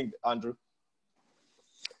 What do you think, Andrew?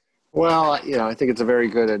 Well, I think it's a very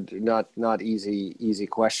good and not easy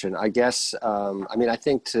question. I guess, I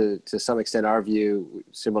think to some extent our view,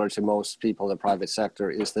 similar to most people in the private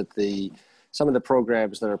sector, is that some of the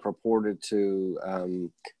programs that are purported to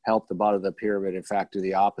help the bottom of the pyramid, in fact, do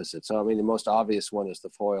the opposite. So, the most obvious one is the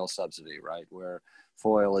foil subsidy, right? Where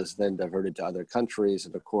foil is then diverted to other countries.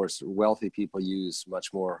 And of course, wealthy people use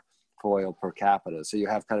much more foil per capita. So you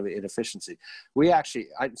have kind of an inefficiency.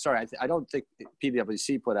 I don't think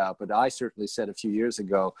PwC put out, but I certainly said a few years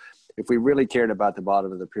ago, if we really cared about the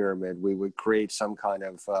bottom of the pyramid, we would create some kind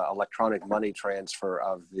of electronic money transfer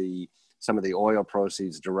of some of the oil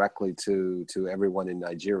proceeds directly to everyone in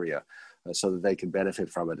Nigeria so that they could benefit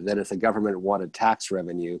from it. And then if the government wanted tax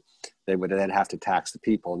revenue, they would then have to tax the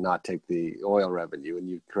people, not take the oil revenue, and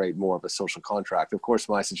you create more of a social contract. Of course,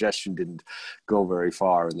 my suggestion didn't go very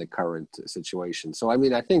far in the current situation. So, I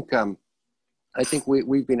think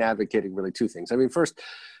we've been advocating really two things. First,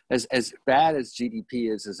 as bad as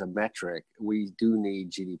GDP is as a metric, we do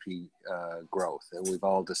need GDP growth. And we've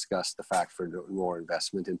all discussed the fact for more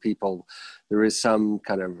investment in people. There is some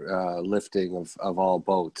kind of lifting of all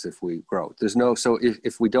boats if we grow. So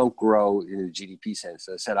if we don't grow in a GDP sense,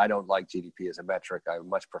 as I said, I don't like GDP as a metric. I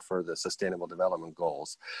much prefer the Sustainable Development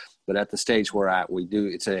Goals. But at the stage we're at,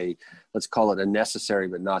 let's call it a necessary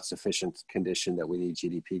but not sufficient condition that we need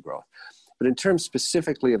GDP growth. But in terms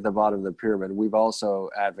specifically of the bottom of the pyramid, we've also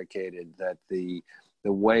advocated that the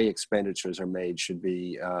way expenditures are made should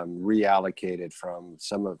be reallocated from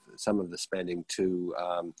some of the spending to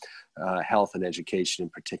health and education in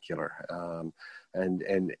particular.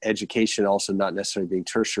 And education also not necessarily being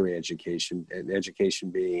tertiary education, and education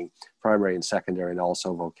being primary and secondary and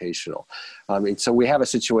also vocational. So we have a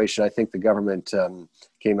situation, I think the government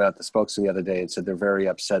came out, the spokesman the other day, and said they're very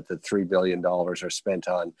upset that $3 billion are spent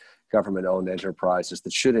on government-owned enterprises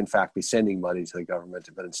that should in fact be sending money to the government,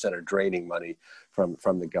 but instead are draining money from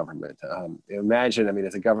the government. Imagine,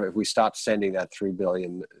 if we stopped sending that $3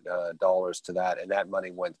 billion to that, and that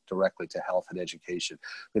money went directly to health and education.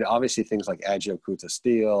 Obviously things like Agio Kuta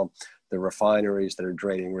Steel, the refineries that are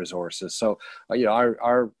draining resources. So, you know,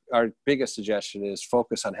 our biggest suggestion is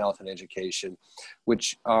focus on health and education,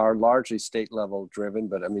 which are largely state level driven,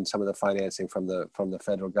 but I mean, some of the financing from the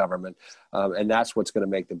federal government, and that's what's going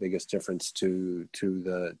to make the biggest difference to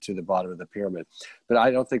the bottom of the pyramid. But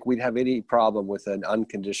I don't think we'd have any problem with an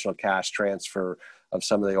unconditional cash transfer of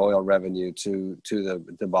some of the oil revenue to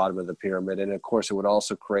the bottom of the pyramid. And of course, it would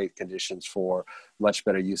also create conditions for much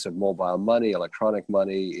better use of mobile money, electronic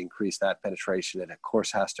money, increase that penetration. And of course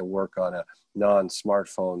has to work on a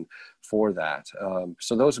non-smartphone for that.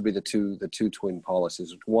 So those would be the two twin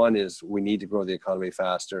policies. One is we need to grow the economy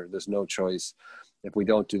faster. There's no choice. If we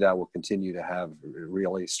don't do that, we'll continue to have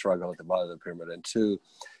really struggle at the bottom of the pyramid. And two,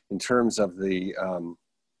 in terms of the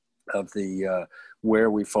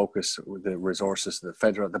where we focus the resources,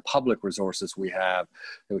 the public resources we have,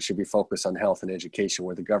 we should be focused on health and education,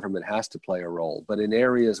 where the government has to play a role. But in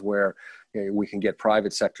areas where we can get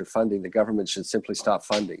private sector funding, the government should simply stop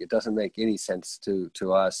funding. It doesn't make any sense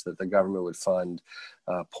to us that the government would fund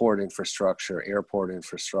port infrastructure, airport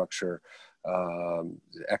infrastructure,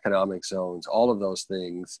 economic zones, all of those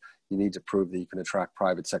things. You need to prove that you can attract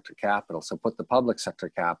private sector capital. So put the public sector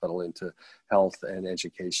capital into health and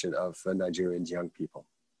education of Nigerians' young people.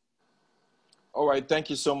 All right, thank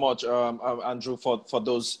you so much, Andrew, for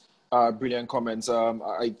those brilliant comments.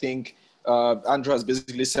 I think Andrew has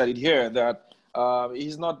basically said it here that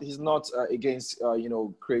he's not against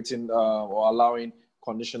creating or allowing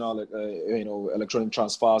conditional electronic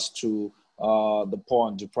transfers to the poor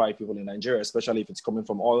and deprived people in Nigeria, especially if it's coming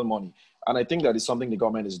from oil money. And I think that is something the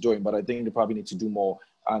government is doing, but I think they probably need to do more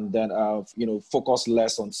and then, focus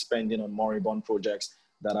less on spending on moribund projects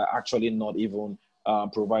that are actually not even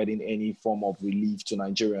providing any form of relief to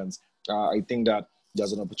Nigerians. I think that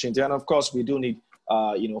there's an opportunity. And of course, we do need,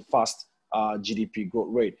 fast GDP growth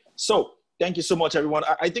rate. So thank you so much, everyone.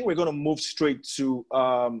 I think we're going to move straight to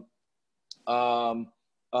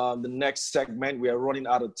the next segment. We are running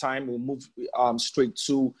out of time. We'll move straight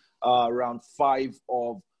to round 5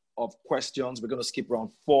 of questions. We're going to skip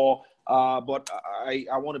round 4, but I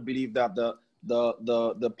want to believe that the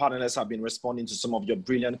panelists have been responding to some of your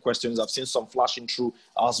brilliant questions. I've seen some flashing through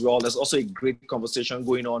as well. There's also a great conversation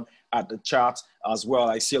going on at the chat as well.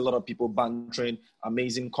 I see a lot of people bantering,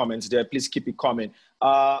 amazing comments there. Please keep it coming.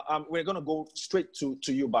 We're going to go straight to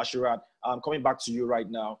you, Bashirat. I'm coming back to you right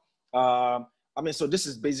now. So this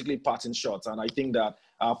is basically parting shots, and I think that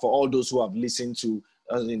for all those who have listened to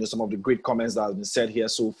some of the great comments that have been said here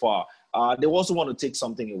so far, they also want to take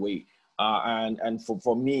something away. And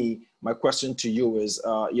for me, my question to you is,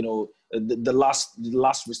 the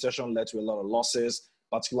last recession led to a lot of losses,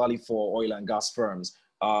 particularly for oil and gas firms,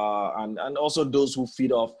 and also those who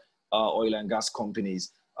feed off oil and gas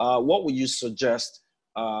companies. What would you suggest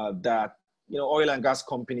that oil and gas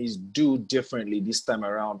companies do differently this time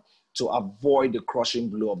around to avoid the crushing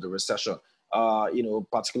blow of the recession?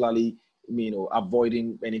 Particularly,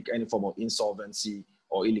 avoiding any form of insolvency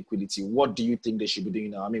or illiquidity. What do you think they should be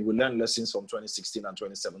doing now? I mean, we learned lessons from 2016 and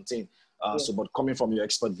 2017. But coming from your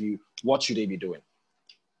expert view, what should they be doing?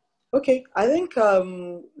 Okay, I think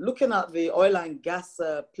looking at the oil and gas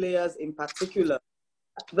players in particular,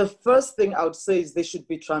 the first thing I would say is they should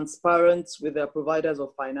be transparent with their providers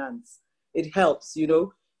of finance. It helps,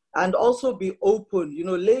 and also be open,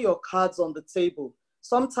 lay your cards on the table.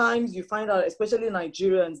 Sometimes you find out, especially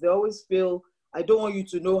Nigerians, they always feel, I don't want you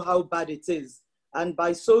to know how bad it is. And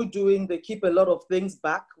by so doing, they keep a lot of things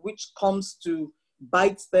back, which comes to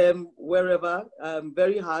bite them wherever,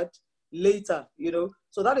 very hard later,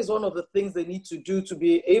 So that is one of the things they need to do to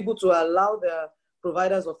be able to allow their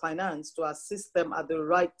providers of finance to assist them at the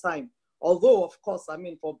right time. Although, of course,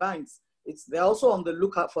 for banks, they're also on the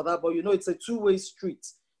lookout for that, but it's a two-way street.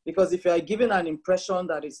 Because if you are given an impression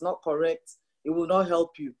that it's not correct, it will not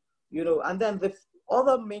help you, And then the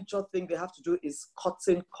other major thing they have to do is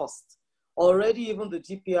cutting costs. Already, even the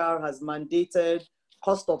DPR has mandated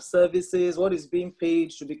cost of services, what is being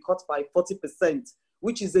paid should be cut by 40%,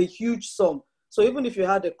 which is a huge sum. So even if you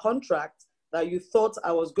had a contract that you thought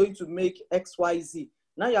I was going to make XYZ,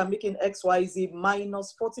 now you're making XYZ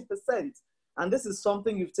minus 40%. And this is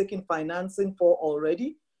something you've taken financing for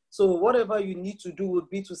already. So whatever you need to do would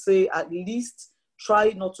be to say, at least try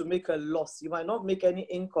not to make a loss. You might not make any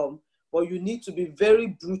income, but you need to be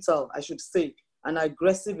very brutal, I should say, and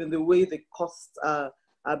aggressive in the way the costs are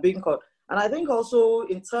being cut. And I think also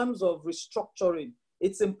in terms of restructuring,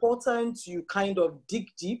 it's important you kind of dig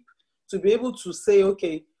deep to be able to say,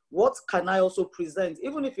 okay, what can I also present?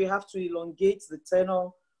 Even if you have to elongate the tenure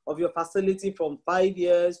of your facility from 5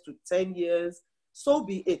 years to 10 years, so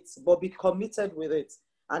be it, but be committed with it.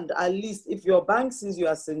 And at least if your bank sees you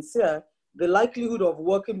as sincere, the likelihood of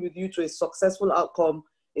working with you to a successful outcome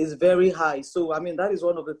is very high. So, I mean, that is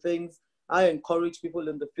one of the things I encourage people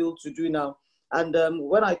in the field to do now. And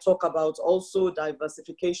when I talk about also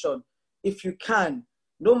diversification, if you can,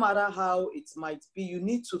 no matter how it might be, you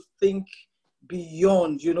need to think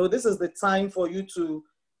beyond. You know, this is the time for you to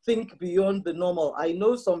think beyond the normal. I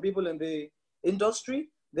know some people in the industry,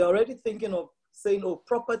 they're already thinking of saying, oh,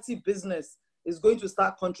 property business is going to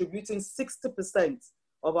start contributing 60%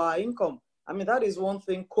 of our income. I mean, that is one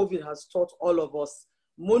thing COVID has taught all of us.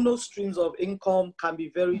 Mono streams of income can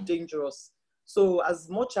be very dangerous. So as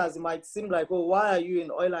much as it might seem like, oh, why are you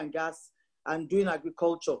in oil and gas and doing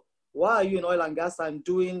agriculture? Why are you in oil and gas and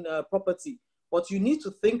doing property? But you need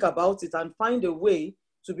to think about it and find a way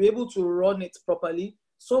to be able to run it properly,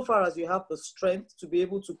 so far as you have the strength to be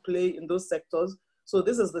able to play in those sectors. So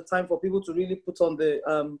this is the time for people to really put on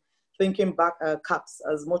the thinking back caps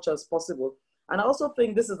as much as possible. And I also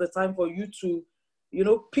think this is the time for you to, you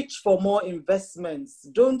know, pitch for more investments.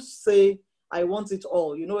 Don't say, I want it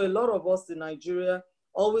all. You know, a lot of us in Nigeria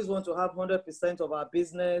always want to have 100% of our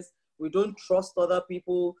business. We don't trust other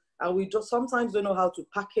people. And we just sometimes don't know how to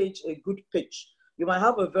package a good pitch. You might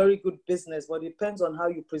have a very good business, but it depends on how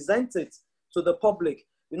you present it to the public.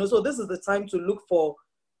 You know, so this is the time to look for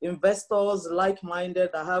investors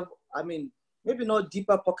like-minded that have, I mean, maybe not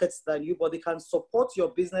deeper pockets than you, but they can support your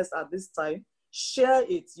business at this time. Share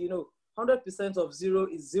it, you know, 100% of zero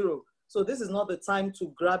is zero. So this is not the time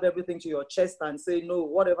to grab everything to your chest and say, no,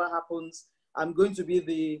 whatever happens, I'm going to be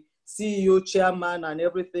the CEO, chairman, and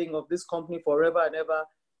everything of this company forever and ever,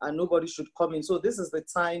 and nobody should come in. So this is the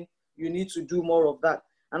time you need to do more of that.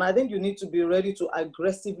 And I think you need to be ready to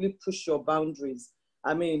aggressively push your boundaries.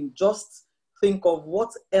 I mean, just think of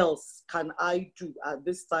what else can I do at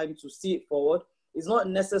this time to see it forward. It's not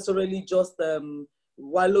necessarily just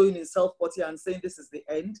wallowing in self-pity and saying this is the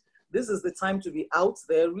end. This is the time to be out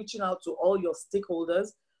there, reaching out to all your stakeholders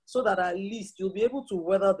so that at least you'll be able to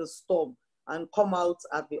weather the storm and come out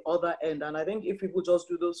at the other end. And I think if people just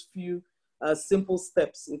do those few simple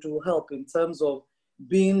steps, it will help in terms of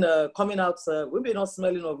being, coming out, maybe not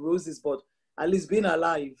smelling of roses, but at least being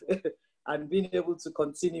alive and being able to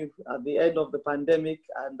continue at the end of the pandemic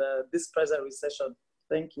and this present recession.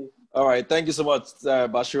 Thank you. All right, thank you so much,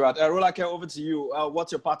 Bashirat. Rolake, over to you.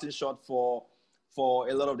 What's your parting shot for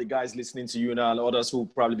a lot of the guys listening to you now and others who will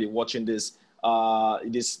probably be watching this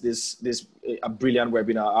this brilliant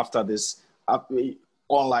webinar after this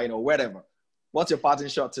online or whatever? What's your parting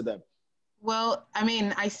shot to them? Well, I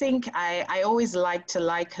mean, I think I always like to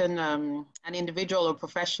liken an individual or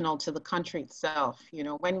professional to the country itself. You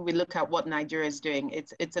know, when we look at what Nigeria is doing,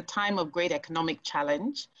 it's a time of great economic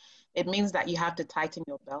challenge. It means that you have to tighten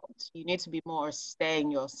your belt. You need to be more austere in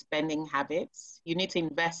your spending habits. You need to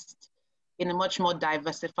invest in a much more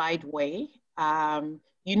diversified way.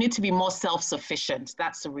 You need to be more self-sufficient.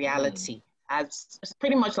 That's the reality, as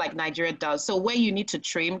pretty much like Nigeria does. So where you need to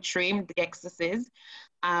trim the excesses.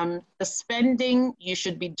 The spending you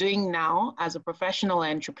should be doing now as a professional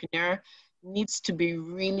entrepreneur needs to be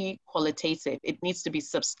really qualitative. It needs to be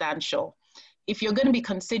substantial. If you're going to be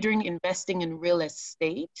considering investing in real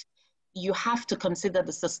estate, you have to consider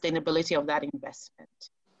the sustainability of that investment.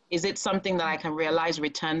 Is it something that I can realize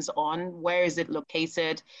returns on? Where is it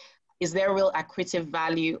located? Is there real accretive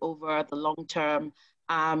value over the long term?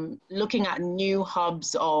 Looking at new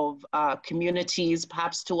hubs of communities,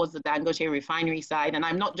 perhaps towards the Dangote refinery side. And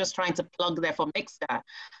I'm not just trying to plug there for Mixta.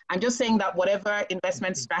 I'm just saying that whatever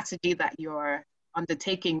investment strategy that you're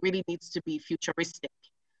undertaking really needs to be futuristic.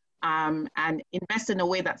 And invest in a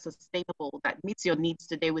way that's sustainable, that meets your needs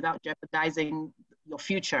today without jeopardizing your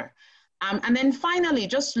future. And then finally,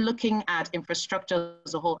 just looking at infrastructure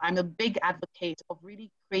as a whole, I'm a big advocate of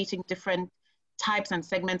really creating different types and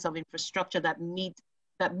segments of infrastructure that meets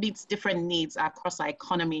different needs across our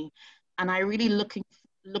economy. And I really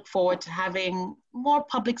look forward to having more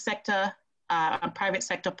public sector and private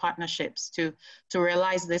sector partnerships to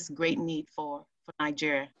realize this great need for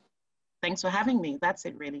Nigeria. Thanks for having me. That's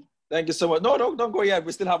it, really. Thank you so much. No, don't go yet.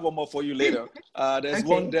 We still have one more for you later.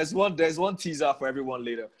 There's one teaser for everyone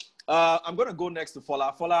later. I'm gonna go next to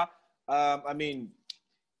Fola. Fola, I mean,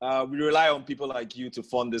 we rely on people like you to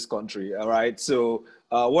fund this country. All right. So,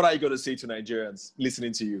 what are you gonna say to Nigerians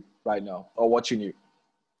listening to you right now or watching you?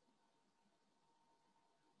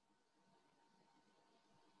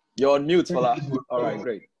 You're on mute, Fola. All right,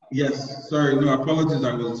 great. Yes, sorry, no, apologies,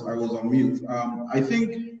 I was on mute. I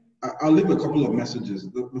think I'll leave a couple of messages.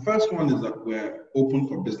 The first one is that we're open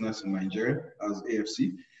for business in Nigeria as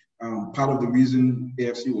AFC. Part of the reason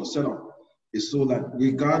AFC was set up is so that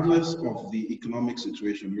regardless of the economic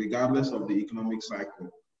situation, regardless of the economic cycle,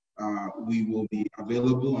 we will be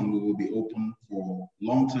available and we will be open for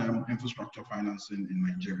long-term infrastructure financing in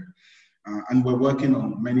Nigeria. And we're working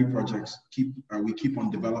on many projects. We keep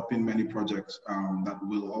on developing many projects that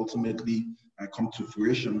will ultimately come to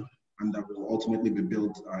fruition and that will ultimately be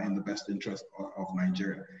built in the best interest of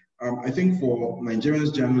Nigeria. I think for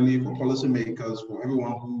Nigerians generally, for policymakers, for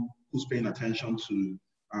everyone who's paying attention to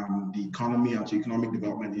the economy and to economic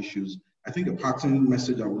development issues, I think a parting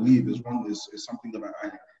message I will leave is something that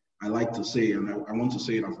I like to say, and I want to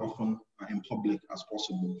say it as often in public as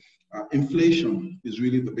possible. Inflation is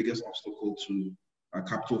really the biggest obstacle to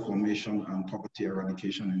capital formation and poverty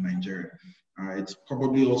eradication in Nigeria. It's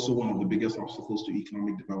probably also one of the biggest obstacles to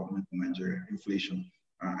economic development in Nigeria, inflation.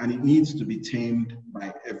 And it needs to be tamed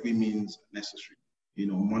by every means necessary,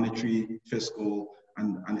 monetary, fiscal,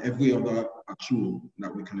 and every other tool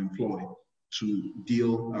that we can employ to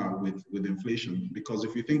deal with inflation. Because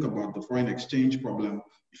if you think about the foreign exchange problem,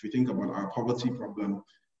 if you think about our poverty problem,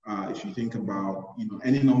 if you think about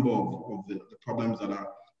any number of the problems that are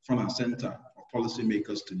front and center of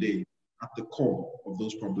policymakers today, at the core of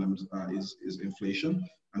those problems is inflation.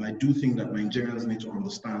 And I do think that Nigerians need to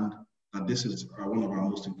understand that this is one of our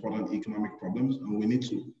most important economic problems, and we need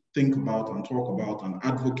to think about and talk about and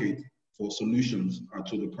advocate for solutions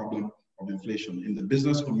to the problem of inflation in the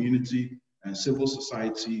business community and civil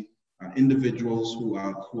society, individuals who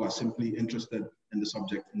are simply interested in the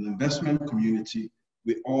subject. In the investment community,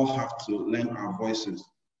 we all have to lend our voices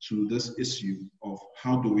to this issue of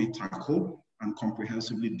how do we tackle and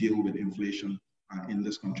comprehensively deal with inflation in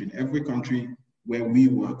this country. In every country where we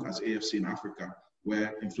work as AFC in Africa,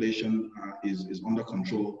 where inflation is under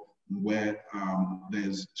control, where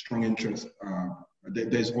there's strong interest,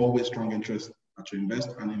 there's always strong interest to invest,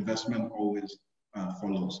 and investment always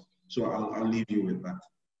follows. So I'll leave you with that.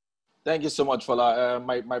 Thank you so much, Fola.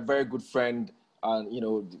 My very good friend and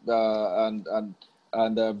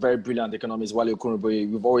and very brilliant economist, Wale Okunriboye,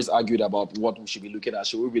 we've always argued about what we should be looking at.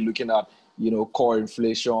 Should we be looking at core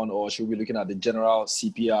inflation, or should we be looking at the general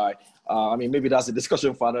CPI? I mean, maybe that's a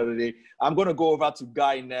discussion for another day. I'm going to go over to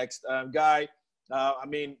Guy next. Guy, I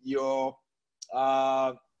mean, your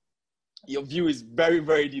view is very,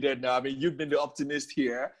 very needed now. I mean, you've been the optimist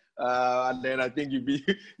here, and then I think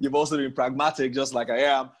you've also been pragmatic, just like I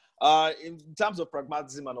am. In terms of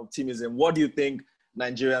pragmatism and optimism, what do you think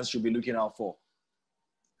Nigerians should be looking out for?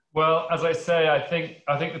 Well, as I say, I think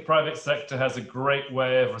the private sector has a great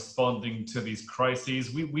way of responding to these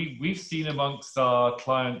crises. We've seen amongst our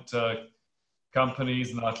client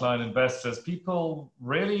companies and our client investors, people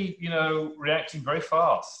really, reacting very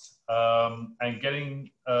fast and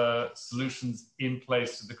getting solutions in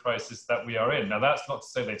place to the crisis that we are in. Now, that's not to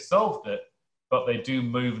say they've solved it, but they do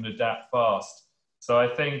move and adapt fast. So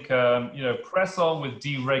I think, press on with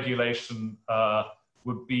deregulation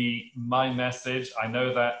would be my message. I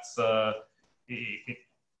know that it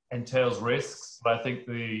entails risks, but I think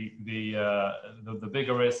the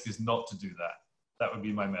bigger risk is not to do that. That would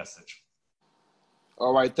be my message.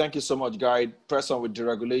 All right, thank you so much, Guy. Press on with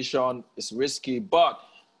deregulation. It's risky, but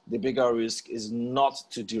the bigger risk is not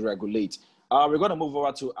to deregulate. We're going to move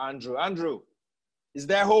over to Andrew. Andrew, is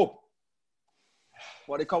there hope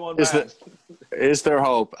for the common man? Is there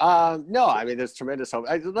hope? No, I mean, there's tremendous hope.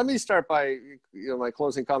 Let me start by my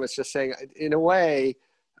closing comments, just saying, in a way,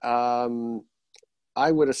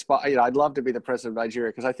 I would aspire, I'd love to be the president of Nigeria,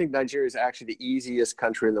 because I think Nigeria is actually the easiest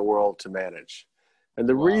country in the world to manage. And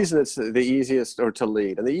the reason it's the easiest, or to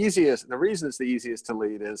lead, and the reason it's the easiest to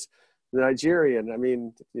lead is the Nigerian. I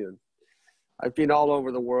mean, I've been all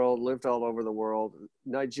over the world, lived all over the world.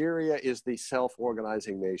 Nigeria is the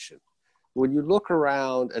self-organizing nation. When you look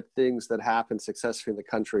around at things that happen successfully in the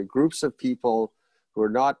country, groups of people who are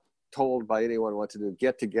not told by anyone what to do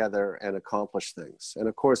get together and accomplish things. And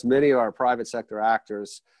of course, many of our private sector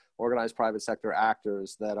actors, organized private sector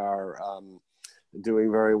actors that are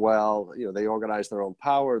doing very well, they organize their own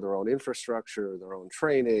power, their own infrastructure, their own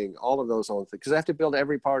training, all of those own things, because they have to build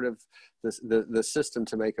every part of the system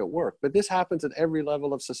to make it work. But this happens at every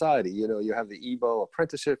level of society. You have the Igbo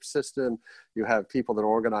apprenticeship system, you have people that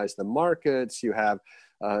organize the markets, you have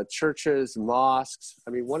churches, mosques.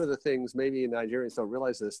 I mean, one of the things, maybe Nigerians don't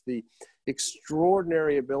realize this, the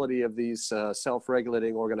extraordinary ability of these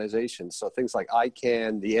self-regulating organizations. So things like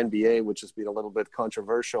ICANN, the NBA, which has been a little bit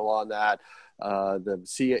controversial on that, the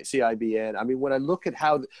CIBN. I mean, when I look at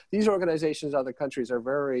how these organizations in other countries are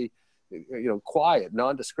very, quiet,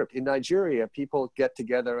 nondescript. In Nigeria, people get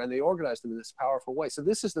together and they organize them in this powerful way. So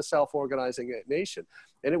this is the self-organizing nation.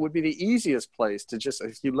 And it would be the easiest place to just,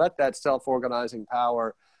 if you let that self-organizing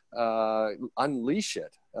power unleash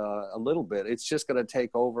it a little bit, it's just going to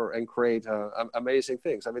take over and create amazing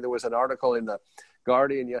things. I mean, there was an article in the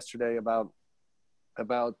Guardian yesterday about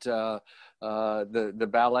the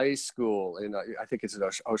ballet school in I think it's in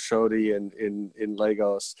Oshodi in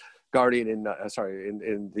Lagos. Guardian in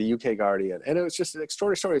the UK Guardian, and it was just an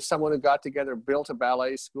extraordinary story of someone who got together, built a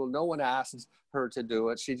ballet school. No one asked her to do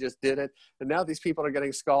it; she just did it, and now these people are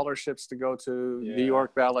getting scholarships to go to New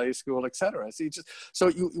York Ballet School, etc.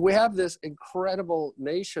 So we have this incredible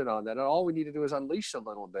nation on that, and all we need to do is unleash a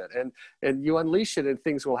little bit, and you unleash it, and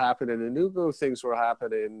things will happen in Enugu, things will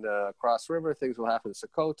happen in Cross River, things will happen in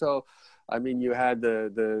Sokoto. I mean, you had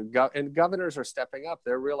and governors are stepping up.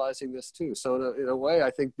 They're realizing this too. So in a way, I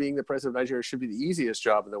think being the president of Nigeria should be the easiest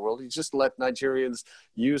job in the world. You just let Nigerians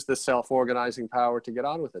use the self-organizing power to get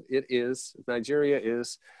on with it. Nigeria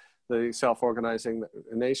is the self-organizing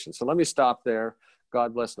nation. So let me stop there.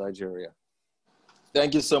 God bless Nigeria.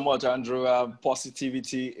 Thank you so much, Andrew.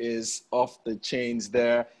 Positivity is off the chains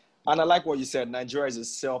there. And I like what you said. Nigeria is a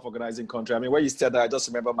self-organizing country. I mean, when you said that, I just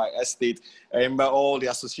remember my estate. I remember all the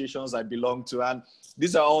associations I belong to. And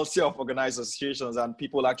these are all self-organized associations, and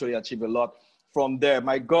people actually achieve a lot from there.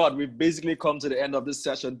 My God, we've basically come to the end of this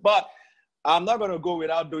session. But I'm not going to go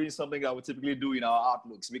without doing something that we typically do in our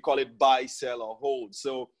outlooks. We call it buy, sell, or hold.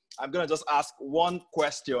 So I'm going to just ask one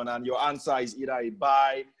question, and your answer is either a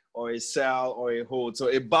buy or a sell or a hold. So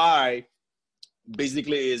a buy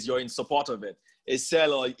basically is you're in support of it. A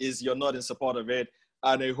sell is you're not in support of it,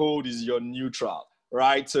 and a hold is you're neutral,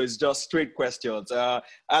 right? So it's just straight questions. And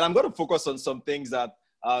I'm going to focus on some things that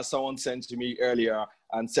someone sent to me earlier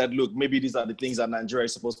and said, look, maybe these are the things that Nigeria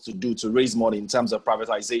is supposed to do to raise money in terms of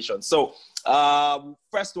privatization. So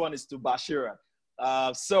first one is to Bashirat.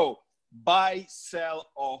 So buy, sell,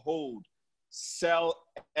 or hold. Sell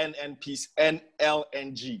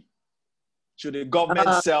NLNG. Should the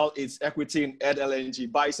government sell its equity in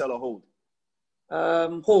NLNG? Buy, sell, or hold?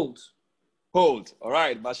 Hold. Hold. All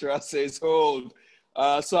right. Bashirat says hold.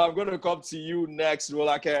 So I'm going to come to you next,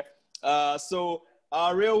 Rolake. So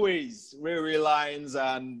our railways, railway lines,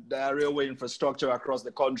 and railway infrastructure across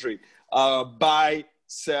the country, buy,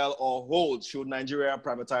 sell, or hold. Should Nigeria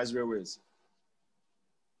privatize railways?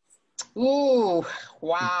 Ooh,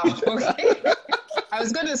 wow. Okay. I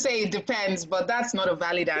was going to say it depends, but that's not a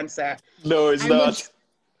valid answer. No, it's not.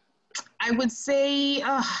 I would say,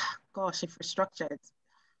 gosh, infrastructure.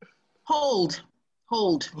 Hold.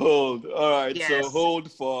 Hold. Hold. All right. Yes. So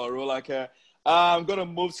hold for Rolake. I'm going to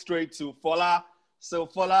move straight to Fola. So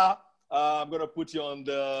Fola, I'm going to put you on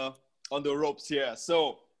the ropes here.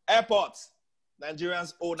 So airports.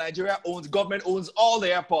 Nigeria owns, government owns all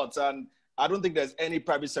the airports, and I don't think there's any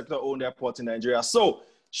private sector owned airport in Nigeria. So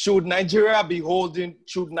should Nigeria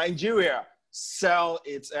sell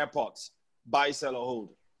its airports? Buy, sell, or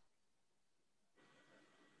hold?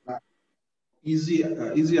 Easy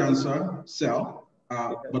answer, sell.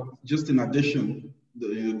 But just in addition,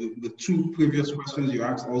 the two previous questions you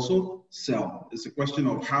asked also sell. It's a question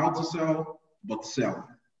of how to sell, but sell.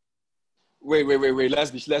 Wait.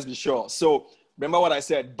 Let's be sure. So remember what I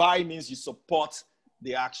said. Buy means you support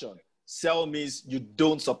the action. Sell means you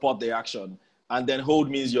don't support the action. And then hold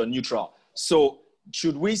means you're neutral. So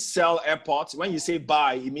should we sell airports? When you say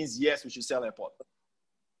buy, it means yes, we should sell airport.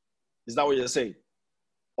 Is that what you're saying?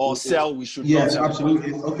 Or sell, we should yes, not sell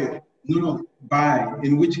absolutely. airport. Okay. No, buy.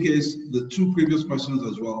 In which case, the two previous questions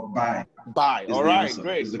as well, buy. Buy. All right,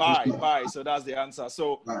 great. Buy. So that's the answer.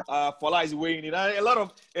 So Fola is weighing in. A lot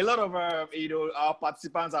of our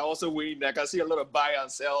participants are also weighing in. I can see a lot of buy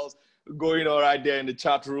and sells going on right there in the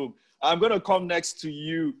chat room. I'm going to come next to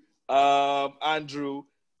you, Andrew.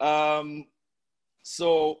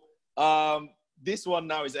 This one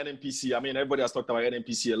now is NNPC. I mean, everybody has talked about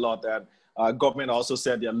NNPC a lot. And government also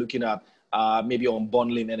said they're looking at maybe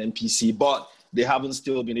unbundling NNPC, but they haven't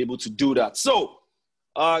still been able to do that. So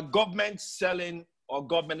government selling or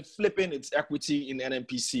government flipping its equity in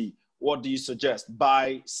NNPC, what do you suggest?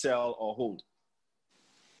 Buy, sell, or hold?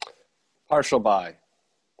 Partial buy.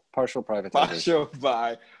 Partial privatization. Partial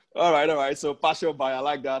buy. All right. So partial buy, I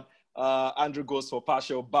like that. Andrew goes for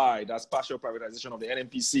partial buy. That's partial privatization of the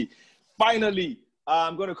NNPC. Finally,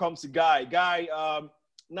 I'm going to come to Guy. Guy,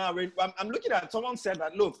 now I'm looking at, someone said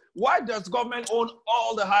that, look, why does government own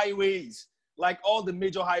all the highways, like all the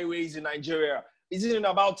major highways in Nigeria? Isn't it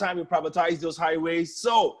about time we privatize those highways?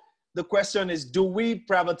 So the question is, do we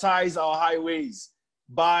privatize our highways?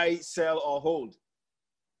 Buy, sell, or hold?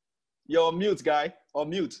 You're on mute, Guy, or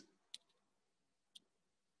mute.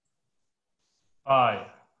 Buy.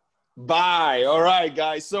 Buy. All right,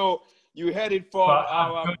 guys. So you heard it from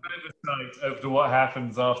our... I've got oversight over what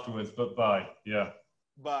happens afterwards, but buy. Yeah.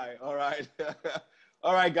 Bye. All right.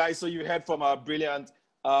 All right, guys. So you heard from our brilliant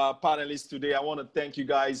panelists today. I want to thank you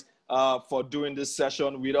guys for doing this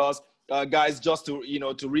session with us. Guys, just to,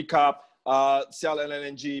 to recap, Cell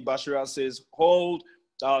LNG, Bashirat says hold.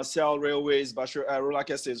 Cell Railways,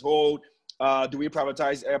 Rolake says hold. Do we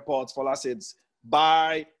privatize airports? Fola says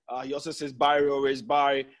buy. He also says buy railways,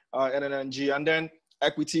 buy LNG. And then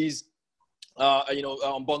equities,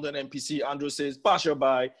 Bondon MPC, Andrew says partial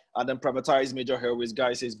buy, and then privatize major railways,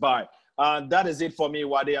 guy says buy. And that is it for me,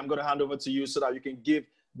 Wade. I'm going to hand over to you so that you can give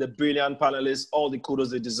the brilliant panelists all the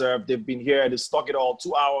kudos they deserve. They've been here, they've stuck it all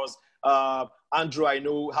 2 hours. Andrew, I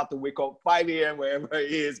know, had to wake up 5 a.m. wherever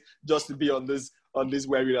he is just to be on this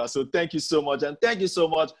webinar. So thank you so much. And thank you so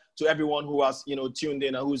much to everyone who has, tuned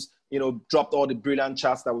in and who's, dropped all the brilliant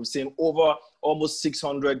chats that we've seen, over almost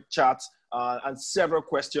 600 chats and several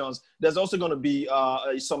questions. There's also going to be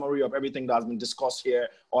a summary of everything that has been discussed here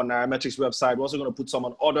on Nairametrics website. We're also going to put some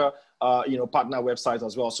on other, partner websites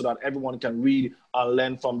as well, so that everyone can read and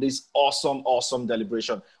learn from this awesome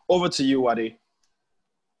deliberation. Over to you, Wade.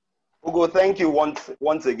 Ugo, thank you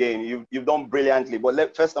once again. You've done brilliantly.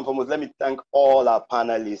 But first and foremost, let me thank all our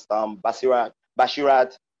panelists,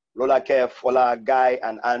 Bashirat, Rolake, Fola, Guy,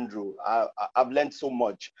 and Andrew. I've learned so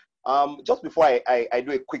much. Just before I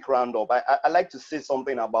do a quick roundup, I like to say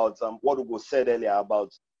something about what Ugo said earlier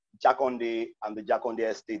about Jakonde and the Jakonde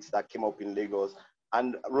estates that came up in Lagos.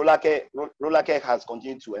 And Rolake has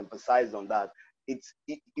continued to emphasize on that. It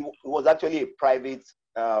was actually a private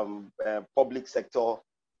public sector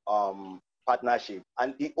partnership,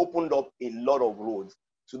 and it opened up a lot of roads.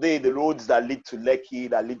 Today, the roads that lead to Lekki,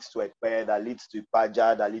 that leads to Ekpe, that leads to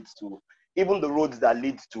Ipaja, that leads to even the roads that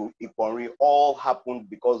lead to Iponri, all happened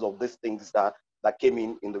because of these things that came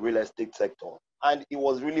in the real estate sector. And it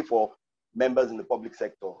was really for members in the public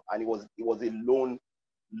sector, and it was a loan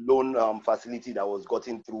facility that was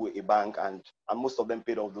gotten through a bank, and most of them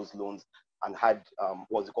paid off those loans and had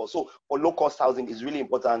what's it called. So for low-cost housing is really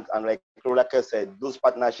important, and like Rolake said, those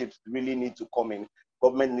partnerships really need to come in.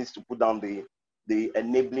 Government needs to put down the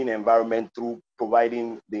enabling environment through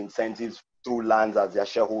providing the incentives through lands as their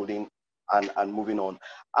shareholding and moving on.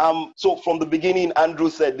 So from the beginning, Andrew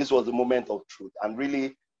said this was the moment of truth, and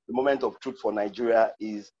really the moment of truth for Nigeria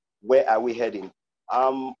is, where are we heading?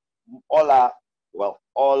 All our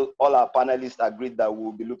panelists agreed that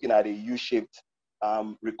we'll be looking at a U-shaped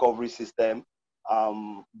recovery system.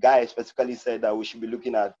 Guy specifically said that we should be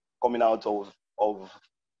looking at coming out of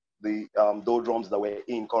the doldrums that we're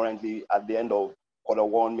in currently at the end of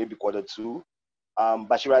Q1, maybe Q2.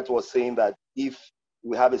 Bashirat was saying that if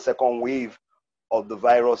we have a second wave of the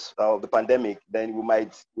virus, of the pandemic, then we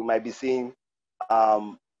might be seeing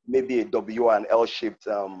maybe a W and L-shaped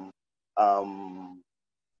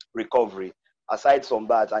recovery. Aside from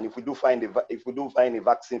that, and if we do find a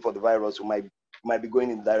vaccine for the virus, we might be going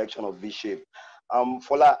in the direction of V-shape.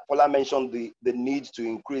 Fola mentioned the need to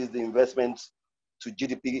increase the investments to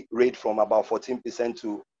GDP rate from about 14%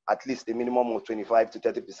 to at least a minimum of 25 to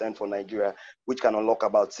 30% for Nigeria, which can unlock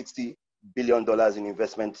about $60 billion in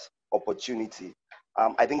investment opportunity.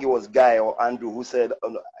 I think it was Guy or Andrew who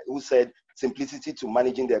said simplicity to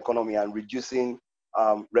managing the economy and reducing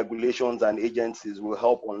regulations and agencies will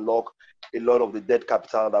help unlock a lot of the debt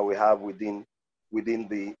capital that we have within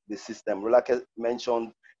the system. Rolake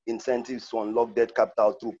mentioned incentives to unlock debt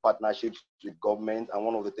capital through partnerships with government, and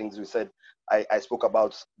one of the things we said, I spoke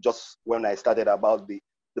about just when I started about the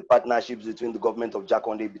partnerships between the government of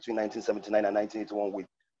Jakonde between 1979 and 1981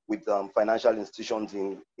 with financial institutions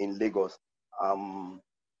in Lagos.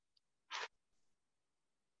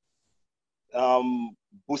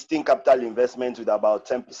 Boosting capital investment with about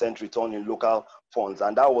 10% return in local funds.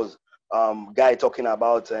 And that was Guy talking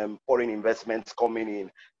about foreign investments coming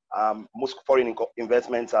in. Most foreign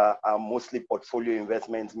investments are mostly portfolio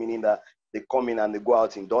investments, meaning that they come in and they go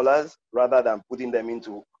out in dollars rather than putting them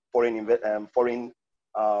into foreign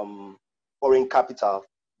capital,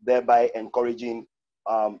 thereby encouraging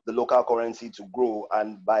the local currency to grow.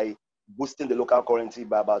 And by boosting the local currency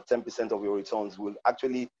by about 10% of your returns will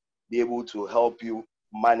actually be able to help you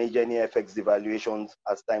manage any FX devaluations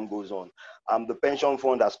as time goes on. The pension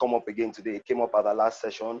fund has come up again today. It came up at the last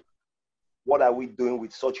session. What are we doing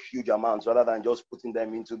with such huge amounts rather than just putting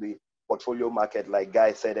them into the portfolio market like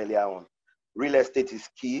Guy said earlier on? Real estate is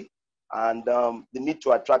key, and the need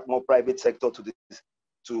to attract more private sector to this,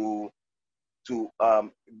 to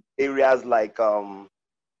areas like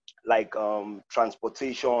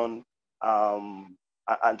transportation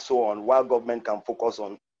and so on, while government can focus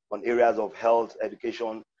on areas of health,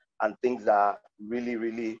 education, and things that are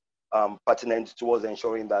really pertinent towards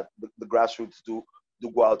ensuring that the grassroots do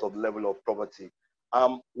go out of the level of poverty.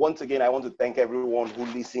 Once again, I want to thank everyone who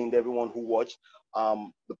listened, everyone who watched.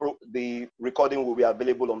 The recording will be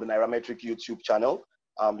available on the Nairametrics YouTube channel.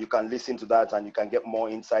 You can listen to that and you can get more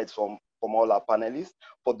insights from all our panelists.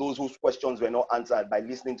 For those whose questions were not answered, by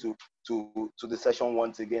listening to the session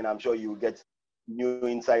once again, I'm sure you'll get new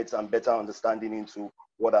insights and better understanding into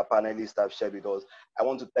what our panelists have shared with us. I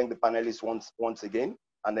want to thank the panelists once again,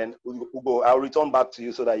 and then Ugo, I'll return back to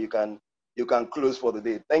you so that you can close for the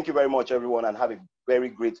day. Thank you very much, everyone, and have a very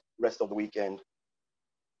great rest of the weekend.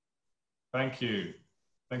 Thank you.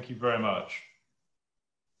 Thank you very much.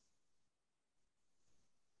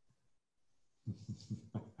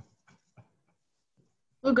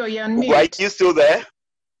 Ugo, you're on mute. Ugo, are you still there?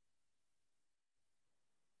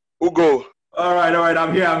 Ugo. All right,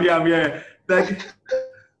 I'm here. Thank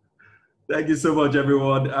you so much,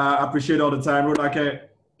 everyone. I appreciate all the time. Rolake,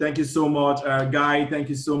 thank you so much. Guy, thank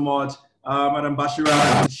you so much. Madam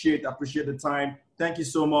Bashirat, appreciate the time. Thank you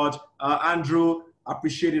so much. Andrew,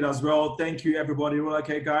 appreciate it as well. Thank you, everybody.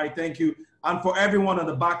 Rolake, Guy, thank you. And for everyone on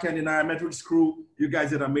the back end in our Nairametrics crew, you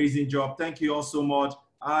guys did an amazing job. Thank you all so much.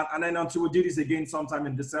 And then until we do this again sometime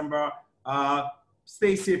in December,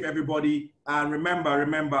 stay safe, everybody. And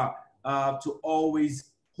remember to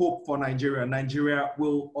always hope for Nigeria. Nigeria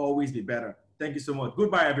will always be better. Thank you so much.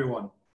 Goodbye, everyone.